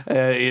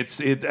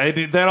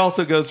 That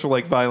also goes for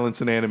like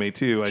violence in anime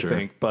too, I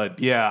think. But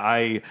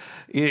yeah,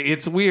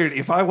 it's weird.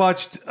 If I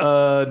watched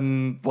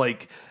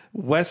like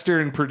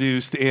Western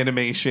produced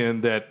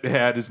animation that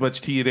had as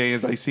much TNA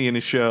as I see in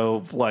a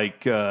show,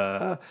 like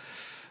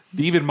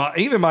even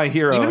my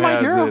hero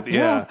has it.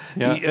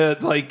 Yeah.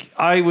 Like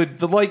I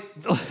would like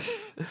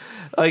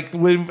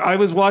when I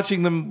was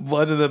watching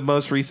one of the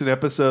most recent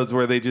episodes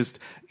where they just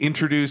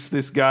introduced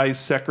this guy's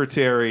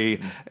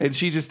secretary and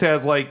she just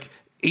has like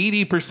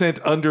 80%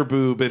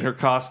 underboob in her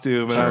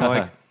costume, and I'm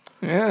like,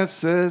 yeah,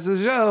 it's a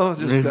show.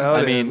 Just how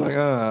it is.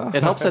 Like,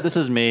 it helps that this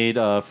is made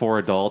for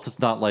adults. It's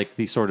not like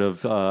the sort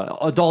of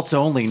adults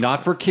only,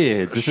 not for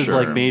kids. This is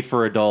like made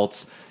for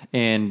adults.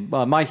 And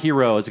My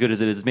Hero, as good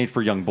as it is made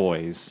for young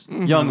boys,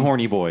 young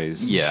horny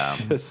boys. Yeah,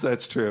 yes,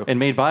 that's true. And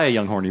made by a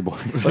young horny boy.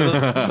 but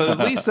at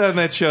least on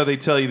that show, they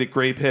tell you that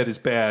Grapehead is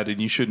bad and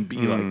you shouldn't be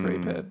like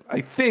Grapehead.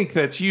 I think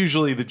that's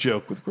usually the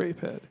joke with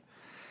Grapehead.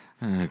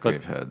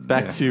 Grapehead.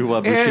 Back to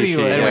Mushishi.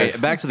 Anyway,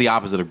 back to the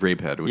opposite of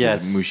Grapehead, which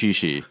is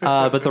Mushishi.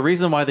 But the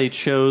reason why they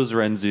chose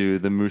Renzu,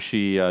 the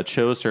Mushi,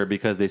 chose her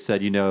because they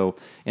said,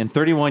 in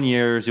 31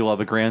 years, you'll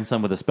have a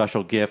grandson with a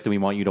special gift, and we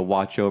want you to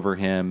watch over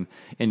him.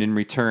 And in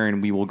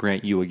return, we will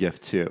grant you a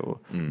gift too.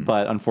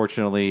 But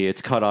unfortunately,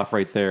 it's cut off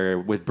right there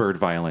with bird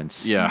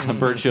violence. Yeah. A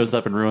bird shows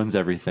up and ruins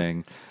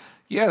everything.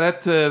 Yeah,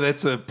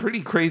 that's a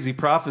pretty crazy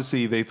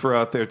prophecy they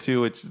throw out there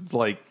too. It's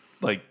like.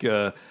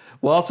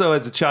 Well, also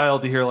as a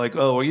child to hear like,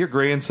 oh, well, your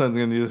grandson's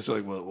going to do this. You're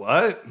like, well,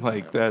 what?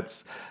 Like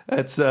that's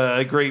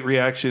a great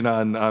reaction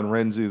on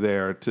Renzu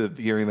there to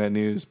hearing that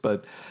news.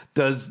 But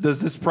does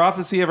this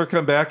prophecy ever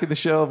come back in the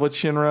show of what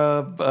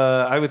Shinra?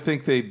 I would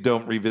think they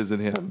don't revisit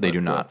him. They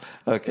do not.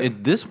 Okay,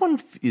 this one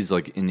is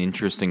like an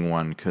interesting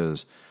one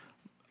because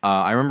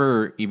I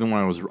remember even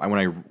one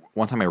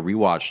time I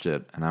rewatched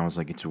it and I was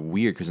like, it's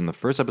weird because in the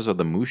first episode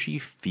the Mushi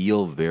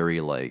feel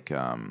very like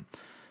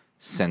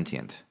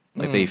sentient.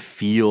 Like they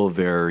feel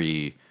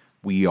very,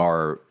 we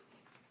are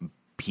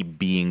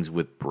beings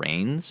with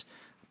brains,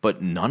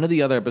 but none of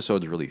the other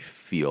episodes really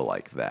feel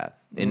like that.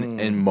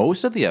 In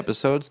most of the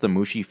episodes, the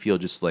Mushi feel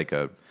just like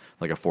a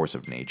force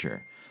of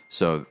nature.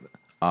 So,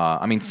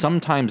 I mean,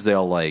 sometimes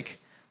they'll like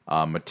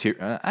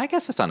I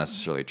guess that's not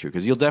necessarily true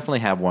because you'll definitely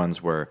have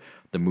ones where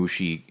the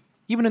Mushi,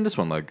 even in this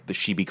one, like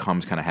she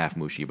becomes kind of half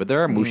Mushi, but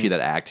there are Mushi that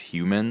act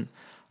human.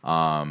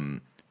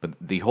 But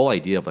the whole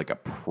idea of like a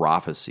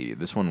prophecy,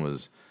 this one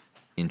was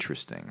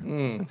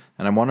interesting.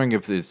 And I'm wondering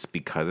if it's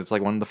because it's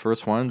like one of the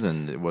first ones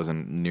and it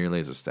wasn't nearly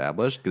as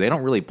established. They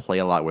don't really play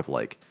a lot with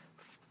like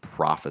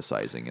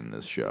prophesizing in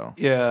this show.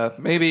 Yeah,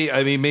 maybe.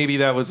 I mean, maybe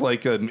that was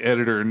like an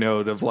editor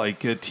note of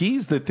like a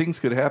tease that things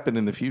could happen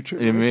in the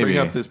future. Yeah, maybe. Bring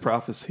up this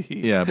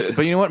prophecy. Yeah, but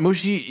you know what,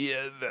 Mushi,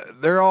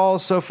 they're all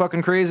so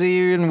fucking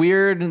crazy and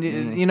weird, and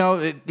you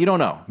don't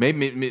know.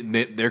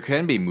 Maybe there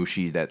can be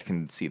Mushi that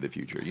can see the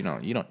future. You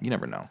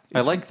never know.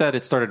 I like that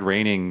it started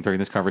raining during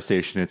this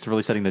conversation. It's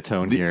really setting the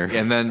tone here.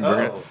 And then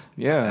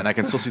and I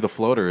can still see the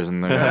floaters,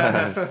 and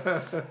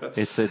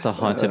it's a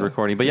haunted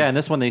recording. But yeah, in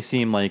this one they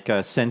seem like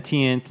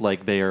sentient,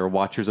 like they are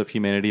watchers of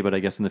humanity. But I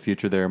guess in the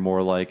future they're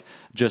more like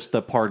just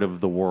a part of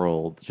the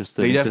world. Just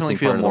they definitely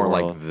feel more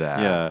like that.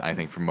 Yeah, I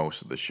think for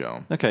most of the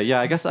show. Okay,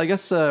 yeah, I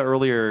guess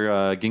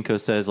earlier Ginkgo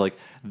says like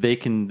they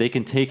can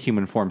take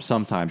human form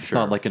sometimes. It's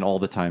not like an all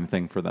the time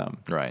thing for them.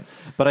 Right.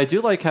 But I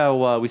do like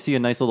how we see a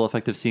nice little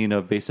effective scene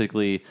of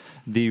basically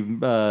the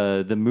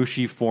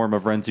Mushi form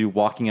of Renzu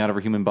walking out of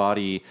her human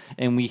body,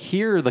 and we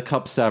hear the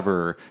cup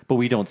sever, but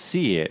we don't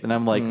see it. And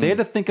I'm like, they had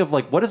to think of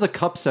like, what does a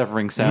cup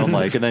severing sound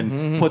like, and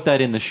then put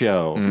that in the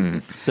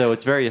show. So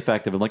it's very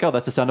effective. I'm like, oh,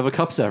 that's the sound of a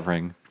cup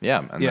severing.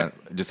 Yeah, and then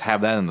just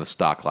have that in the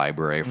stock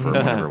library for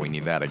whenever we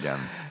need that again.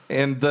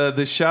 And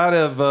the shot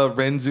of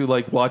Renzu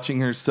like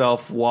watching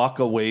herself walk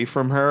away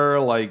from her,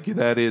 like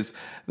that is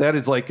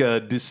like a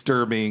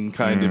disturbing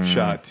kind of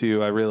shot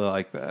too. I really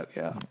like that.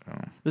 Yeah.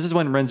 This is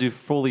when Renzu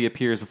fully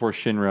appears before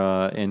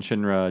Shinra, and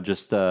Shinra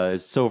just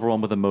is so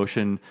overwhelmed with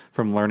emotion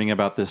from learning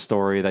about this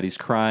story that he's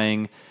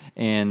crying,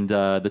 and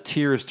the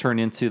tears turn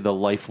into the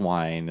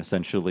lifeline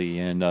essentially,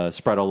 and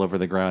spread all over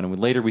the ground. And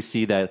later we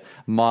see that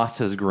moss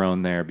has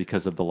grown there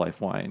because of the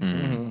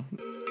lifeline.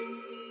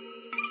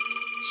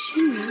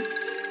 Shinra,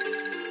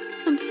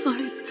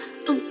 sorry.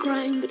 I'm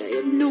crying, but I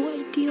have no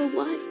idea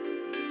why.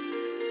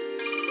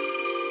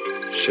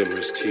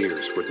 Shinra's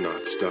tears would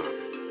not stop.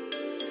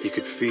 He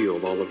could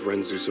feel all of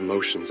Renzu's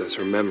emotions as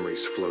her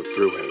memories flowed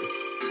through him.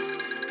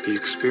 He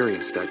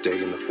experienced that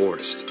day in the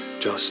forest,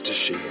 just as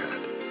she had.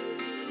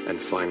 And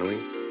finally,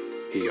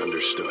 he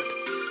understood.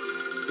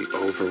 The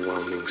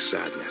overwhelming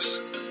sadness,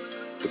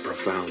 the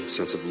profound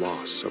sense of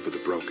loss over the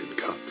broken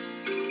cup.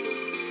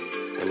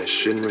 And as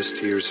Shinra's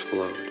tears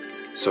flowed,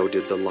 so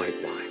did the light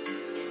wine.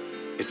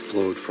 It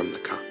flowed from the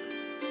cup,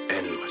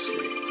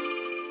 endlessly,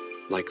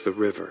 like the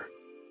river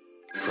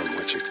from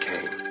which it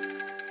came.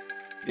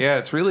 Yeah,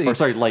 it's really. Or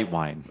sorry, light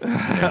wine.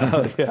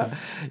 Yeah.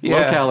 Low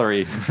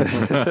calorie.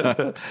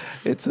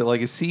 It's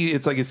like a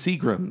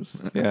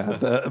Seagram's.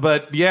 Yeah,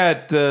 but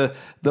yeah,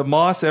 the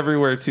moss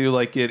everywhere too.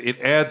 Like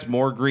it adds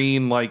more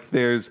green. Like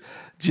there's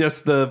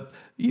just the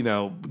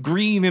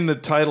green in the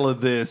title of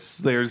this.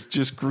 There's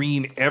just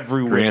green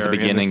everywhere. Green at the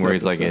beginning, where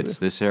he's episode. like,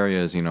 this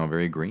area is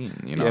very green.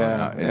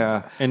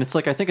 Yeah. And it's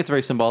like, I think it's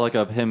very symbolic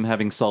of him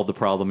having solved the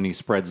problem, and he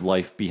spreads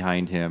life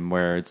behind him,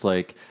 where it's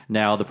like,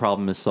 now the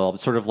problem is solved.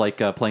 It's sort of like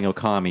playing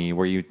Okami,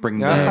 where you bring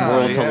the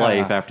world to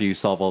life after you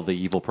solve all the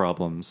evil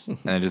problems. And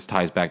it just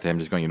ties back to him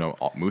just going,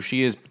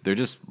 they're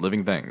just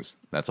living things.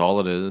 That's all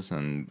it is.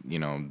 And,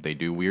 they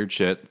do weird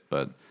shit,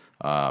 but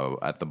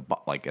at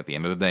the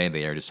end of the day,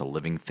 they are just a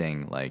living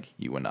thing like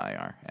you and I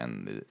are.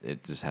 And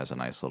it just has a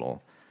nice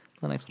little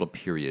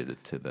period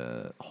to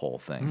the whole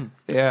thing.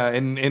 Yeah,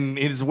 and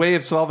his way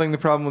of solving the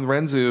problem with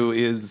Renzu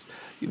is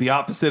the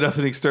opposite of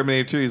an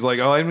exterminator too. He's like,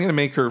 oh, I'm going to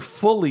make her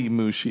fully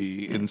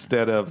Mushi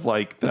instead of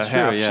like the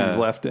half she's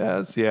left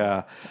as.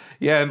 Yeah,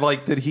 and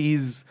like that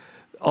he's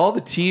all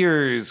the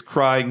tears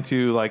crying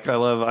too. Like I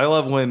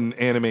love when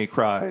anime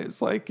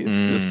cries. Like it's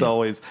just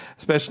always,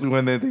 especially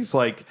when they're these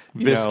like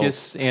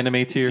viscous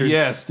anime tears.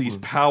 Yes, these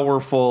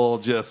powerful,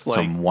 just like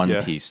some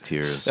One Piece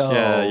tears.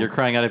 Yeah, you're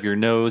crying out of your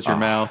nose, your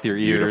mouth, your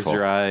ears, beautiful.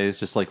 your eyes,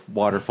 just like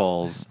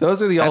waterfalls.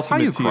 Those are the That's how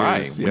ultimate you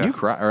cry. tears. When you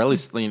cry, or at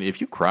least if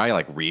you cry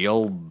like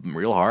real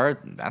hard,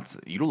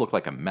 you look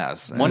like a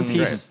mess. One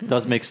Piece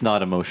does make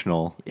snot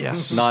emotional.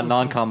 Yes. Not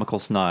non-comical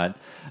snot.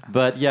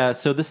 But yeah,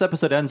 so this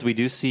episode ends. We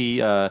do see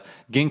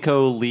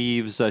Ginkgo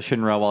leaves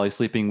Shinra while he's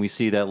sleeping. We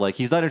see that like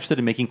he's not interested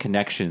in making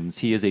connections.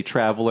 He is a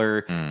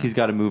traveler. He's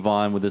got to move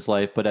on with his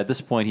life. But at this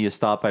point, he is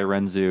stopped by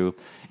Renzu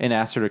and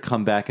asked her to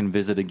come back and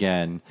visit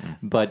again.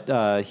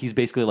 But he's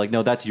basically like,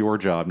 no, that's your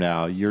job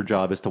now. Your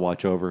job is to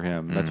watch over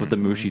him. That's what the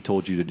Mushi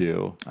told you to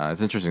do.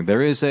 It's interesting.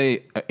 There is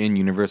a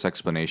in-universe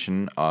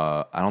explanation.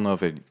 I don't know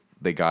if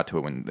they got to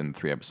it in the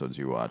 3 episodes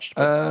you watched.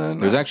 But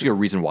there's actually a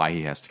reason why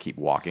he has to keep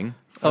walking.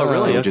 Oh,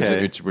 really?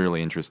 It's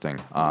really interesting.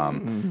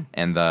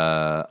 And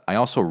I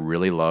also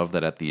really love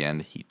that at the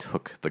end he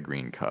took the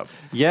green cup.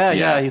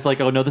 Yeah. He's like,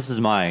 oh no, this is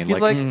mine.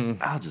 He's like,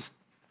 I'll just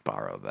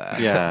borrow that.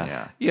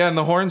 Yeah. Yeah, and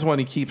the horns one,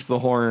 he keeps the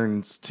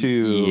horns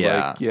too.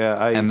 Yeah,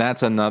 And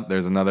that's another.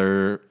 There's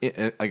another.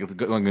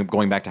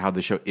 Going back to how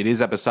the show, it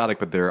is episodic,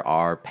 but there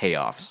are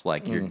payoffs.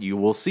 Like you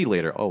will see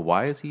later. Oh,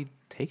 why is he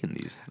taking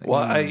these things? Well,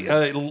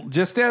 I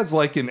just as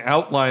like an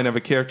outline of a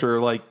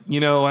character, like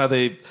how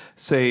they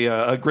say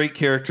a great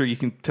character, you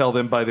can tell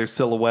them by their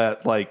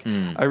silhouette. Like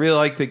I really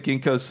like that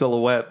Ginkgo's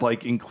silhouette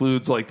like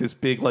includes like this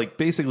big like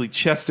basically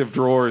chest of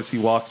drawers he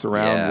walks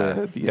around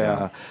with.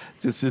 Yeah.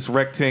 It's this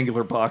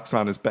rectangular box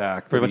on his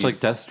back. Pretty much like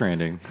Death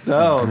Stranding.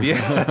 Oh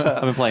yeah,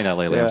 I've been playing that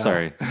lately. Yeah. I'm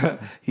sorry.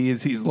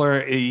 He's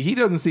learned. He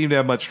doesn't seem to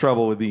have much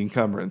trouble with the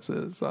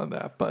encumbrances on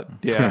that. But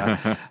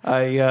yeah,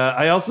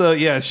 I also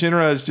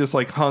Shinra is just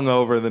like hung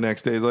over the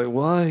next day. He's like,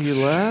 what?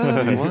 He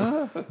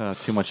left? What?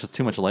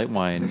 Too much light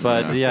wine.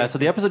 But yeah, so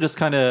the episode just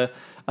kind of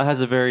has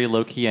a very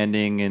low-key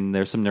ending, and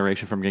there's some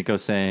narration from Ginkgo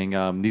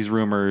saying these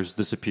rumors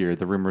disappeared,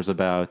 the rumors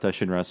about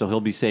Shinra, so he'll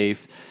be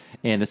safe,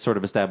 and it sort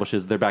of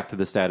establishes they're back to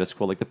the status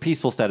quo, like the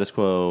peaceful status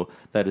quo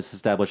that is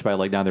established by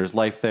like now there's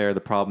life there,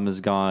 the problem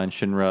is gone,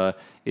 Shinra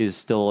is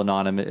still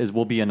anonymous,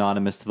 will be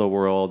anonymous to the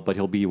world, but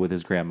he'll be with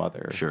his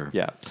grandmother. Sure.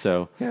 Yeah,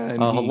 so and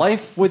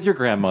life with your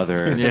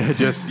grandmother. Yeah,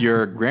 just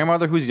your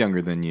grandmother who's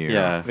younger than you.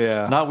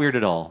 Yeah. Not weird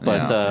at all,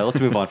 but let's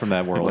move on from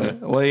that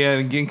world. Well, yeah,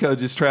 and Ginkgo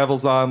just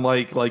travels on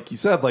like you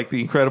said, like the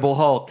Incredible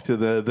Hulk to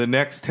the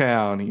next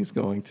town he's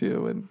going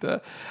to,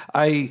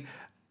 and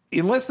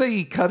unless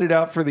they cut it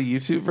out for the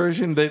YouTube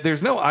version,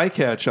 there's no eye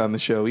catch on the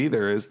show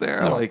either, is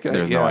there? No,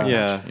 there's no eye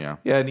catch.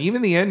 Yeah, and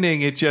even the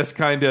ending, it just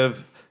kind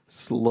of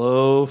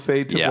slow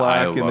fade to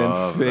black and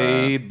then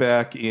fade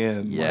back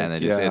in. Yeah,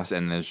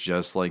 and it's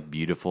just like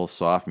beautiful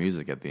soft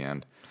music at the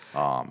end.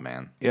 Oh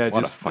man, what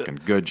just a fucking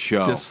good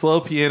show. Just slow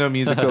piano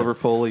music over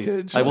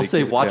foliage. I will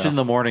say, watch it in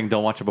the morning.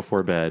 Don't watch it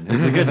before bed.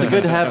 It's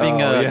good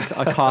having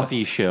a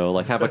coffee show.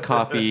 Like have a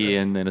coffee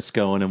and then a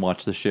scone and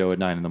watch the show at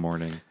 9 in the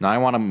morning. Now I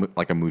want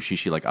a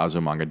Mushishi like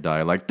Azumanga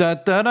Dai, like da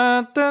da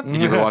da da. Did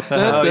you ever watch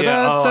da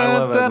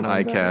da da da?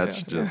 Eye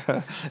catch, just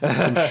some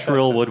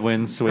shrill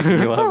woodwinds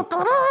waking you up.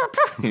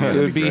 It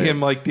would be him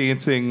like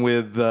dancing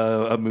with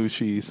a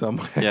Mushi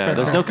somewhere. Yeah,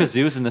 there's no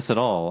kazoos in this at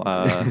all.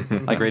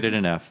 I graded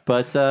an F.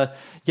 But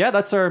yeah,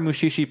 that's our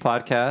Mushishi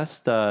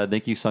podcast.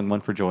 Thank you,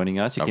 SungWon, for joining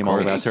us. You came all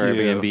the way out to our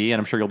Airbnb, and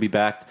I'm sure you'll be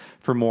back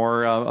for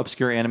more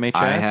obscure anime chats.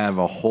 I have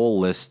a whole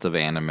list of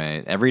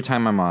anime. Every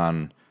time I'm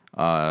on,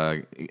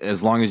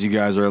 as long as you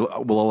guys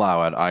will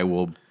allow it, I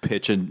will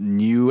pitch a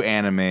new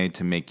anime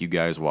to make you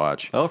guys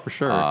watch. Oh, for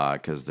sure.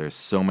 Because there's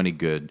so many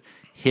good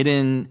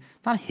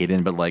not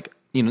hidden, but like,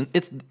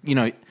 it's,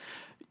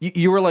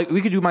 you were like,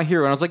 we could do My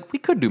Hero. And I was like, we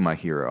could do My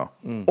Hero.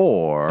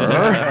 Or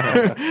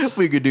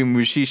we could do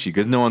Mushishi,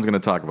 because no one's going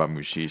to talk about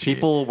Mushishi.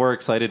 People were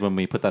excited when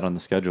we put that on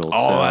the schedule.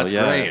 Oh, that's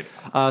great.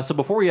 So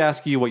before we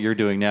ask you what you're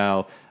doing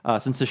now,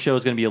 since the show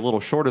is going to be a little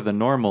shorter than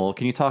normal,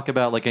 can you talk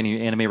about like any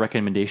anime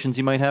recommendations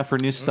you might have for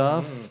new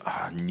stuff?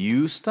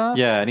 New stuff?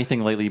 Yeah,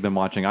 anything lately you've been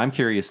watching? I'm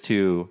curious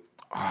too.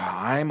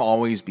 I'm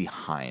always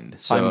behind.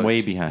 So I'm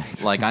way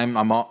behind. Like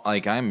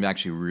I'm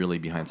actually really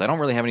behind. So I don't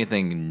really have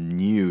anything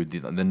new.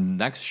 The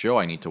next show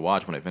I need to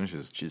watch when I finish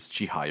is just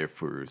Chihaya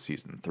Furu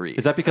season 3.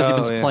 Is that because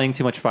you've been playing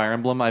too much Fire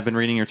Emblem? I've been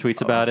reading your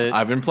tweets about it.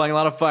 I've been playing a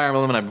lot of Fire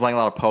Emblem and I've been playing a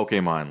lot of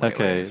Pokemon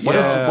lately. Okay.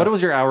 So. What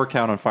was your hour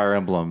count on Fire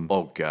Emblem?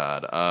 Oh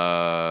God.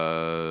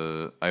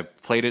 I've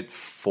played it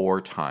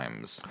 4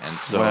 times. And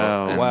so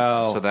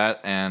Wow. So that,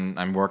 and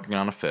I'm working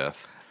on a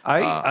 5th.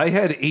 I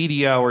had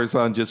 80 hours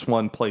on just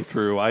one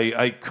playthrough.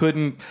 I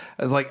couldn't.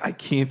 I was like, I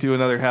can't do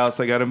another house.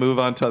 I got to move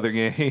on to other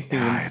games.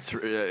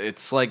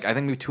 It's like I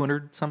think maybe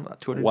 200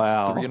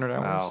 Wow. 300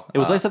 hours. Wow. It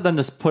was nice of them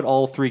to put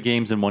all 3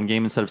 games in one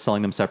game instead of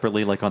selling them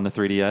separately, like on the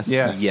 3DS.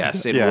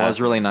 Yes, it was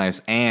really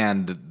nice,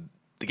 and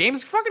the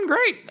game's fucking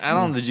great. I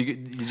don't know.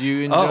 Did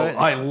you enjoy it?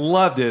 I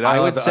loved it. I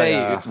would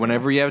say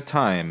whenever you have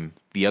time,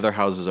 the other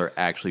houses are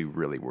actually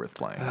really worth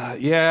playing.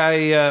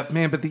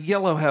 Man, but the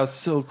Yellow House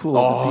so cool.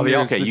 Oh,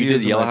 okay, you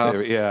did Yellow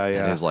House. Yeah.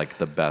 It is like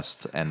the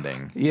best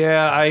ending.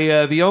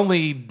 Yeah, the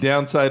only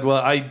downside,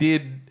 I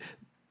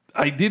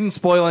didn't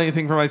spoil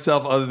anything for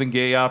myself other than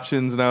gay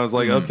options, and I was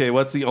like, okay,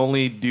 what's the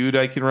only dude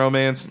I can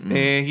romance?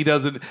 He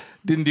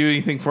didn't do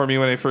anything for me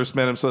when I first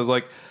met him, so I was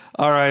like,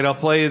 all right, I'll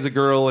play as a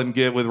girl and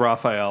get with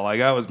Raphael. Like,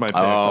 that was my pick,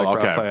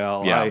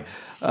 Raphael. Yeah.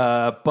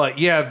 But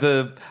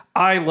yeah,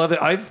 I love it.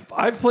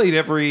 I've played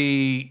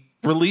every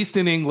released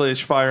in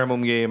English Fire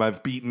Emblem game.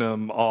 I've beaten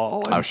them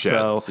all. Oh shit!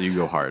 So you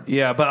go hard.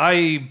 Yeah,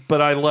 I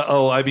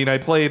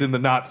play it in the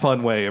not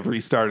fun way of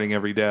restarting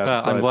every death.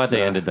 I'm glad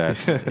they ended that.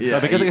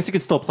 Because I guess you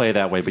could still play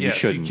that way, but you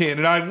shouldn't. You can,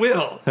 and I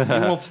will. You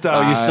won't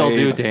stop. Oh, you still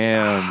do?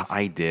 Damn.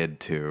 I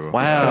did too.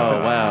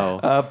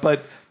 Wow.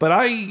 But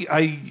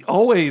I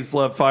always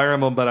loved Fire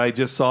Emblem, but I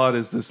just saw it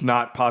as this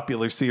not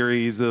popular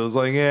series. It was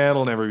like,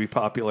 it'll never be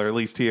popular, at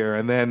least here.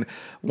 And then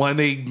when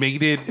they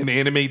made it an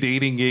anime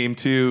dating game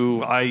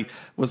too, I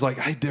was like,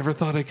 I never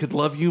thought I could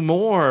love you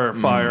more,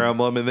 Fire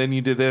Emblem. And then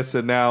you did this,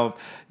 and now,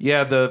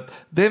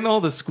 then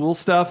all the school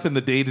stuff and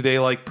the day-to-day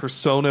like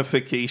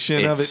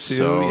personification of it too.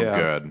 So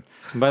good.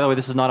 By the way,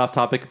 this is not off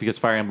topic because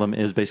Fire Emblem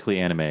is basically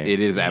anime. It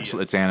is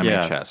absolutely. It's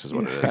anime chess, is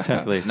what it is.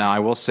 Exactly. Now, I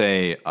will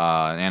say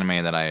an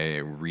anime that I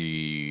am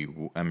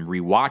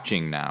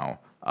rewatching now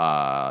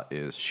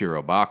is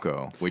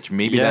Shirobako, which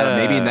maybe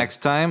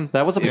next time.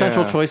 That was a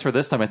potential choice for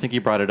this time. I think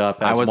you brought it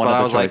up as one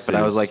of the choices. But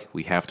I was like,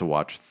 we have to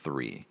watch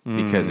 3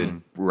 because it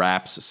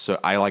wraps. So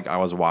I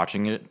was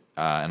watching it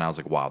and I was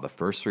like, wow, the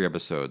first 3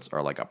 episodes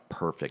are like a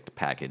perfect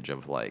package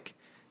of like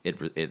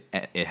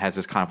it has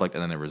this conflict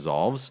and then it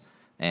resolves.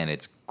 And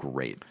it's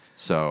great.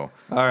 So,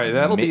 all right,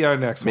 that'll be our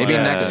next one. Maybe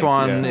next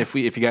one, if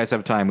you guys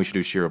have time, we should do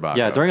Shirobako.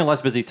 Yeah, during a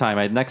less busy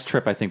time. Next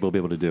trip, I think we'll be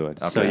able to do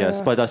it. Okay. So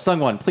yes, but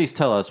SungWon, please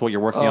tell us what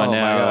you're working on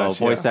now.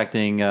 Voice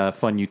acting,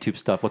 fun YouTube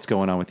stuff. What's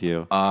going on with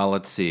you?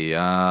 Let's see.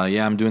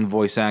 I'm doing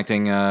voice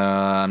acting.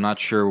 I'm not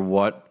sure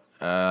what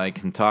I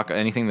can talk.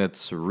 Anything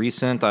that's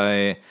recent.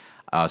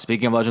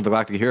 Speaking of Legend of the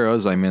Galactic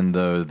Heroes, I'm in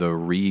the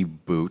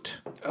reboot.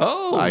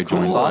 Oh, I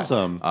joined. That's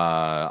awesome.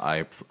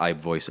 I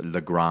voice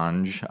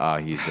Lagrange.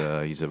 He's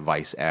a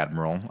vice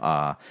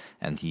admiral,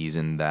 and he's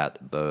in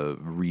the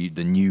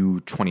new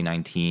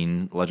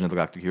 2019 Legend of the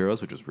Galactic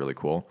Heroes, which is really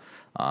cool.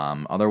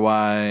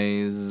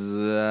 Otherwise,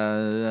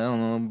 I don't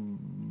know.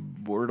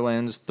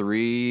 Borderlands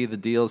 3, the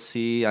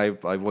DLC.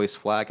 I voice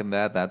Flack in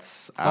that.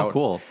 That's out. Oh,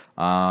 cool.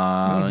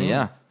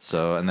 Yeah.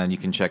 So, and then you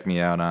can check me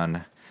out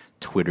on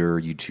Twitter,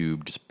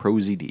 YouTube, just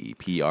ProZD,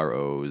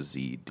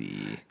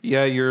 PROZD.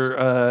 Yeah, your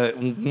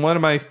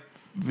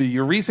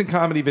recent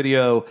comedy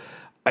video,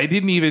 I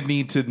didn't even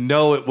need to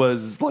know it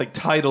was like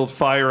titled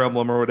Fire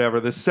Emblem or whatever.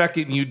 The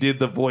second you did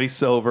the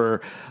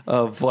voiceover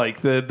of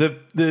like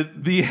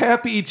the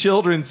happy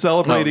children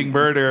celebrating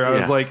murder, I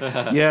was like,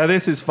 yeah,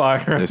 this is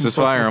Fire Emblem. This is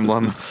Fire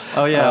Emblem.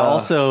 Oh yeah.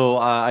 Also,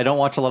 I don't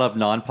watch a lot of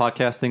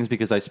non-podcast things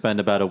because I spend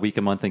about a week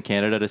a month in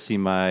Canada to see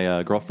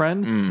my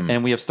girlfriend,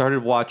 and we have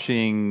started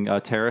watching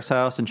Terrace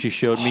House, and she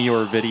showed me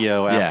your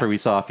video after we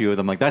saw a few of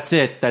them. Like, that's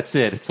it.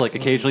 It's like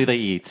occasionally they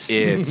eat.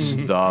 It's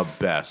the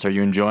best. Are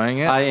you enjoying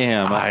it? I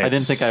am. I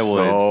didn't think think I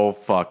would. So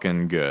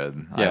fucking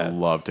good. Yeah. I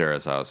love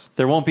Terrace House.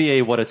 There won't be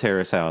a What a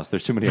Terrace House.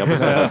 There's too many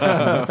episodes.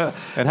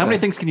 And how many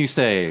things can you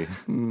say?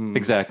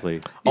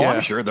 Exactly. Oh, Yeah.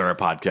 I'm sure there are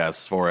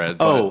podcasts for it.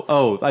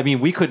 I mean,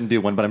 we couldn't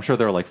do one, but I'm sure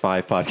there are like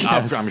 5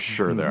 podcasts. I'm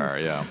sure there are,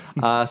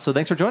 yeah. So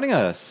thanks for joining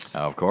us.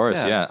 Of course,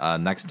 Yeah. yeah.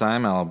 Next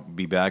time I'll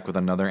be back with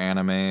another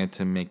anime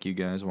to make you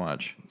guys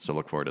watch. So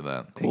look forward to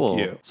that.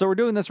 Cool. you. So we're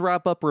doing this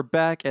wrap up. We're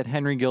back at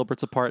Henry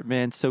Gilbert's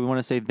apartment. So we want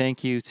to say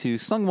thank you to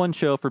SungWon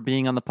Show for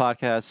being on the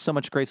podcast. So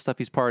much great stuff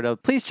he's part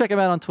of. Please check him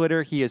out on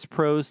Twitter. He is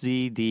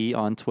ProZD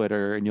on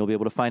Twitter, and you'll be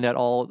able to find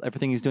out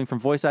everything he's doing from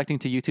voice acting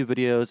to YouTube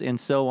videos and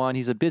so on.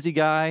 He's a busy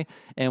guy,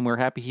 and we're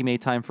happy he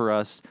made time for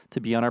us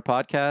to be on our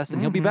podcast,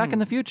 and he'll be back in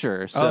the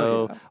future.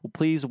 So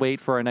please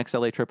wait for our next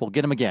LA trip. We'll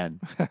get him again.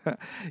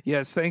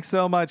 Yes, thanks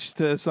so much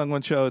to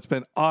SungWon Show. It's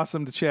been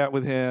awesome to chat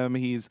with him.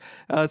 He's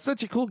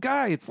such a cool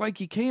guy. It's like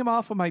he came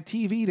off of my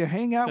TV to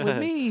hang out with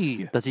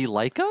me. Does he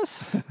like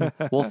us?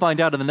 We'll find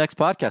out in the next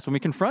podcast when we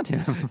confront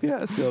him.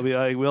 Yes, he'll be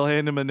like, we'll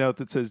hand him a note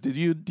that says, do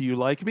you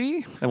like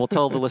me? And we'll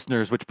tell the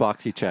listeners which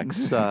box he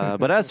checks.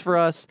 But as for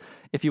us,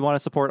 if you want to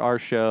support our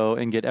show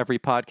and get every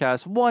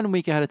podcast 1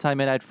 week ahead of time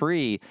and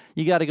ad-free,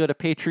 you got to go to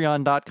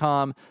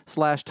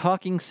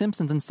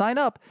patreon.com/TalkingSimpsons and sign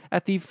up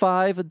at the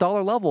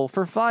 $5 level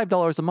for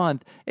 $5 a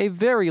month, a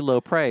very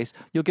low price.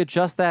 You'll get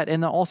just that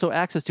and also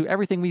access to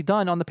everything we've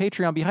done on the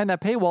Patreon behind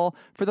that paywall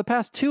for the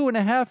past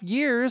 2.5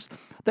 years.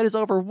 That is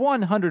over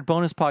 100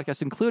 bonus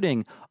podcasts,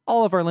 including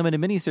all of our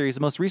limited miniseries, the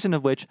most recent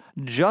of which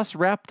just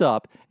wrapped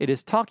up. It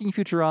is Talking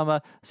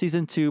Futurama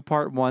Season 2,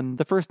 Part 1,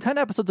 the first 10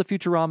 episodes of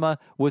Futurama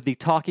with the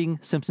Talking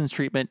Simpsons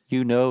treatment.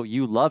 You know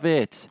you love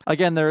it.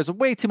 Again, there is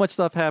way too much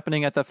stuff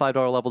happening at that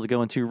 $5 level to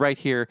go into right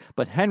here,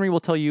 but Henry will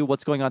tell you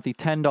what's going on at the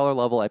 $10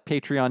 level at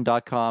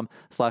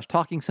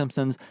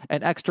patreon.com/TalkingSimpsons,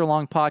 an extra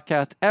long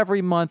podcast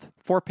every month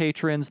for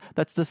patrons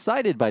that's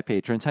decided by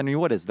patrons. Henry,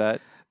 what is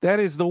that? That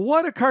is the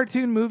What a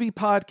Cartoon Movie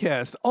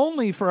podcast,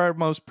 only for our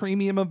most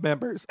premium of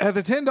members. At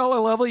the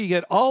 $10 level, you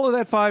get all of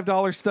that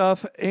 $5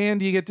 stuff,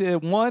 and you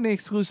get one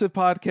exclusive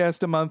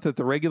podcast a month that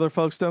the regular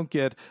folks don't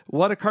get.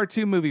 What a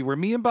Cartoon Movie, where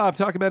me and Bob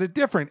talk about a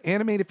different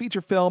animated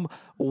feature film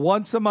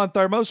once a month.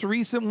 Our most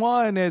recent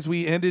one, as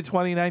we ended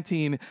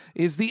 2019,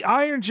 is The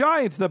Iron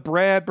Giant, the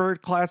Brad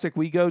Bird classic.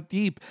 We go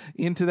deep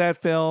into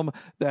that film,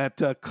 that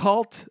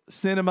cult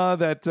cinema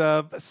that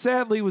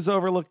sadly was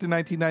overlooked in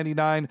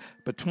 1999,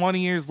 but 20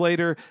 years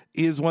later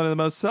is one of the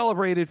most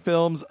celebrated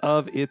films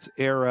of its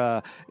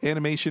era,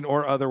 animation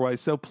or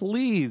otherwise. So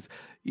please,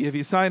 if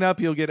you sign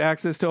up, you'll get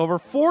access to over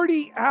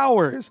 40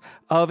 hours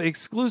of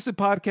exclusive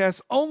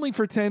podcasts only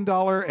for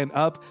 $10 and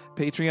up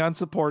Patreon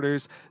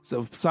supporters.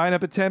 So sign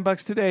up at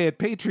 $10 today at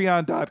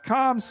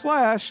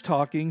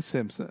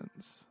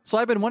patreon.com/TalkingSimpsons. So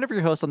I've been one of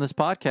your hosts on this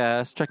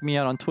podcast. Check me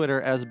out on Twitter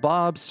as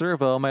Bob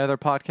Servo. My other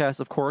podcast,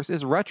 of course,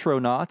 is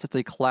Retronauts. It's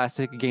a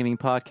classic gaming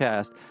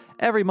podcast.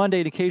 Every Monday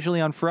and occasionally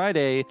on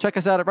Friday. Check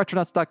us out at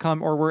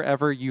retronauts.com or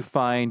wherever you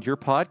find your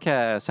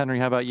podcasts. Henry,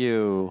 how about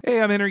you? Hey,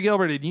 I'm Henry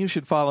Gilbert, and you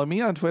should follow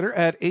me on Twitter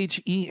at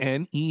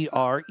HENEREYG.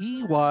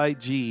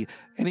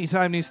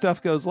 Anytime new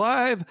stuff goes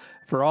live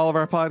for all of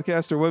our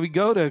podcasts, or when we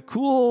go to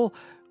cool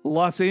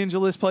Los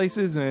Angeles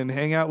places and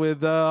hang out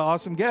with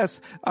awesome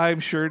guests, I'm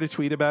sure to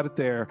tweet about it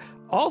there.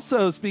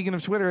 Also, speaking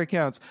of Twitter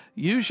accounts,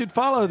 you should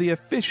follow the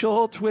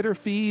official Twitter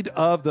feed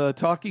of the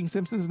Talking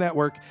Simpsons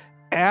Network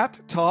at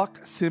Talk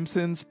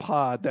Simpsons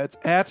Pod. That's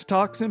at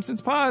Talk Simpsons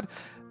Pod.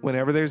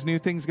 Whenever there's new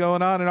things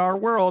going on in our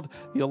world,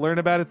 you'll learn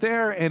about it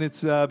there, and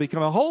it's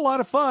become a whole lot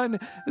of fun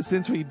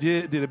since we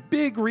did a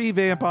big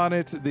revamp on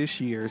it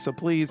this year. So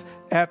please,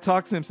 at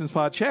Talk Simpsons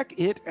Pod, check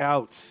it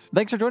out.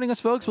 Thanks for joining us,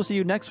 folks. We'll see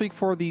you next week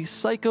for the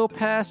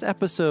Psycho-Pass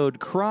episode,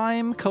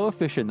 Crime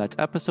Coefficient. That's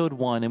episode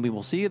 1, and we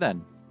will see you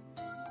then.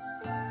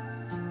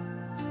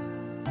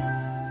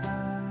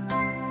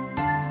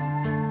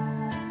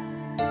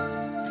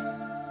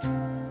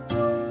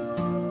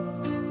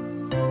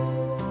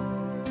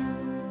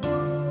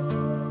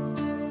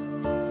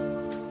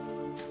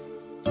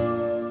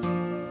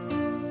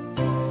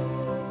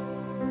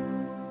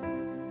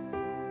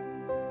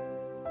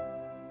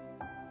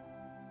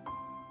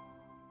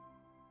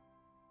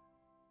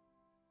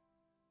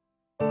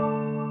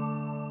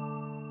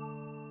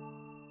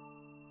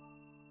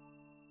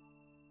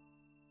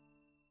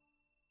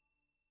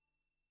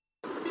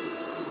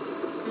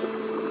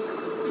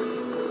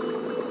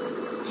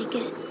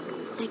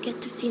 I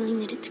get the feeling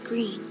that it's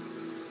green,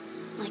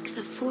 like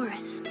the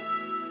forest.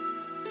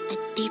 A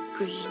deep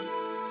green,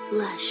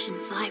 lush and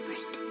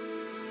vibrant.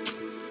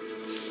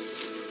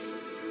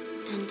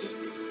 And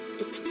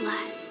it's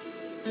flat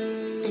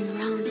and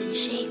round in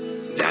shape.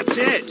 That's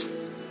it!